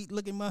this sweet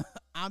looking mother.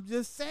 I'm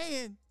just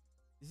saying,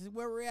 this is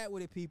where we're at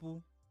with it,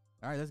 people.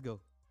 All right, let's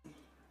go.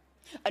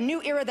 A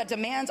new era that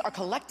demands our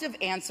collective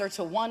answer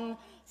to one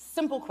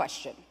simple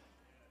question.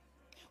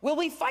 Will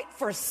we fight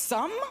for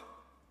some,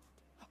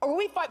 or will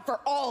we fight for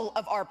all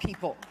of our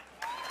people?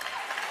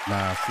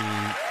 Nah,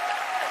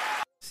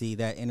 see,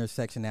 that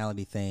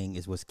intersectionality thing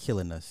is what's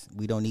killing us.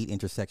 We don't need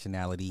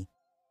intersectionality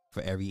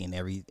for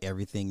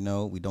everything.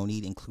 No, we don't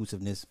need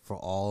inclusiveness for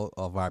all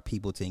of our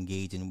people to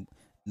engage in.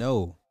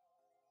 No,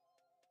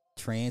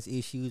 trans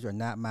issues are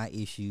not my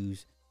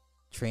issues.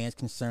 Trans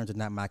concerns are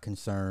not my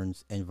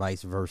concerns, and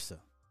vice versa.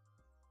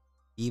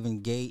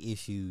 Even gay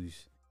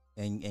issues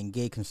and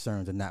gay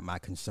concerns are not my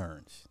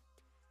concerns.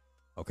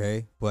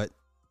 Okay, but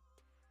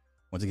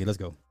once again, let's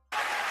go.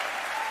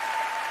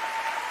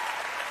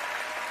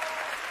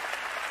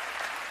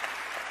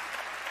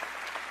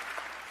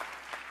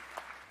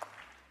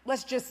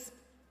 Let's just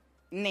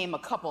name a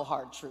couple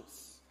hard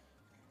truths.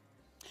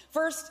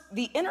 First,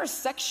 the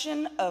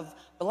intersection of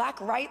Black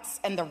rights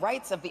and the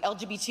rights of the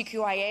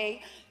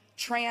LGBTQIA,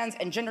 trans,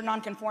 and gender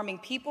nonconforming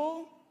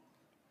people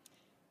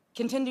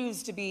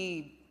continues to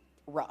be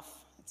rough.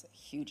 That's a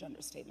huge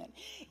understatement.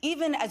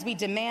 Even as we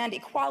demand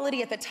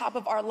equality at the top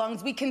of our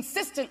lungs, we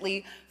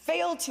consistently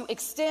fail to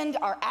extend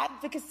our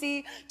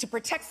advocacy to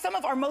protect some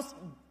of our most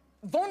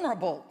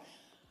vulnerable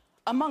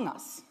among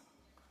us.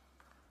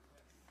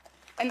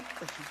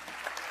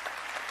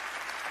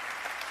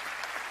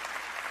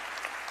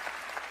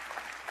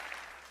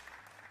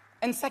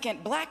 And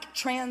second, Black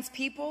trans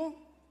people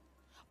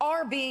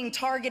are being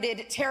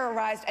targeted,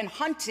 terrorized, and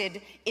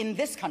hunted in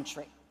this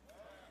country.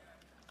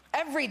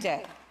 Every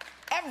day,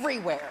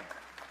 everywhere.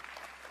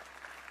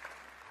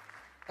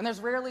 And there's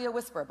rarely a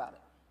whisper about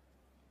it.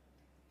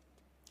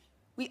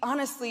 We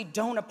honestly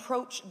don't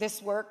approach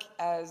this work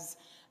as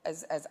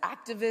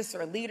activists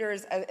or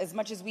leaders as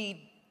much as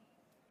we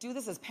do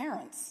this as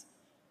parents.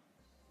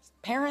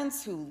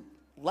 Parents who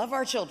love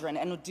our children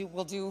and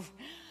will do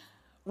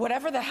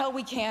whatever the hell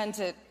we can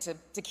to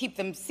keep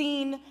them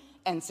seen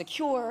and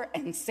secure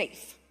and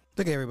safe.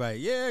 Look at everybody.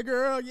 Yeah,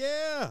 girl.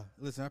 Yeah.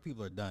 Listen, our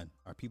people are done.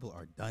 Our people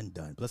are done.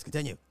 But let's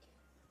continue.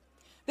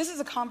 This is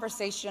a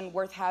conversation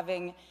worth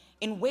having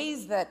in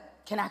ways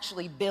that can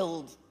actually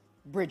build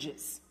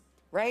bridges,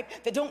 right?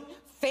 That don't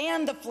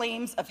fan the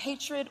flames of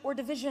hatred or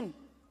division.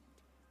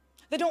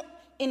 That don't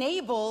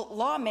enable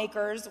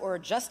lawmakers or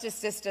justice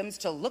systems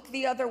to look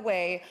the other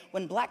way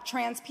when Black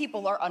trans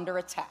people are under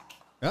attack.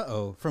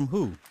 Uh-oh. From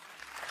who?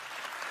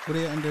 What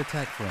are they under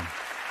attack from?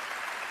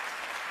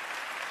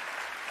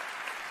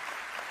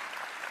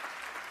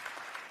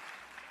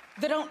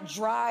 They don't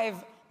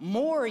drive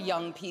more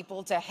young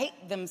people to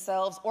hate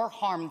themselves or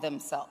harm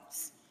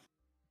themselves.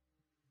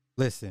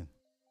 Listen.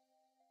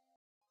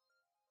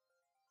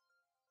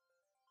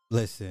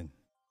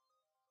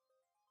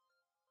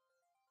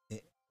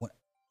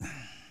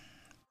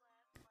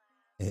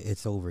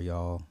 It's over,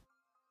 y'all.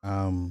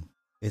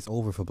 It's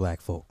over for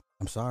Black folk.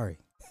 I'm sorry.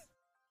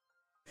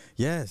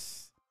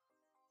 Yes,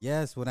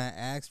 when I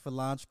asked for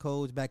launch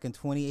codes back in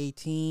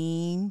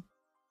 2018,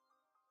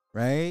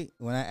 right?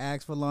 When I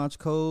asked for launch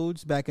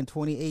codes back in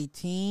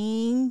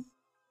 2018,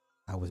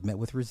 I was met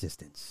with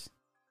resistance.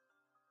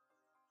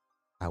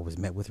 I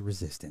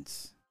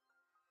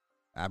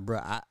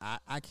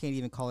can't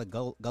even call it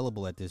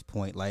gullible at this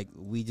point. Like,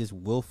 we just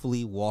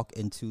willfully walk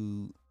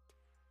into,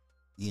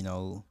 we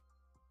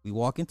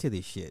walk into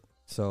this shit.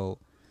 So,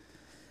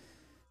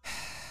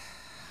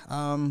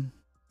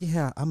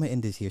 yeah, I'm gonna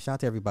end this here. Shout out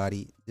to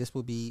everybody. This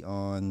will be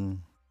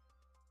on.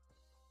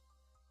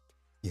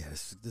 Yeah,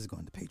 this is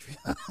going to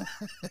Patreon.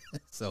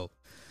 So,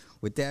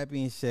 with that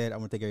being said, I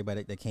want to thank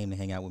everybody that came to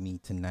hang out with me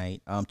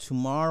tonight.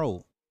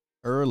 Tomorrow,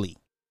 early,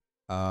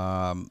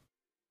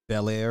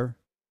 Bel-Air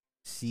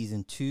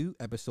season 2,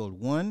 episode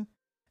 1,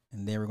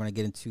 and then we're gonna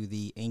get into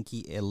the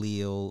Enki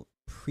Elil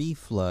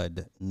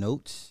pre-flood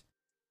notes.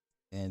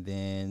 And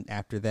then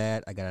after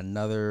that, I got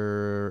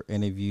another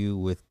interview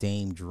with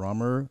Dame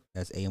Drummer.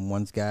 That's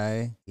AM1's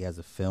guy. He has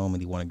a film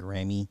and he won a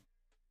Grammy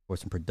for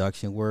some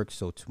production work.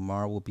 So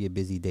tomorrow will be a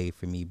busy day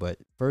for me. But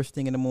first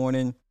thing in the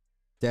morning,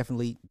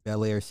 definitely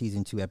Bel-Air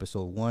season 2,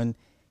 episode 1,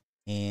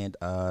 and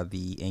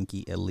the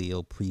Enki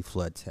Elil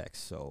pre-flood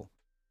text. So,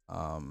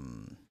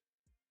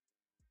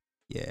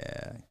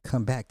 yeah,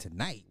 come back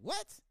tonight.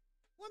 What?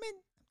 Woman,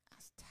 I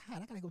was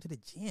tired. I gotta go to the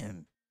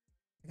gym.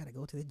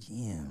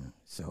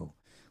 So,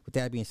 with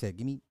that being said,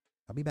 give me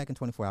I'll be back in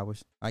 24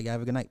 hours. All right, y'all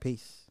have a good night.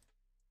 Peace.